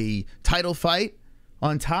know, a title fight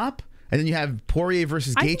on top, and then you have Poirier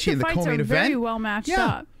versus Gaethje in the co-main event. Very well matched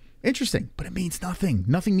up. Interesting. But it means nothing.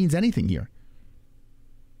 Nothing means anything here.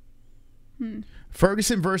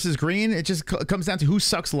 Ferguson versus Green, it just comes down to who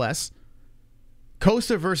sucks less.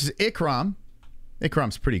 COSTA versus Ikram.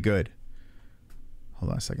 Ikram's pretty good.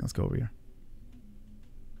 Hold on a second. Let's go over here.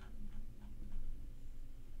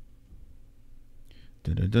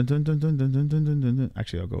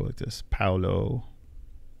 Actually, I'll go like this. Paulo.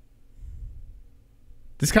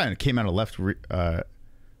 This kind of came out of left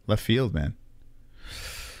field, man.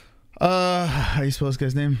 How do you spell this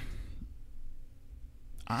guy's name?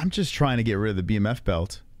 I'm just trying to get rid of the BMF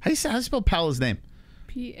belt. How do you spell Paulo's name?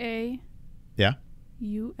 P-A. Yeah?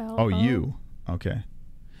 U-L-O. Oh, U. Okay.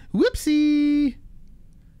 Whoopsie.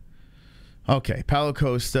 Okay, Paulo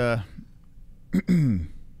Costa.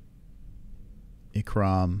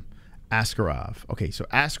 Ikram Askarov. Okay, so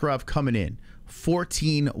Askarov coming in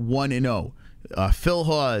 14-1-0. Phil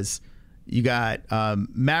Hawes. You got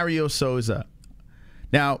Mario Souza.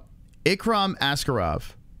 Now, Ikram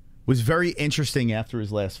Askarov was very interesting after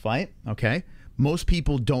his last fight. Okay, most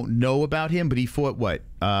people don't know about him, but he fought what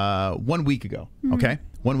 1 week ago. Okay,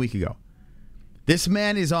 1 week ago. This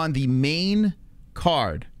man is on the main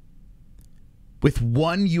card with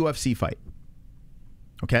one UFC fight.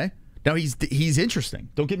 Okay? Now, he's interesting.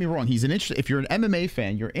 Don't get me wrong. He's an interest. If you're an MMA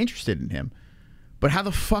fan, you're interested in him. But how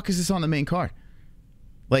the fuck is this on the main card?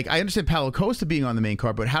 Like, I understand Paulo Costa being on the main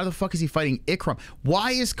card, but how the fuck is he fighting Ikram?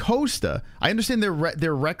 Why is Costa? I understand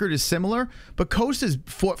their record is similar, but Costa's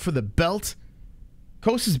fought for the belt.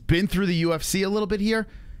 Costa's been through the UFC a little bit here.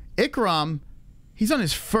 Ikram, he's on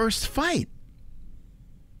his first fight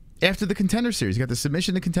after the Contender Series. He got the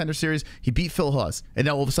submission in the Contender Series. He beat Phil Hawes, and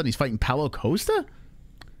now all of a sudden he's fighting Paulo Costa.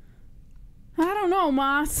 I don't know,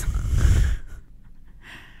 Moss.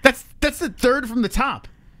 That's the third from the top.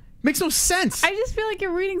 Makes no sense. I just feel like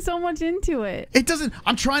you're reading so much into it. It doesn't.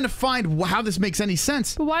 I'm trying to find how this makes any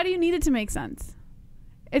sense. But why do you need it to make sense?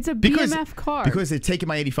 It's a BMF card. Because they've taken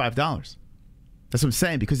my $85. That's what I'm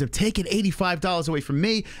saying. Because they've taken $85 away from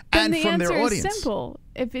me and from their audience. The answer is simple.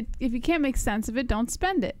 If you can't make sense of it, don't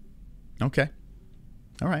spend it. Okay.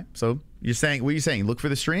 All right. So you're saying, what are you saying? Look for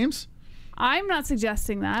the streams? I'm not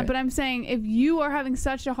suggesting that, but I'm saying if you are having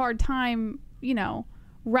such a hard time, you know,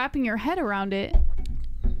 wrapping your head around it.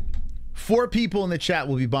 4 people in the chat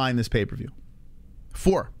will be buying this pay-per-view.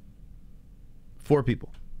 4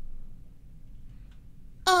 people.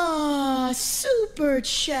 Super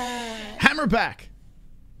chat. Hammerback.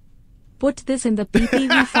 Put this in the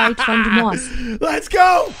PPV fight fund, Moss. Let's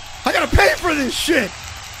go. I gotta pay for this shit.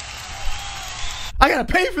 I gotta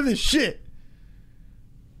pay for this shit.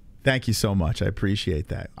 Thank you so much. I appreciate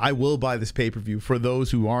that. I will buy this pay-per-view for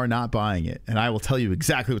those who are not buying it, and I will tell you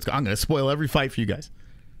exactly what's going on. I'm going to spoil every fight for you guys.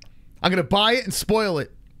 I'm going to buy it and spoil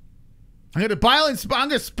it. I'm going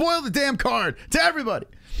to spoil the damn card to everybody.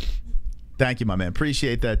 Thank you, my man.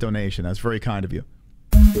 Appreciate that donation. That's very kind of you.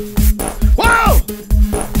 Wow!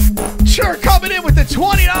 Sure, coming in with the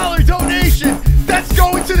 $20 donation. That's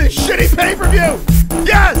going to the shitty pay-per-view.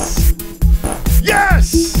 Yes!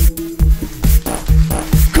 Yes!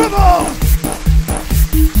 Come on!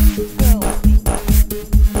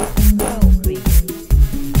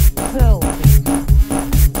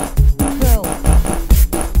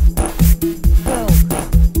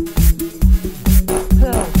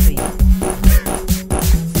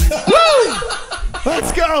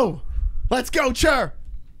 Let's go! Let's go, Chur!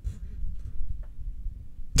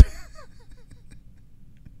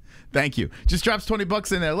 Thank you. Just drops 20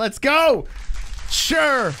 bucks in there. Let's go!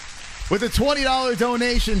 Sure! With a $20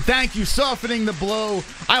 donation. Thank you. Softening the blow.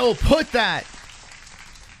 I will put that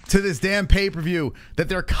to this damn pay-per-view that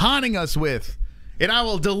they're conning us with. And I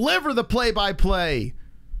will deliver the play-by-play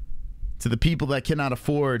to the people that cannot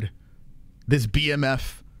afford this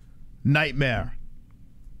BMF nightmare.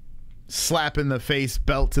 Slap in the face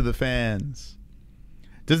belt to the fans.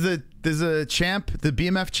 Does the champ, the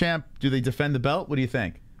BMF champ, do they defend the belt? What do you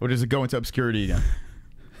think? Or does it go into obscurity again?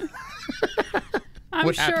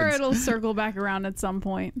 I'm sure it'll circle back around at some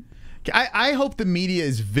point. I hope the media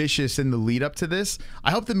is vicious in the lead up to this.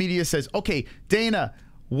 I hope the media says, okay, Dana,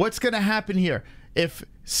 what's going to happen here? If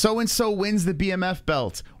so-and-so wins the BMF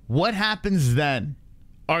belt, what happens then?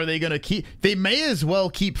 Are they going to keep... They may as well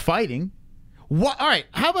keep fighting. What? All right,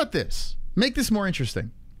 how about this? Make this more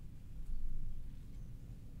interesting.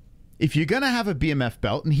 If you're going to have a BMF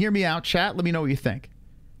belt, and hear me out, chat, let me know what you think.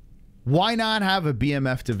 Why not have a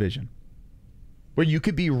BMF division? Where you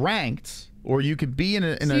could be ranked, or you could be in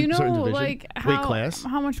a certain division, like weight class.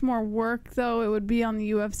 How much more work, though, it would be on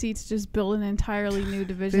the UFC to just build an entirely new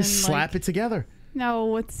division. They slap it together.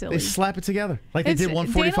 No, it's silly. They slap it together. Like they did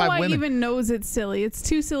 145 Dana White women. even knows it's silly. It's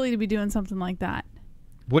too silly to be doing something like that.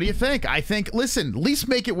 What do you think? I think, listen, at least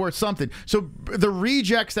make it worth something. So the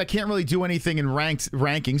rejects that can't really do anything in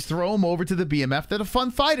rankings, throw them over to the BMF. They're the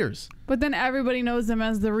fun fighters. But then everybody knows them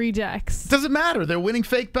as the rejects. Doesn't matter. They're winning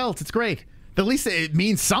fake belts. It's great. At least it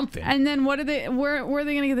means something. And then what are they? Where are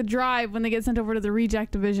they going to get the drive when they get sent over to the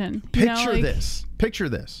reject division? Picture this. Picture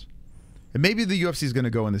this. And maybe the UFC is going to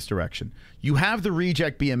go in this direction. You have the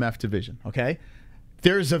reject BMF division, okay?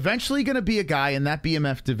 There's eventually going to be a guy in that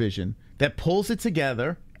BMF division that pulls it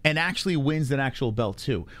together and actually wins an actual belt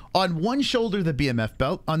too. On one shoulder, the BMF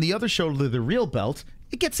belt. On the other shoulder, the real belt.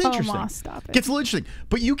 It gets interesting. Oh, stop it. Gets a little interesting.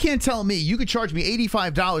 But you can't tell me you could charge me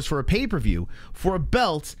 $85 for a pay-per-view for a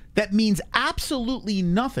belt that means absolutely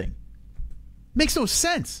nothing. Makes no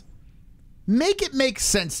sense. Make it make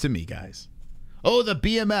sense to me, guys. Oh, the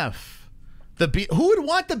BMF. Who would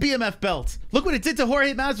want the BMF belt? Look what it did to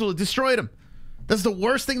Jorge Masvidal. It destroyed him. That's the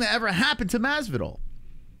worst thing that ever happened to Masvidal.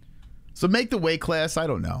 So make the weight class. I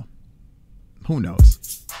don't know. Who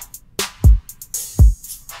knows?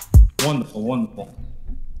 Wonderful, wonderful.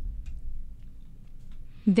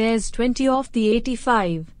 There's 20 off the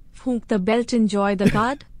 85. Fook the belt, enjoy the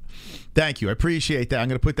card. Thank you. I appreciate that. I'm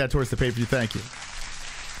going to put that towards the pay-per-view. Thank you.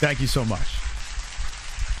 Thank you so much.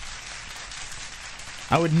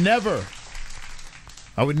 I would never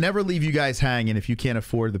leave you guys hanging if you can't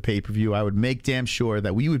afford the pay-per-view. I would make damn sure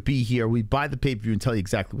that we would be here. We'd buy the pay-per-view and tell you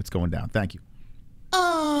exactly what's going down. Thank you.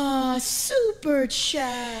 Super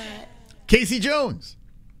chat. Casey Jones.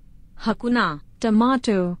 Hakuna,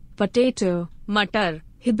 tomato, potato, matar,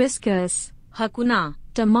 hibiscus. Hakuna,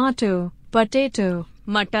 tomato, potato,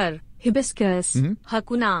 matar, hibiscus.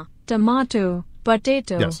 Hakuna, tomato,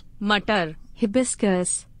 potato, Yes. matar,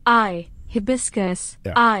 hibiscus. Hibiscus.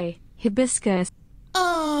 Yeah. Hibiscus.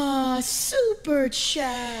 Super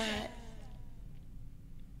chat.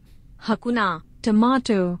 Hakuna,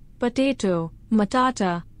 tomato, potato,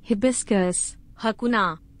 matata, hibiscus.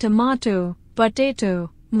 Hakuna, tomato, potato,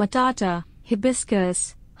 matata,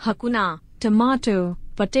 hibiscus. Hakuna, tomato,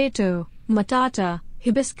 potato, matata,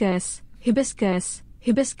 hibiscus. Hibiscus.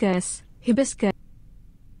 Hibiscus. Hibiscus.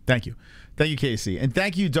 Thank you. Thank you, Casey. And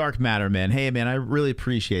thank you, Dark Matter, man. Hey, man, I really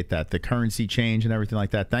appreciate that. The currency change and everything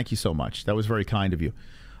like that. Thank you so much. That was very kind of you.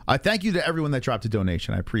 Thank you to everyone that dropped a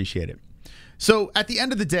donation. I appreciate it. So at the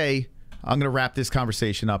end of the day, I'm going to wrap this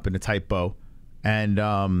conversation up in a tight bow, and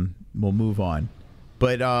we'll move on.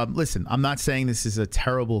 But listen, I'm not saying this is a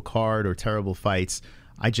terrible card or terrible fights.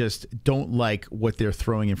 I just don't like what they're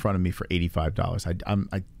throwing in front of me for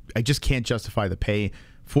 $85. I just can't justify the pay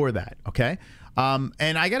for that, okay?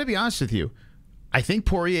 And I got to be honest with you. I think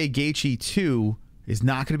Poirier Gaethje 2 is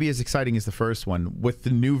not going to be as exciting as the first one with the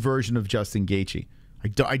new version of Justin Gaethje.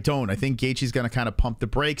 I don't. I think Gaethje's going to kind of pump the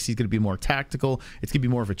brakes. He's going to be more tactical. It's going to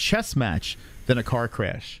be more of a chess match than a car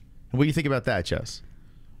crash. And what do you think about that, Jess?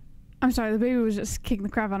 I'm sorry, the baby was just kicking the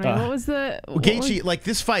crap out of me. What was the... Gaethje, like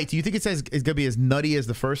this fight, do you think it's going to be as nutty as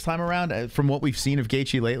the first time around from what we've seen of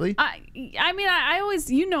Gaethje lately? I mean, I always,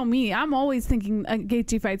 you know me, I'm always thinking a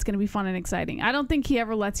Gaethje fight's going to be fun and exciting. I don't think he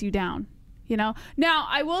ever lets you down, you know? Now,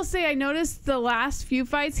 I will say I noticed the last few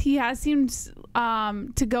fights, he has seemed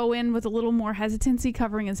to go in with a little more hesitancy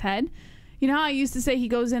covering his head. You know how I used to say he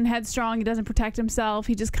goes in headstrong, he doesn't protect himself,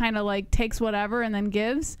 he just kind of like takes whatever and then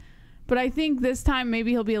gives? But I think this time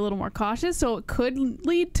maybe he'll be a little more cautious, so it could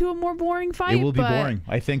lead to a more boring fight. It will be boring.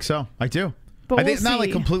 I think so. I do. But I think it's not like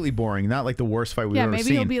see. completely boring, not like the worst fight we've ever seen. Yeah,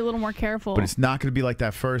 maybe he'll be a little more careful. But it's not going to be like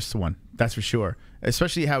that first one. That's for sure.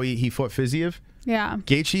 Especially how he fought Fiziev. Yeah.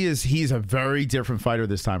 Gaethje he's a very different fighter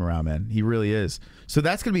this time around, man. He really is. So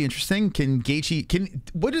that's going to be interesting.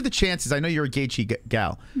 What are the chances? I know you're a Gaethje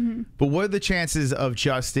gal, but what are the chances of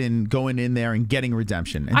Justin going in there and getting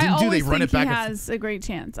redemption? And do they run it back? He has a great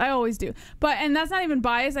chance. I always do. And that's not even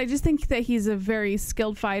biased. I just think that he's a very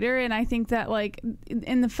skilled fighter, and I think that like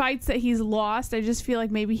in the fights that he's lost, I just feel like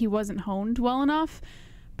maybe he wasn't honed well enough.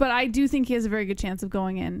 But I do think he has a very good chance of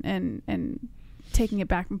going in and taking it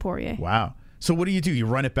back from Poirier. Wow. So what do? You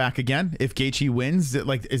run it back again if Gaethje wins?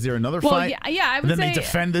 Is there another fight? Yeah, I would and then say, they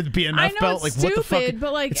defend the BMF belt. Like stupid, what the fuck?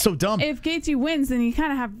 But like, it's so dumb. If Gaethje wins, then you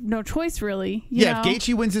kind of have no choice, really. You know? If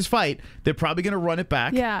Gaethje wins his fight, they're probably going to run it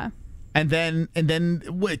back. Yeah. And then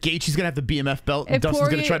what? Gaethje's going to have the BMF belt, and Dustin's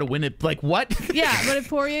going to try to win it. Like what? Yeah, but if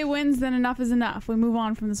Poirier wins, then enough is enough. We move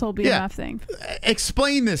on from this whole BMF thing.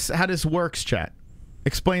 Explain this. How this works, chat.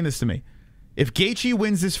 Explain this to me. If Gaethje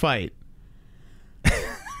wins this fight.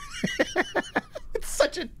 It's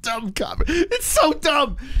such a dumb conversation. It's so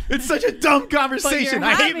dumb. It's such a dumb conversation.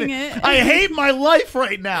 I hate it. I hate my life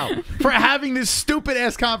right now for having this stupid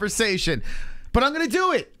ass conversation. But I'm gonna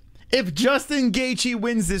do it. If Justin Gaethje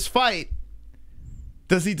wins this fight,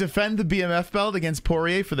 does he defend the BMF belt against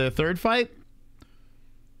Poirier for their third fight?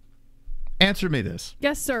 Answer me this.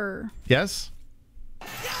 Yes, sir. Yes?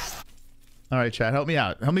 Yes. All right, chat. Help me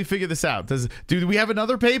out. Help me figure this out. Do we have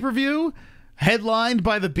another pay-per-view? Headlined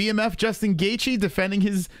by the BMF Justin Gaethje defending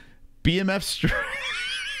his BMF strength.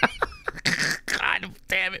 God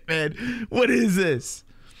damn it, man. What is this?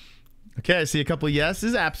 Okay, I see a couple of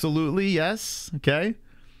yeses. Absolutely, yes. Okay.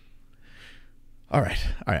 All right.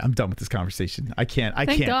 I'm done with this conversation. I can't.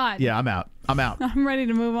 Thank God. Yeah, I'm out. I'm ready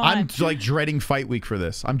to move on. I'm like dreading fight week for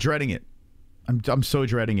this. I'm dreading it. I'm so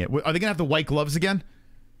dreading it. Are they going to have the white gloves again?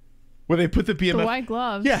 Where they put the BMF... The white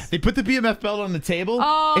gloves? Yeah, they put the BMF belt on the table.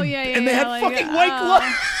 Oh, and, yeah. And they had fucking white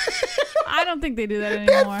gloves. I don't think they do that anymore.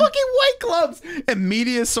 They had fucking white gloves. And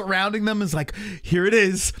media surrounding them is like, here it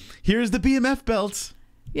is. Here's the BMF belt.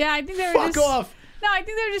 Yeah, I think they were Fuck off. No, I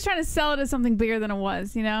think they were just trying to sell it as something bigger than it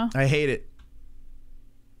was, you know? I hate it.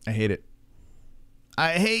 I hate it.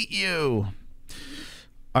 I hate you.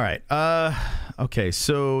 All right. Okay,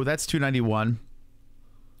 so that's 291.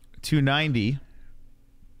 290.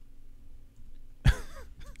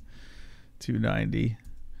 290.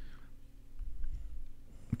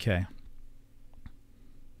 Okay.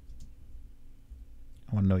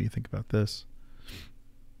 I want to know what you think about this.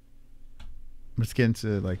 Let's get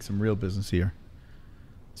into like some real business here.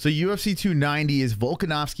 So UFC 290 is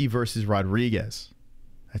Volkanovski versus Rodriguez.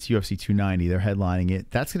 That's UFC 290. They're headlining it.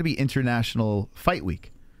 That's going to be International Fight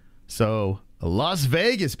Week. So Las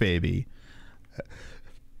Vegas, baby.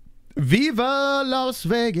 Viva Las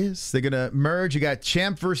Vegas. They're going to merge. You got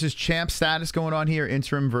champ versus champ status going on here.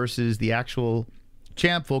 Interim versus the actual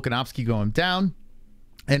champ. Volkanovski going down.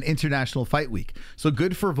 And International Fight Week. So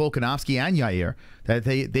good for Volkanovski and Yair that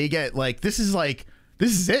they get like, this is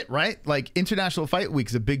it, right? Like International Fight Week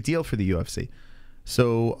is a big deal for the UFC.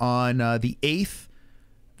 So on the 8th,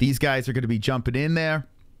 these guys are going to be jumping in there.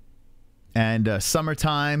 And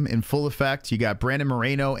summertime in full effect. You got Brandon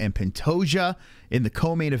Moreno and Pantoja in the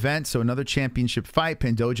co-main event. So another championship fight.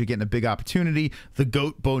 Pantoja getting a big opportunity. The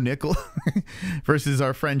GOAT Bo Nickel versus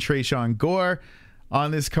our friend Tresean Gore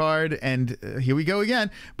on this card. And here we go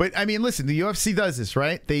again. But I mean, listen, the UFC does this,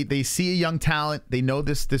 right? They see a young talent. They know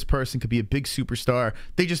this person could be a big superstar.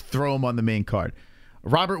 They just throw him on the main card.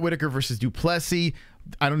 Robert Whittaker versus Duplessis.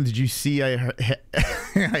 I don't know. Did you see? I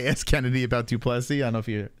asked Kennedy about Duplessis. I don't know if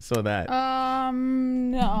you saw that.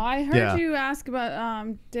 No, I heard you ask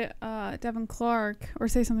about Devin Clark or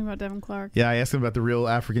say something about Devin Clark. Yeah, I asked him about the real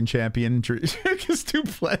African champion,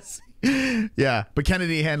 Duplessis. Yeah, but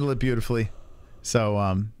Kennedy handled it beautifully.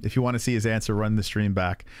 So if you want to see his answer, run the stream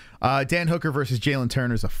back. Dan Hooker versus Jalen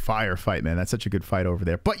Turner is a fire fight, man. That's such a good fight over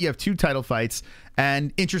there. But you have 2 title fights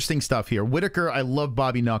and interesting stuff here. Whittaker, I love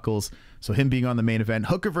Bobby Knuckles, so him being on the main event.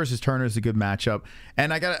 Hooker versus Turner is a good matchup.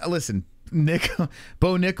 And I got to listen,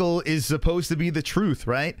 Bo Nickel is supposed to be the truth,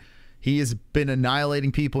 right? He has been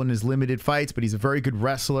annihilating people in his limited fights, but he's a very good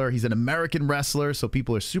wrestler. He's an American wrestler, so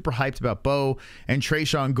people are super hyped about Bo. And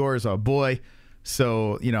Tresean Gore is our boy.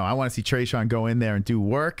 So, you know, I want to see Tresean go in there and do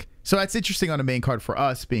work. So that's interesting on a main card for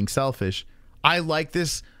us, being selfish. I like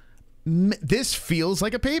this. This feels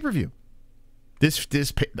like a pay-per-view.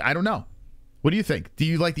 I don't know. What do you think? Do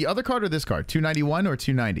you like the other card or this card? 291 or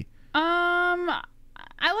 290?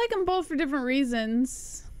 I like them both for different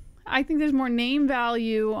reasons. I think there's more name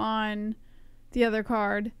value on the other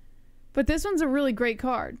card, but this one's a really great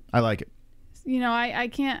card. I like it. You know, I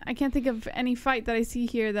can't think of any fight that I see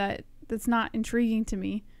here that's not intriguing to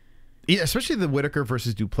me. Yeah, especially the Whittaker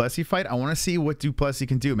versus Duplessis fight. I want to see what Duplessis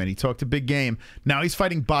can do, man. He talked a big game. Now he's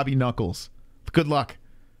fighting Bobby Knuckles. Good luck.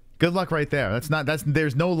 Good luck right there.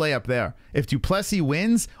 There's no layup there. If Duplessis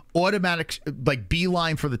wins, automatic like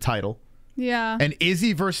beeline for the title. Yeah. And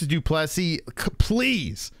Izzy versus Duplessis,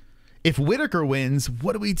 please. If Whittaker wins,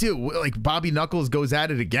 what do we do? Like Bobby Knuckles goes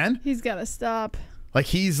at it again? He's got to stop.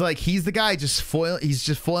 He's the guy he's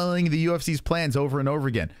just foiling the UFC's plans over and over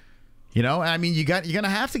again. You know, I mean, you're gonna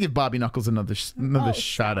have to give Bobby Knuckles another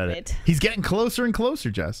shot at it. He's getting closer and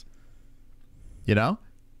closer, Jess. You know,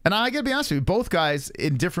 and I gotta be honest with you, both guys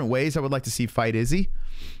in different ways. I would like to see fight Izzy.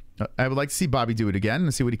 I would like to see Bobby do it again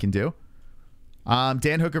and see what he can do.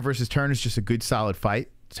 Dan Hooker versus Turner is just a good, solid fight.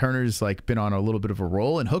 Turner's like been on a little bit of a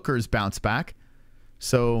roll, and Hooker's bounced back.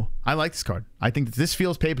 So I like this card. I think this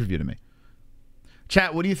feels pay-per-view to me.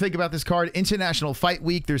 Chat, what do you think about this card? International Fight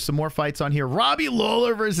Week. There's some more fights on here. Robbie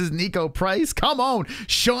Lawler versus Nico Price. Come on.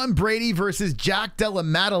 Sean Brady versus Jack Della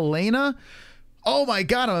Maddalena. Oh my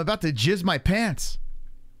God, I'm about to jizz my pants.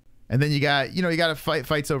 And then you got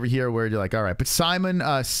fights over here where you're like, all right. But Simon,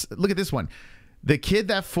 look at this one. The kid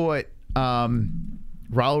that fought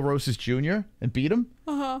Raul Rosas Jr. and beat him.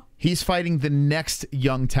 He's fighting the next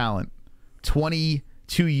young talent,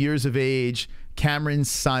 22 years of age, Cameron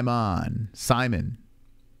Simon.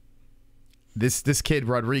 This kid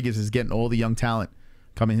Rodriguez is getting all the young talent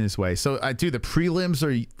coming his way. So the prelims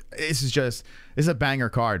are. This is a banger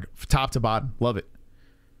card, top to bottom. Love it.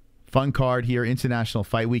 Fun card here, International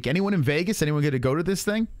Fight Week. Anyone in Vegas? Anyone going to go to this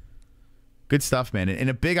thing? Good stuff, man. And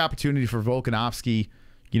a big opportunity for Volkanovski,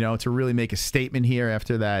 to really make a statement here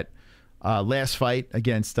after that last fight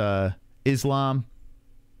against Islam.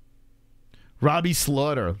 Robbie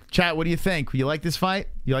Slaughter. Chat, what do you think? You like this fight?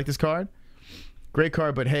 You like this card? Great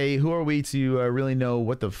card, but hey, who are we to really know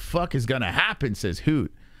what the fuck is going to happen, says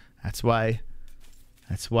Hoot. That's why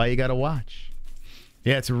you got to watch.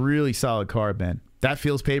 Yeah, it's a really solid card, man. That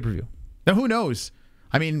feels pay-per-view. Now, who knows?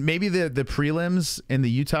 I mean, maybe the prelims in the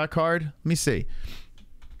Utah card. Let me see.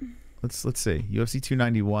 Let's see. UFC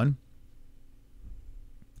 291.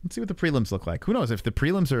 Let's see what the prelims look like. Who knows if the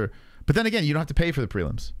prelims are... But then again, you don't have to pay for the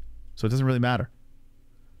prelims. So it doesn't really matter.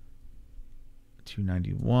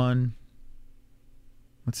 291.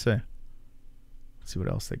 Let's see. Let's see what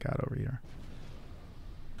else they got over here.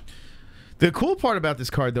 The cool part about this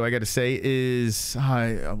card, though, I got to say, is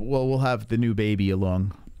well, we'll have the new baby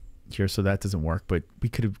along here, so that doesn't work. But we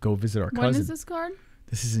could go visit our cousin. When is this card?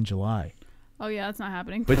 This is in July. Oh yeah, that's not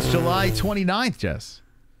happening. But it's July 29th, Jess.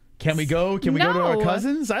 Can we go? Can we go to our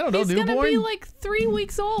cousins? I don't know, newborn. He's gonna be like 3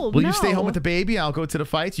 weeks old. Will you stay home with the baby? I'll go to the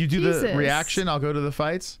fights. You do Jesus. the reaction. I'll go to the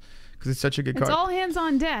fights because it's such a good card. It's all hands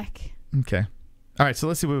on deck. Okay. All right. So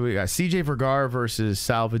let's see what we got. CJ Vergara versus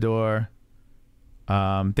Salvador.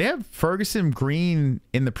 They have Ferguson Green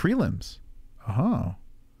in the prelims. Oh.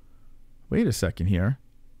 Wait a second here.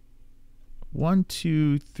 1,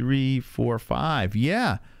 2, 3, 4, 5.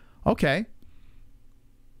 Yeah. Okay.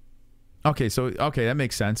 Okay, so that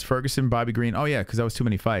makes sense. Ferguson, Bobby Green. Oh yeah, because that was too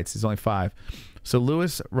many fights. There's only 5. So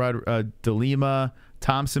Lewis, De Lima,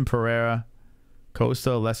 Thompson, Pereira,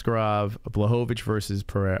 Costa, Leskarov, Blachowicz versus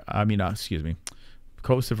Pereira. Excuse me,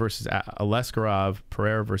 Costa versus Leskarov,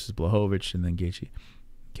 Pereira versus Blachowicz, and then Gaethje.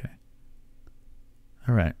 Okay.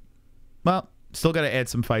 All right. Well, still got to add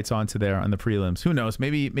some fights onto there on the prelims. Who knows?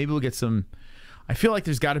 Maybe we'll get some. I feel like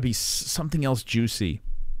there's got to be something else juicy.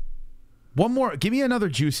 One more. Give me another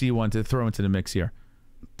juicy one to throw into the mix here.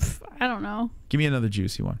 I don't know. Give me another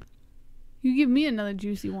juicy one. You give me another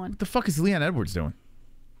juicy one. What the fuck is Leon Edwards doing?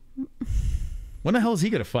 When the hell is he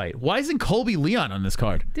going to fight? Why isn't Colby Leon on this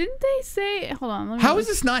card? Didn't they say... Hold on. How is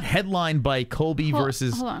this not headlined by Colby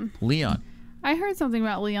versus Leon? I heard something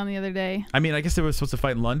about Leon the other day. I mean, I guess they were supposed to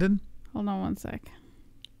fight in London. Hold on one sec.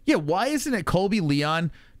 Yeah, why isn't it Colby Leon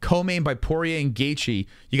co-main by Poirier and Gaethje?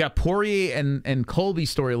 You got Poirier and Colby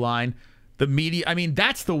storyline. The media, I mean,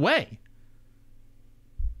 that's the way.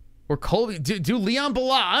 Or Colby, do Leon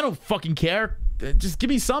Bilal. I don't fucking care. Just give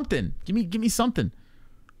me something. Give me something.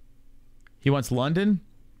 He wants London.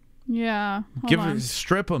 Yeah.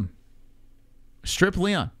 Strip him. Strip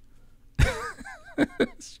Leon.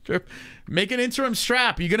 Strip. Make an interim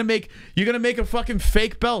strap. You're gonna make a fucking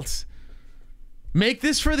fake belt. Make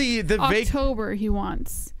this for the October. He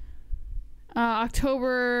wants.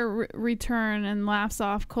 October return and laughs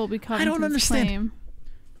off Colby Covington's I don't understand. claim.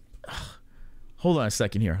 Hold on a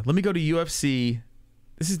second here. Let me go to UFC.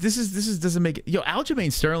 This is doesn't make it. Yo,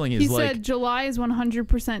 Aljamain Sterling is he like. He said July is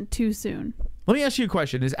 100% too soon. Let me ask you a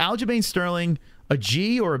question. Is Aljamain Sterling a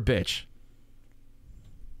G or a bitch?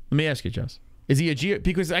 Let me ask you, Jess. Is he a G?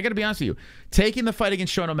 Because I got to be honest with you. Taking the fight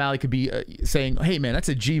against Sean O'Malley could be saying, hey, man, that's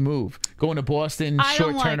a G move. Going to Boston,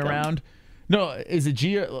 short turnaround. No, is it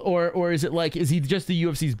G or is it like, is he just the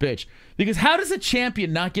UFC's bitch? Because how does a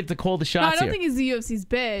champion not get to call the shots? No, I don't think he's the UFC's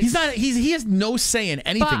bitch. He's not. He has no say in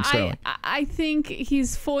anything. But I think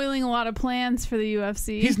he's foiling a lot of plans for the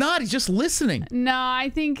UFC. He's not. He's just listening. No,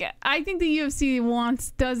 I think the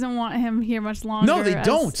UFC doesn't want him here much longer. No, they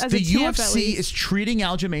don't. As the champ, UFC is treating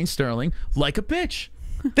Aljamain Sterling like a bitch.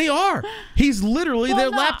 They are. He's literally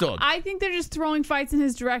their lapdog. I think they're just throwing fights in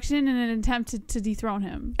his direction in an attempt to dethrone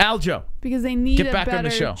him. Aljo. Because they need a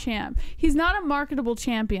better champ. He's not a marketable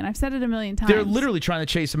champion. I've said it a million times. They're literally trying to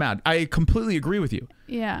chase him out. I completely agree with you.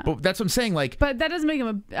 Yeah. But that's what I'm saying. Like, but that doesn't make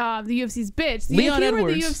him the UFC's bitch. Leon if he Edwards,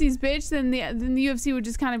 were the UFC's bitch, then the UFC would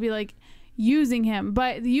just kind of be like, using him,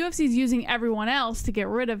 but the UFC is using everyone else to get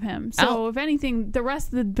rid of him. So if anything, the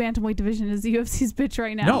rest of the bantamweight division is the UFC's bitch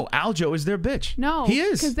right now. No, Aljo is their bitch. No, he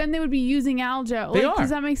is, because then they would be using Aljo. They are. Does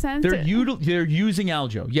that make sense? They're using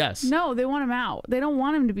Aljo. Yes. No, they want him out. They don't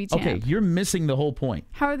want him to be champ. Okay, you're missing the whole point.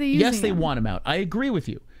 How are they using him? Yes, they want him out. I agree with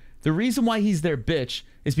you. The reason why he's their bitch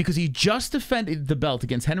is because he just defended the belt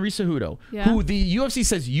against Henry Cejudo, who the UFC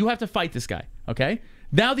says you have to fight this guy. Okay.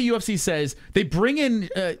 Now the UFC says they bring in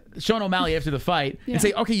Sean O'Malley after the fight and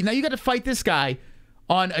say, okay, now you got to fight this guy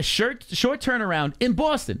on a short turnaround in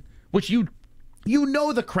Boston, which you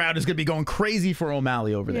know the crowd is going to be going crazy for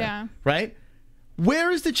O'Malley over there, right?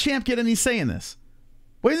 Where is the champ get any say in this?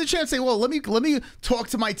 Where's the champ say, well, let me talk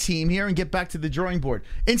to my team here and get back to the drawing board?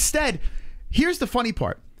 Instead, here's the funny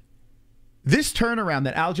part. This turnaround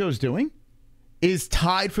that Aljo is doing is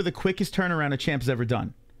tied for the quickest turnaround a champ has ever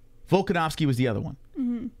done. Volkanovski was the other one.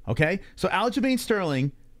 Okay? So Aljamain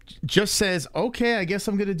Sterling just says, okay, I guess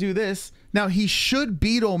I'm going to do this. Now, he should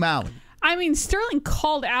beat O'Malley. I mean, Sterling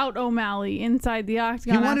called out O'Malley inside the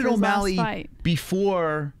octagon. He wanted after his O'Malley last fight.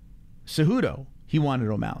 Before Cejudo. He wanted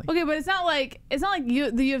O'Malley. Okay, but it's not like the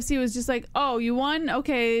UFC was just like, oh, you won?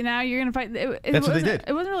 Okay, now you're going to fight. That's what they did.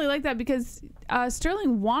 It wasn't really like that because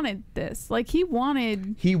Sterling wanted this. Like, he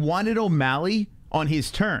wanted O'Malley on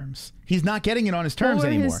his terms. He's not getting it on his terms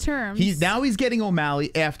anymore. His terms? He's getting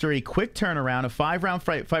O'Malley after a quick turnaround, a 5-round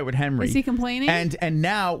fight with Henry. Is he complaining? And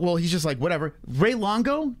now, well, he's just like, whatever. Ray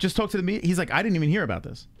Longo just talked to the media. He's like, I didn't even hear about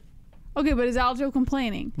this. Okay, but is Aljo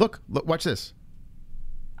complaining? Look, watch this.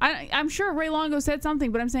 I'm sure Ray Longo said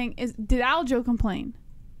something, but I'm saying, did Aljo complain?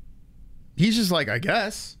 He's just like, I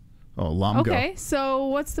guess. Oh, Longo. Okay, so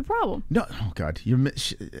what's the problem? No, oh God,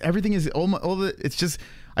 everything is all the. It's just,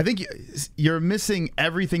 I think you're missing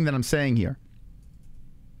everything that I'm saying here.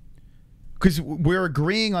 Because we're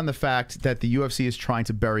agreeing on the fact that the UFC is trying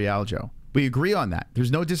to bury Aljo. We agree on that. There's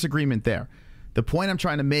no disagreement there. The point I'm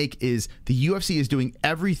trying to make is the UFC is doing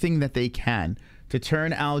everything that they can to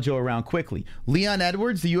turn Aljo around quickly. Leon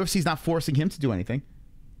Edwards, the UFC is not forcing him to do anything.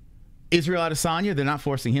 Israel Adesanya, they're not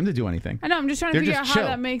forcing him to do anything. I know, I'm just trying to figure out how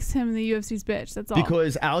that makes him the UFC's bitch. That's all.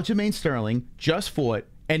 Because Aljamain Sterling just fought,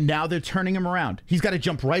 and now they're turning him around. He's got to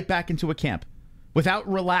jump right back into a camp without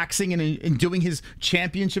relaxing and doing his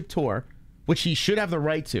championship tour, which he should have the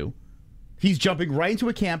right to. He's jumping right into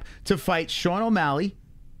a camp to fight Sean O'Malley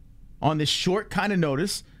on this short kind of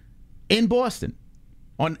notice in Boston,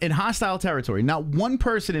 in hostile territory. Not one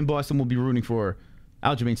person in Boston will be rooting for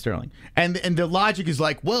Aljamain Sterling. And the logic is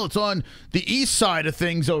like, well, it's on the east side of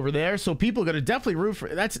things over there, so people are going to definitely root for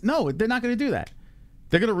it. No, they're not going to do that.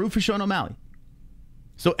 They're going to root for Sean O'Malley.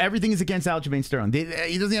 So everything is against Aljamain Sterling.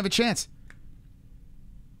 He doesn't have a chance.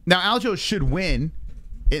 Now, Aljo should win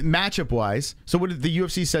matchup-wise. So what if the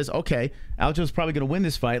UFC says, okay, Aljo's probably going to win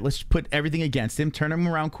this fight. Let's put everything against him, turn him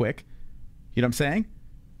around quick. You know what I'm saying?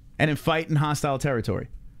 And then fight in hostile territory.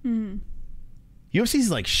 Mm-hmm. UFC's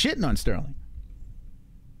like shitting on Sterling.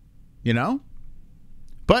 You know?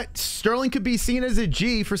 But Sterling could be seen as a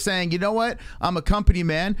G for saying, you know what? I'm a company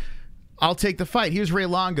man. I'll take the fight. Here's Ray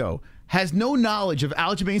Longo. Has no knowledge of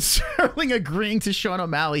Aljamain Sterling agreeing to Sean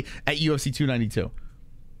O'Malley at UFC 292.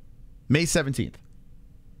 May 17th.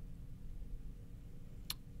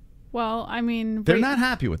 Well, I mean... They're not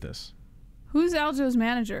happy with this. Who's Aljo's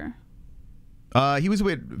manager? He was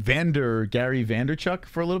with Gary Vanderchuk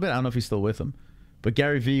for a little bit. I don't know if he's still with him. But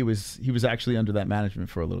Gary V was actually under that management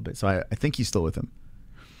for a little bit. So I think he's still with him.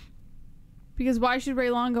 Because why should Ray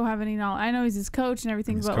Longo have any knowledge? I know he's his coach and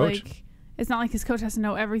everything, but like, it's not like his coach has to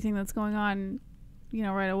know everything that's going on, you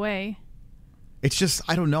know, right away. It's just,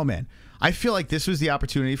 I don't know, man. I feel like this was the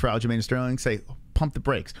opportunity for Aljamain Sterling to say, pump the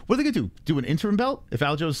brakes. What are they going to do? Do an interim belt? If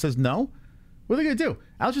Aljo says no? What are they going to do?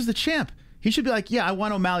 Aljo's the champ. He should be like, yeah, I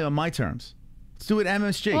want O'Malley on my terms. Let's do it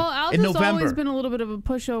MSG in November. Aljo's always been a little bit of a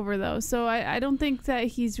pushover, though, so I don't think that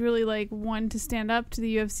he's really like one to stand up to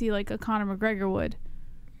the UFC like a Conor McGregor would,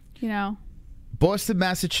 you know. Boston,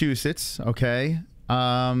 Massachusetts. Okay,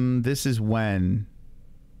 this is when.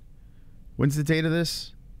 When's the date of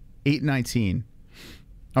this? 8/19.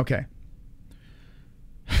 Okay.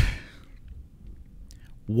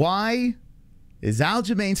 Why is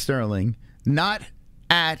Aljamain Sterling not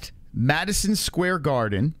at Madison Square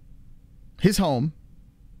Garden, his home,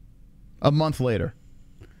 a month later,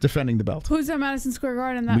 defending the belt? Who's at Madison Square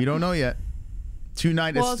Garden? We don't know yet.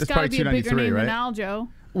 Well, it's probably 293, right? Than Aljo.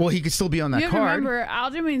 Well, he could still be on that card. Remember,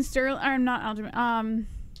 Aljamain Sterling, or not Aljamain,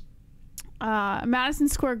 Madison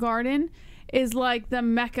Square Garden is like the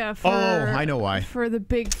mecca for. Oh, I know why. For the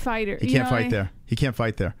big fighter. He can't fight there. He can't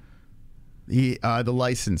fight there. The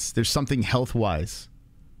license. There's something health-wise.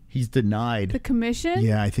 He's denied. The commission?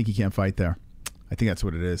 Yeah, I think he can't fight there. I think that's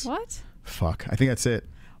what it is. What? Fuck. I think that's it.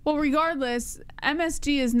 Well, regardless,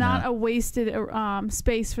 MSG is not a wasted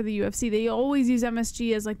space for the UFC. They always use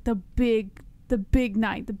MSG as like the big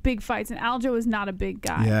night, the big fights, and Aljo is not a big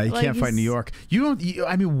guy. Yeah, he can't fight in New York.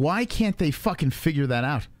 I mean, why can't they fucking figure that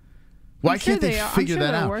out? Why can't they figure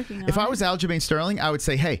that out? If I was Aljamain Sterling, I would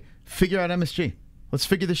say, hey, figure out MSG. Let's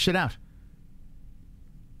figure this shit out.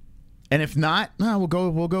 And if not, no,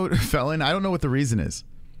 we'll go Felon. I don't know what the reason is.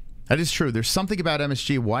 That is true. There's something about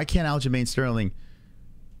MSG. Why can't Aljamain Sterling?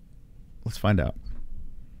 Let's find out.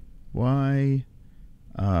 Why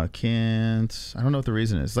can't? I don't know what the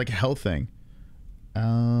reason is. It's like a health thing.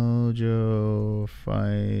 Aljo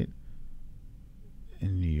fight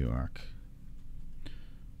in New York.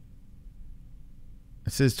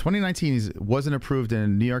 It says 2019 wasn't approved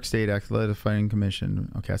in New York State Athletic Fighting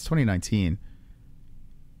Commission. Okay, it's 2019.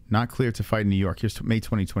 Not cleared to fight in New York. Here's May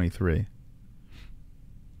 2023.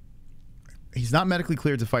 He's not medically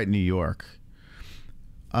cleared to fight in New York.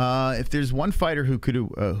 If there's one fighter who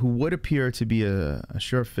would appear to be a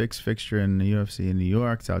sure fixture in the UFC in New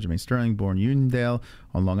York, it's Aljamain Sterling, born Uniondale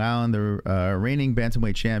on Long Island. The reigning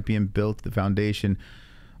bantamweight champion built the foundation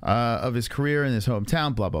of his career in his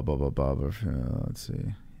hometown. Blah blah blah blah blah. Let's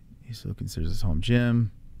see. He still considers his home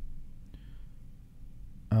gym.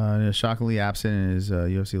 Shockingly absent in his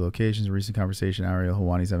UFC locations. A recent conversation, Ariel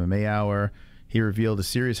Helwani's MMA Hour. He revealed a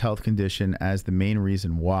serious health condition as the main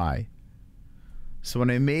reason why. So when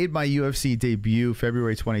I made my UFC debut,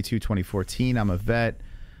 February 22, 2014, I'm a vet.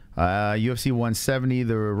 UFC 170,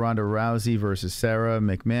 the Ronda Rousey versus Sarah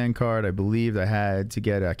McMahon card. I believe I had to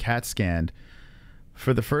get a CAT scanned.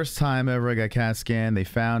 For the first time ever, I got CAT scanned. They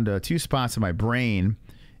found 2 spots in my brain.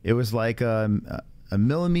 It was like a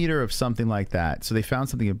millimeter of something like that. So they found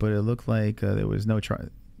something, but it looked like there was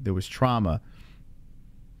there was trauma.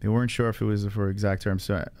 They weren't sure if it was for exact terms,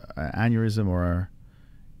 so aneurysm or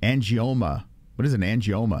angioma. What is an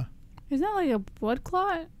angioma? Isn't that like a blood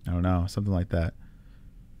clot? I don't know, something like that.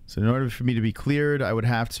 So in order for me to be cleared, I would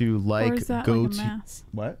have to Or is that go like a to mass?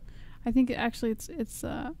 what? I think actually it's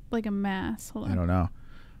like a mass. Hold on. I don't know.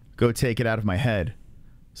 Go take it out of my head.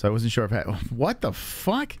 So I wasn't sure if what the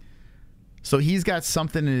fuck? So he's got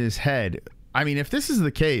something in his head. I mean, if this is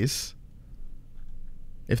the case,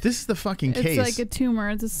 if this is the fucking case, it's like a tumor.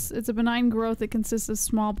 It's a benign growth that consists of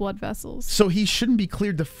small blood vessels. So he shouldn't be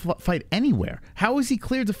cleared to fight anywhere. How is he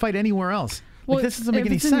cleared to fight anywhere else? Well, like, this doesn't make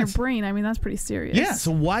any sense. If it's in your brain, I mean, that's pretty serious. Yeah,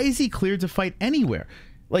 so why is he cleared to fight anywhere?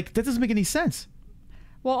 Like, that doesn't make any sense.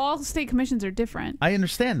 Well, all state commissions are different. I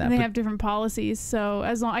understand that. And they have different policies. So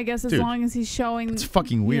as long as he's showing, it's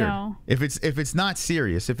fucking weird. You know, if it's not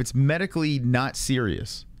serious, if it's medically not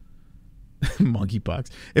serious,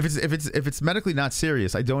 monkeypox. If it's medically not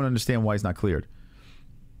serious, I don't understand why he's not cleared.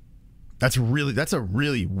 That's a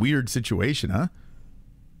really weird situation, huh?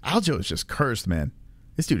 Aljo is just cursed, man.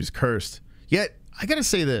 This dude is cursed. Yet, I gotta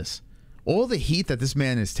say this. All the heat that this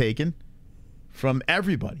man has taken from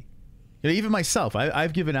everybody, you know, even myself,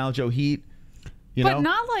 I've given Aljo heat, but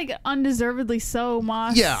not like undeservedly so,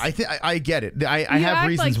 Moss. Yeah, I get it. I have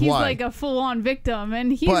reasons like he's why. Like a full-on victim,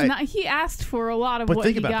 and he's not. He asked for a lot of what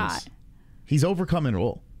he got. This. He's overcome it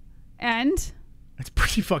all, and it's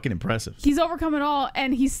pretty fucking impressive. He's overcome it all,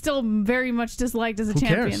 and he's still very much disliked as a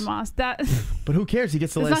champion, Moss. But who cares? He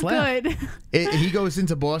gets the last laugh. Good. He goes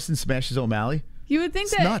into Boston, smashes O'Malley. You would think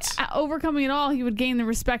that overcoming it all, he would gain the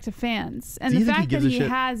respect of fans. And the fact that he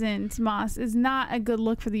hasn't, Moss, is not a good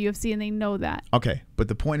look for the UFC, and they know that. Okay, but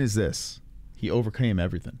the point is this. He overcame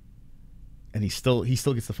everything. And he still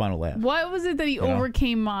gets the final laugh. What was it that he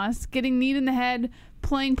overcame, Moss? Getting kneed in the head,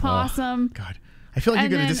 playing possum. Oh, God. I feel like you're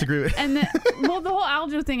going to disagree with and well, the whole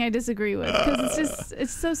Aljo thing I disagree with, because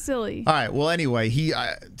it's so silly. All right, well, anyway,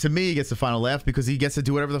 to me, he gets the final laugh because he gets to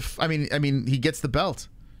do whatever I mean, he gets the belt.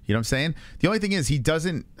 You know what I'm saying? The only thing is he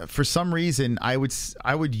doesn't, for some reason, I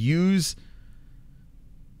would use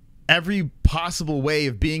every possible way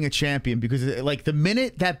of being a champion, because like the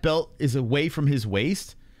minute that belt is away from his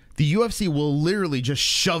waist, the UFC will literally just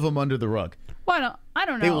shove him under the rug. Well, I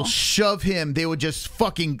don't know. They will shove him. They would just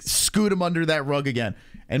fucking scoot him under that rug again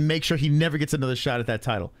and make sure he never gets another shot at that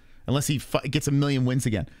title unless he gets a million wins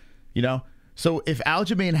again. You know? So if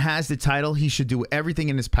Aljamain has the title, he should do everything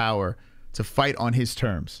in his power to fight on his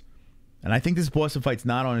terms. And I think this Boston fight's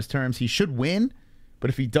not on his terms. He should win, but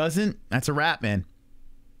if he doesn't, that's a wrap, man.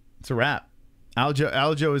 It's a wrap.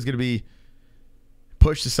 Aljo is going to be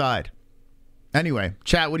pushed aside. Anyway,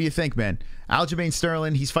 chat, what do you think, man? Aljamain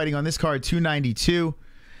Sterling, he's fighting on this card, 292.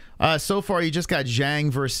 So far, you just got Zhang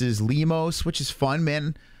versus Lemos, which is fun,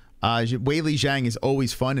 man. Weili Zhang is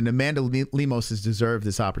always fun, and Amanda Lemos has deserved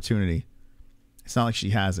this opportunity. It's not like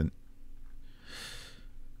she hasn't.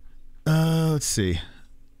 Let's see.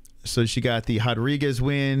 So she got the Rodriguez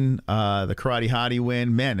win, the Karate Hottie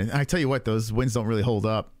win. Man, I tell you what, those wins don't really hold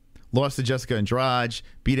up. Lost to Jessica Andrade,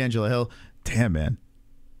 beat Angela Hill. Damn, man.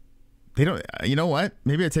 They don't. You know what?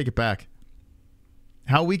 Maybe I take it back.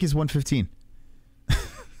 How weak is 115?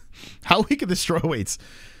 How weak are the strawweights?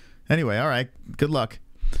 Anyway, all right. Good luck.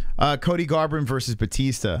 Cody Garbrandt versus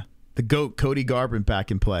Batista. The GOAT, Cody Garbrandt,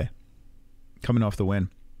 back in play. Coming off the win.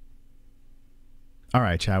 All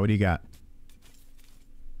right, Chad, what do you got?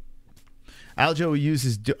 Aljo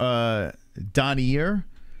uses Donier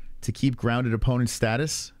to keep grounded opponent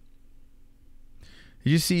status. Did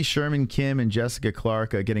you see Sherman Kim and Jessica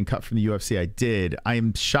Clark getting cut from the UFC? I did. I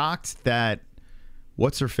am shocked that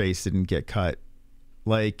what's-her-face didn't get cut.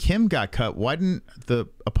 Like, Kim got cut. Why didn't the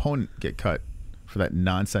opponent get cut for that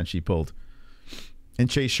nonsense she pulled? And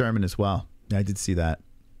Chase Sherman as well. Yeah, I did see that.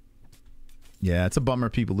 Yeah, it's a bummer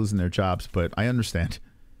people losing their jobs, but I understand.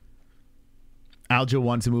 Aljo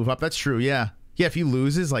wanted to move up. That's true, yeah. Yeah, if he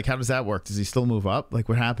loses, like, how does that work? Does he still move up? Like,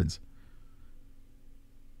 what happens?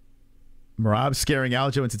 Merab scaring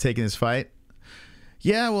Aljo into taking his fight.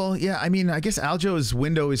 Yeah, well, yeah, I mean, I guess Aljo's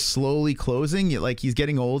window is slowly closing. Like, he's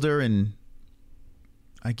getting older, and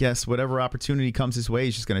I guess whatever opportunity comes his way,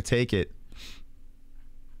 he's just going to take it.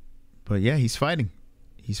 But, yeah, he's fighting.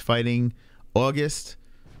 He's fighting August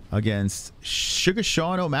against Sugar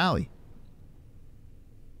Sean O'Malley.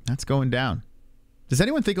 That's going down. Does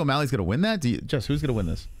anyone think O'Malley's going to win that? Jess, who's going to win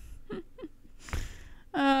this?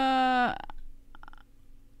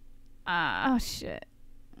 Oh, shit.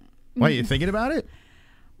 Why, are you thinking about it?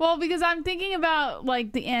 Well, because I'm thinking about,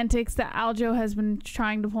 like, the antics that Aljo has been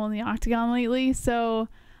trying to pull in the octagon lately. So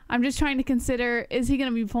I'm just trying to consider, is he going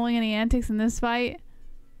to be pulling any antics in this fight?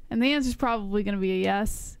 And the answer is probably going to be a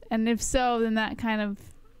yes. And if so, then that kind of,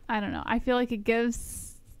 I don't know. I feel like it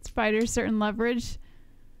gives fighters certain leverage.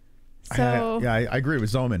 So I agree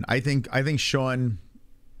with Zoman. I think Sean,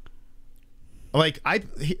 like,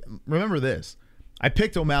 remember this. I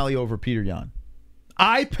picked O'Malley over Peter Yan.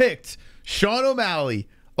 I picked Sean O'Malley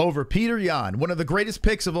over Peter Yan, one of the greatest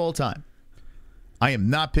picks of all time. I am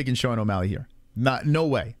not picking Sean O'Malley here. No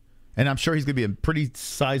way. And I'm sure he's going to be a pretty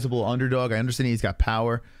sizable underdog. I understand he's got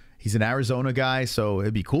power. He's an Arizona guy, so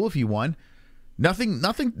it'd be cool if he won. Nothing,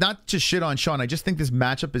 not to shit on Sean. I just think this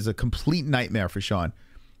matchup is a complete nightmare for Sean.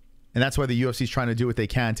 And that's why the UFC is trying to do what they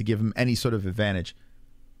can to give him any sort of advantage.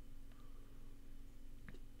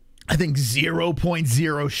 I think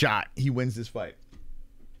 0.0 shot he wins this fight.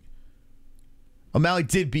 O'Malley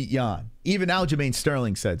did beat Yan. Even Aljamain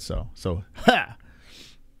Sterling said so. So, ha!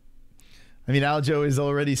 I mean, Aljo is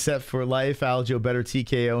already set for life. Aljo better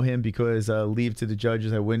TKO him because leave to the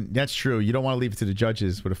judges. I wouldn't. That's true. You don't want to leave it to the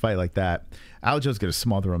judges with a fight like that. Aljo's gonna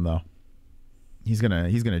smother him though. He's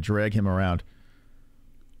gonna drag him around.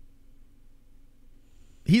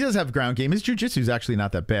 He does have ground game. His jiu-jitsu is actually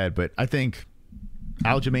not that bad, but I think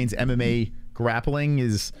Aljamain's MMA grappling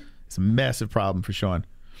is a massive problem for Sean.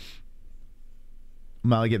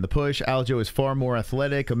 O'Malley getting the push. Aljo is far more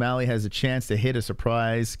athletic. O'Malley has a chance to hit a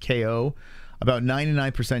surprise KO. About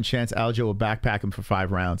 99% chance Aljo will backpack him for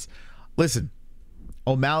 5 rounds. Listen,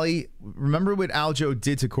 O'Malley, remember what Aljo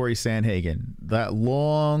did to Corey Sandhagen? That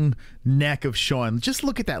long neck of Sean. Just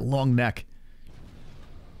look at that long neck.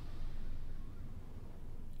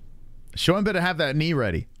 Sean better have that knee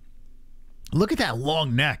ready. Look at that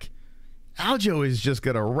long neck. Aljo is just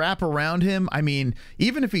going to wrap around him. I mean,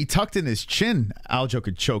 even if he tucked in his chin, Aljo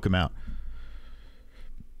could choke him out.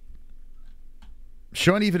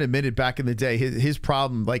 Sean even admitted back in the day, his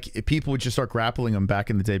problem, like, people would just start grappling him back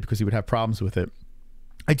in the day because he would have problems with it.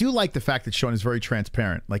 I do like the fact that Sean is very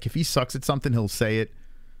transparent. Like, if he sucks at something, he'll say it.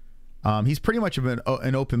 He's pretty much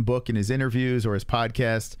an open book in his interviews or his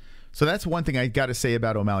podcast. So that's one thing I got to say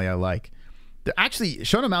about O'Malley I like. Actually,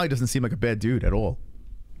 Sean O'Malley doesn't seem like a bad dude at all.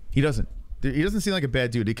 He doesn't. He doesn't seem like a bad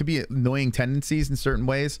dude. It could be annoying tendencies in certain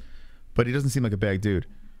ways, but he doesn't seem like a bad dude.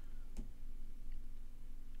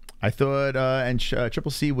 I thought Triple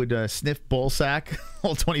C would sniff ballsack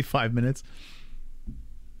all 25 minutes.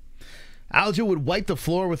 Aljo would wipe the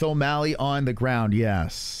floor with O'Malley on the ground.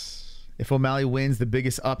 Yes. If O'Malley wins the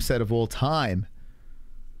biggest upset of all time,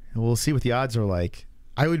 we'll see what the odds are like.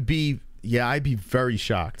 I'd be very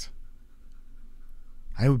shocked.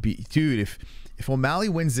 I would be, dude, if O'Malley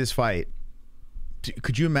wins this fight,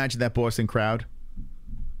 could you imagine that Boston crowd?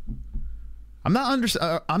 I'm not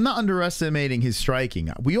underestimating his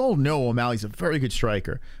striking. We all know O'Malley's a very good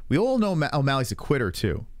striker. We all know O'Malley's a quitter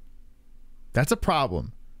too. That's a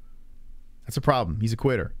problem. That's a problem. He's a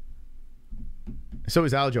quitter. So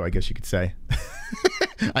is Aljo, I guess you could say.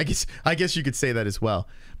 I guess you could say that as well.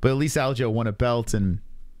 But at least Aljo won a belt and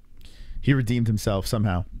he redeemed himself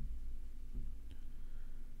somehow.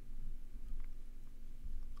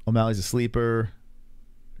 O'Malley's a sleeper.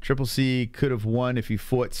 Triple C could have won if he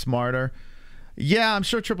fought smarter. Yeah, I'm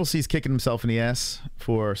sure Triple C's kicking himself in the ass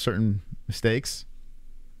for certain mistakes.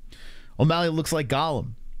 O'Malley looks like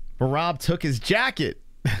Gollum. Merab took his jacket.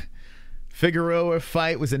 Figueroa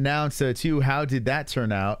fight was announced too. How did that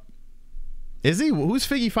turn out? Is he? Who's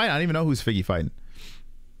Figgy fighting? I don't even know who's Figgy fighting.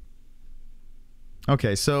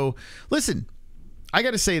 Okay, so listen, I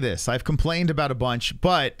got to say this. I've complained about a bunch,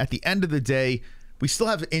 but at the end of the day, we still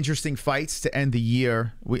have interesting fights to end the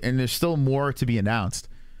year, and there's still more to be announced.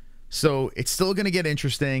 So it's still going to get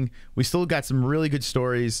interesting. We still got some really good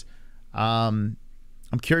stories. I'm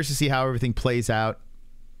curious to see how everything plays out.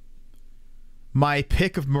 My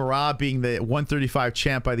pick of Merab being the 135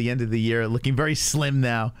 champ by the end of the year, looking very slim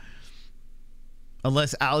now.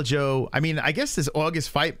 Unless Aljo, I mean, I guess this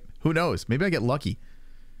August fight, who knows? Maybe I get lucky.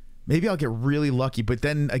 Maybe I'll get really lucky. But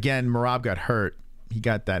then again, Merab got hurt. He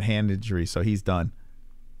got that hand injury, so he's done.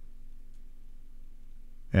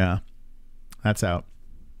 Yeah, that's out.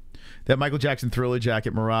 That Michael Jackson Thriller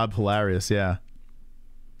jacket, Merab, hilarious. Yeah,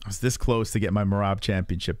 I was this close to get my Merab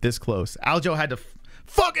championship. This close. Aljo had to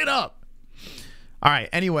fuck it up. All right.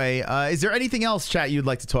 Anyway, is there anything else, chat, you'd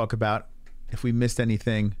like to talk about? If we missed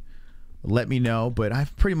anything, let me know. But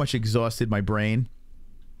I've pretty much exhausted my brain.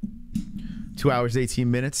 2 hours, 18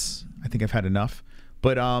 minutes. I think I've had enough.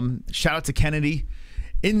 But shout out to Kennedy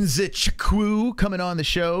Nzechukwu coming on the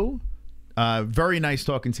show. Very nice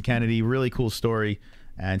talking to Kennedy. Really cool story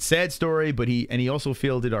and sad story, but he also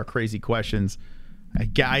fielded our crazy questions.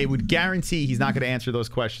 I would guarantee he's not going to answer those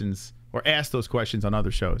questions or ask those questions on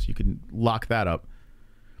other shows. You can lock that up.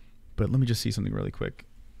 But let me just see something really quick.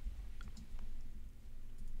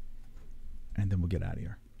 And then we'll get out of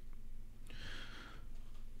here.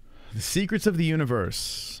 The secrets of the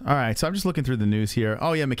universe. All right, so I'm just looking through the news here.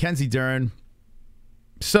 Oh, yeah, Mackenzie Dern.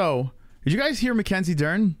 So, did you guys hear Mackenzie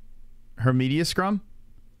Dern? Her media scrum?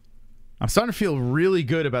 I'm starting to feel really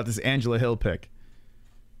good about this Angela Hill pick.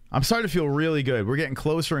 I'm starting to feel really good. We're getting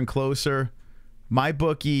closer and closer. My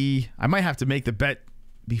bookie, I might have to make the bet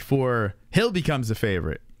before Hill becomes a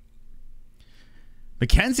favorite.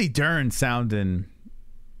 Mackenzie Dern sounding...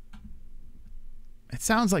 It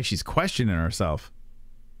sounds like she's questioning herself.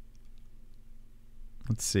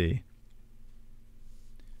 Let's see.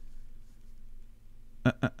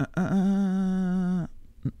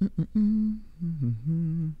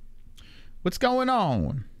 What's going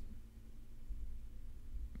on?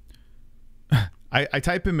 I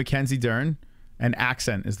type in Mackenzie Dern, and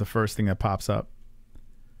accent is the first thing that pops up.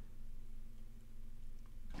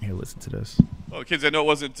 Here, listen to this. Well, kids, I know it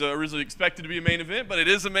wasn't originally expected to be a main event, but it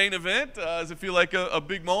is a main event. Does it feel like a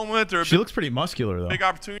big moment or? She looks pretty muscular, though. Big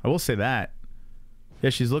opportunity. I will say that. Yeah,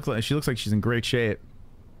 she looks like she's in great shape.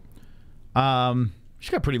 She's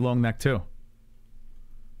got a pretty long neck too.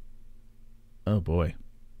 Oh boy.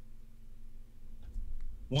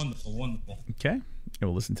 Wonderful, wonderful. Okay, yeah,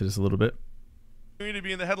 we'll listen to this a little bit. To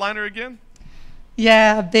be in the headliner again.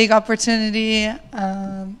 Yeah, big opportunity.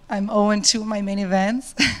 I'm 0-2 in my main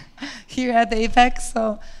events here at the Apex.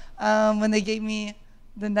 So when they gave me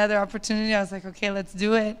another opportunity, I was like, okay, let's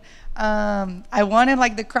do it. I wanted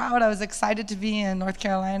like the crowd. I was excited to be in North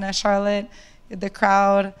Carolina, Charlotte, the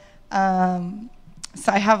crowd.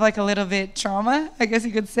 So I have like a little bit trauma, I guess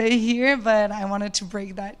you could say, here, but I wanted to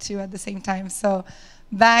break that too at the same time. So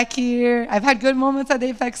back here, I've had good moments at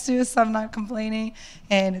Apex too, so I'm not complaining.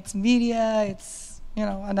 And it's media, it's, you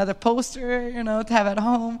know, another poster, you know, to have at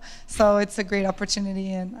home. So it's a great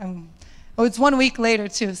opportunity, and it's 1 week later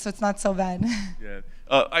too, so it's not so bad. Yeah.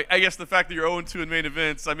 I guess the fact that you're 0-2 in main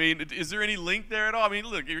events, I mean, is there any link there at all? I mean,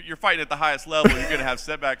 look, you're fighting at the highest level. You're going to have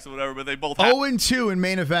setbacks or whatever, but they both have 0-2 in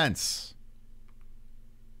main events.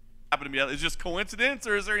 Happen to me. Is it just coincidence,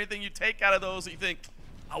 or is there anything you take out of those that you think,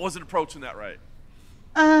 I wasn't approaching that right?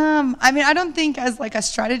 I mean, I don't think as like a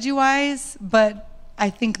strategy-wise, but I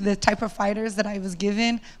think the type of fighters that I was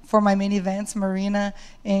given for my main events, Marina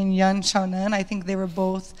and Yan Xiaonan, I think they were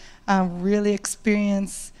both really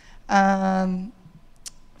experienced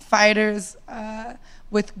fighters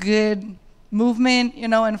with good movement, you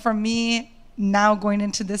know. And for me, now going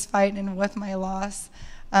into this fight and with my loss,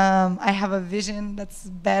 I have a vision that's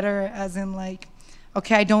better, as in like,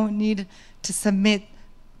 okay, I don't need to submit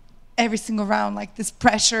every single round, like this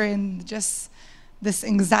pressure and just this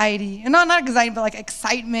anxiety, you know, not anxiety, but like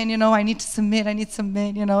excitement, you know, I need to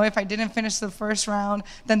submit, you know, if I didn't finish the first round,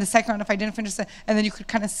 then the second round, if I didn't finish it, and then you could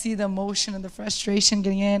kind of see the emotion and the frustration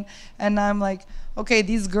getting in, and I'm like, okay,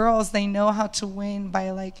 these girls, they know how to win by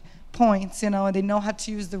like points, you know, and they know how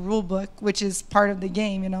to use the rule book, which is part of the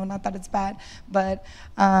game, you know, not that it's bad, but,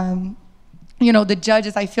 you know, the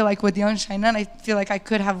judges, I feel like with Yan Xiaonan, I feel like I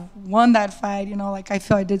could have won that fight, you know, like I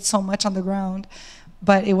feel I did so much on the ground,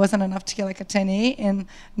 but it wasn't enough to get like a 10-8, and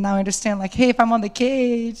now I understand like, hey, if I'm on the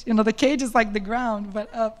cage, you know, the cage is like the ground,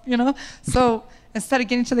 but up, you know, so instead of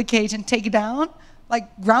getting to the cage and take it down,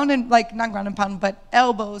 like ground and, like not ground and pound, but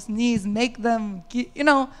elbows, knees, make them, you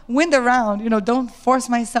know, win the round, you know, don't force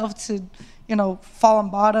myself to, you know, fall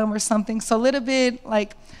on bottom or something, so a little bit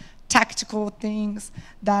like tactical things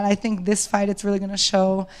that I think this fight it's really going to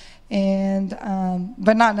show, and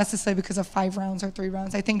but not necessarily because of 5 rounds or 3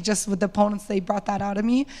 rounds. I think just with the opponents, they brought that out of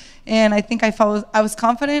me, and I think I was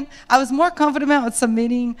confident. I was more confident about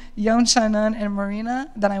submitting Yan Xiaonan and Marina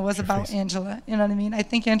than I was about Angela. You know what I mean? I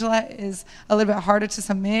think Angela is a little bit harder to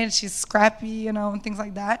submit. She's scrappy, you know, and things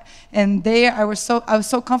like that. And I was so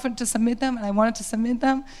confident to submit them, and I wanted to submit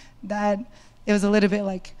them, that it was a little bit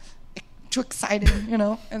like too exciting, you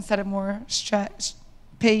know, instead of more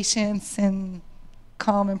patience and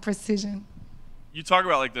calm and precision. You talk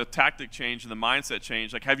about like the tactic change and the mindset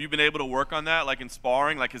change. Like, have you been able to work on that, like in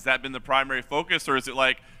sparring? Like, has that been the primary focus, or is it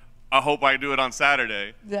like, I hope I do it on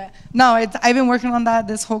Saturday? Yeah, no, I've been working on that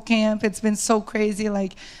this whole camp. It's been so crazy.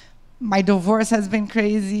 Like, my divorce has been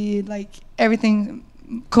crazy. Like, everything.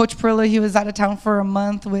 Coach Perillo, he was out of town for a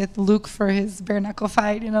month with Luke for his bare knuckle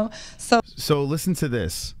fight, you know. So listen to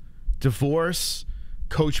this. Divorce,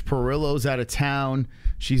 Coach Perillo's out of town.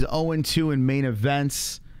 She's 0-2 in main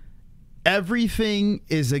events. everything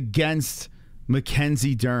is against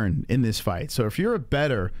Mackenzie Dern in this fight. So if you're a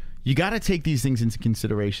bettor, you got to take these things into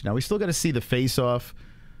consideration. Now, we still got to see the face-off.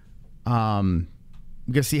 We got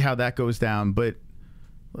to see how that goes down. But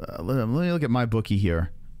let me look at my bookie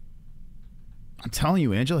here. I'm telling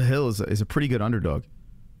you, Angela Hill is a pretty good underdog.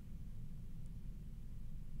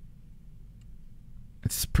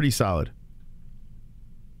 It's pretty solid.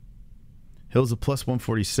 Hill's a plus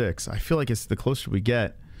 146. I feel like it's the closer we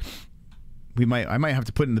get, I might have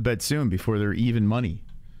to put in the bed soon before they're even money.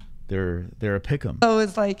 They're a pick'em. So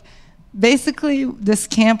it's like basically this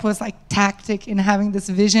camp was like tactic in having this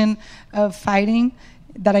vision of fighting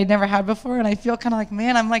that I never had before, and I feel kind of like,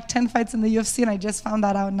 man, I'm like 10 fights in the UFC and I just found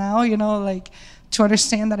that out now, you know, like to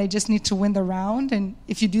understand that I just need to win the round, and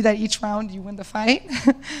if you do that each round, you win the fight,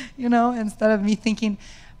 you know, instead of me thinking,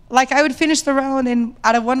 like I would finish the round and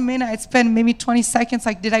out of 1 minute, I'd spend maybe 20 seconds,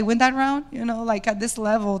 like, did I win that round? You know, like at this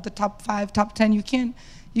level, the top 5, top 10, you can't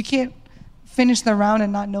finish the round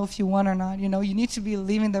and not know if you won or not. You know, you need to be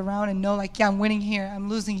leaving the round and know, like, yeah, I'm winning here, I'm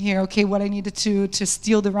losing here. Okay, what I needed to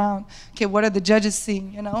steal the round. Okay, what are the judges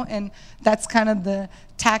seeing, you know? And that's kind of the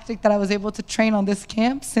tactic that I was able to train on this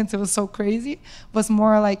camp, since it was so crazy, was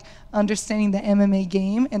more like understanding the MMA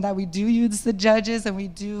game, and that we do use the judges and we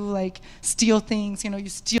do like steal things, you know, you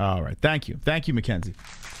steal. All right, thank you, Mackenzie.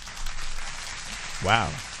 Wow,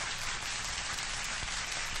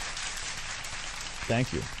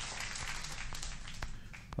 thank you.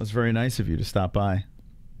 That was very nice of you to stop by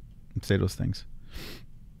and say those things.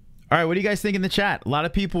 All right, what do you guys think in the chat? A lot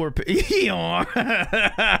of people were... I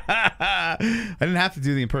didn't have to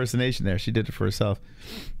do the impersonation there. She did it for herself.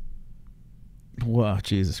 Wow,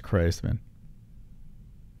 Jesus Christ, man.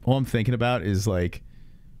 All I'm thinking about is, like,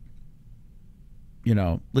 you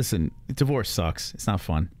know, listen, divorce sucks. It's not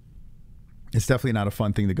fun. It's definitely not a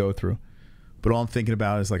fun thing to go through. But all I'm thinking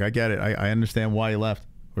about is, like, I get it. I understand why he left.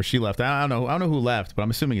 Or she left. I don't know who left, but I'm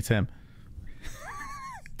assuming it's him.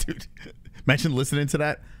 Dude, imagine listening to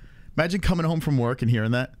that. Imagine coming home from work and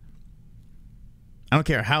hearing that. I don't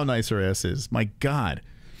care how nice her ass is. My God.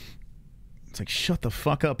 It's like, shut the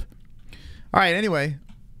fuck up. All right, anyway.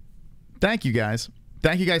 Thank you, guys.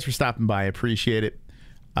 Thank you guys for stopping by. I appreciate it.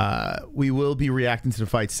 We will be reacting to the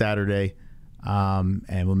fight Saturday.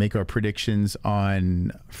 And we'll make our predictions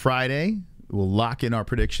on Friday. We'll lock in our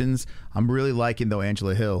predictions. I'm really liking, though,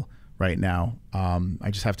 Angela Hill right now.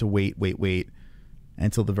 I just have to wait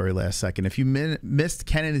until the very last second. If you missed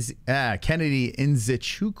Kennedy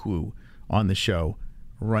Nzechukwu on the show,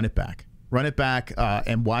 run it back. Run it back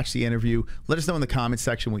and watch the interview. Let us know in the comment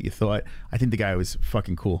section what you thought. I think the guy was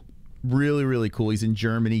fucking cool. Really, really cool. He's in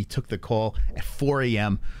Germany. He took the call at 4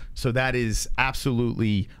 a.m. So that is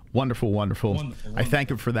absolutely wonderful, wonderful. I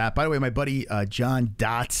thank him for that. By the way, my buddy John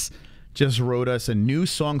Dots just wrote us a new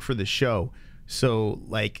song for the show. So,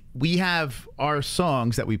 like, we have our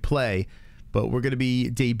songs that we play, but we're going to be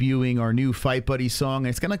debuting our new Fight Buddy song, and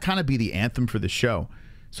it's going to kind of be the anthem for the show.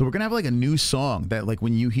 So we're going to have, like, a new song that, like,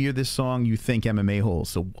 when you hear this song, you think MMA-Holes.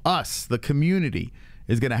 So us, the community,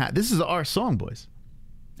 is going to have... This is our song, boys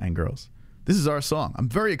and girls. This is our song. I'm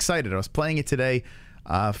very excited. I was playing it today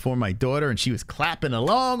for my daughter, and she was clapping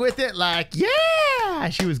along with it like, yeah!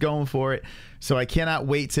 She was going for it. So I cannot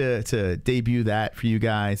wait to debut that for you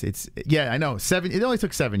guys. It's, yeah, I know. It only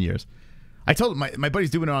took 7 years. I told him, my buddy's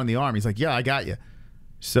doing it on the arm. He's like, yeah, I got you.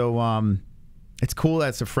 So it's cool that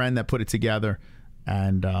it's a friend that put it together.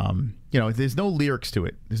 And, you know, there's no lyrics to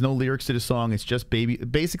it. There's no lyrics to the song. It's just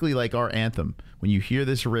basically like our anthem. When you hear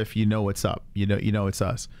this riff, you know what's up. You know it's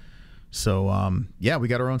us. So, yeah, we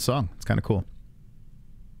got our own song. It's kind of cool.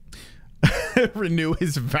 Renew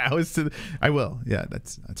his vows to I will. Yeah,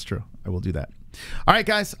 that's true. I will do that. All right,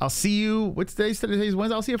 guys. I'll see you. What's today's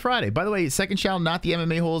Wednesday? I'll see you Friday. By the way, second channel, not the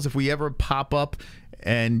MMA-Holes. If we ever pop up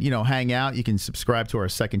and, you know, hang out, you can subscribe to our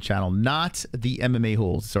second channel, not the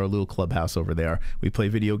MMA-Holes. It's our little clubhouse over there. We play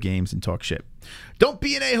video games and talk shit. Don't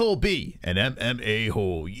be an a-hole, be an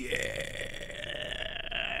MMA-Hole. Yeah.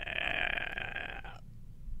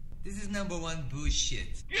 This is #1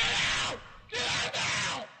 bullshit. Get out! Get out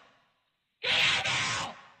now! Get out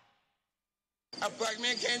now! A black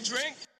man can't drink?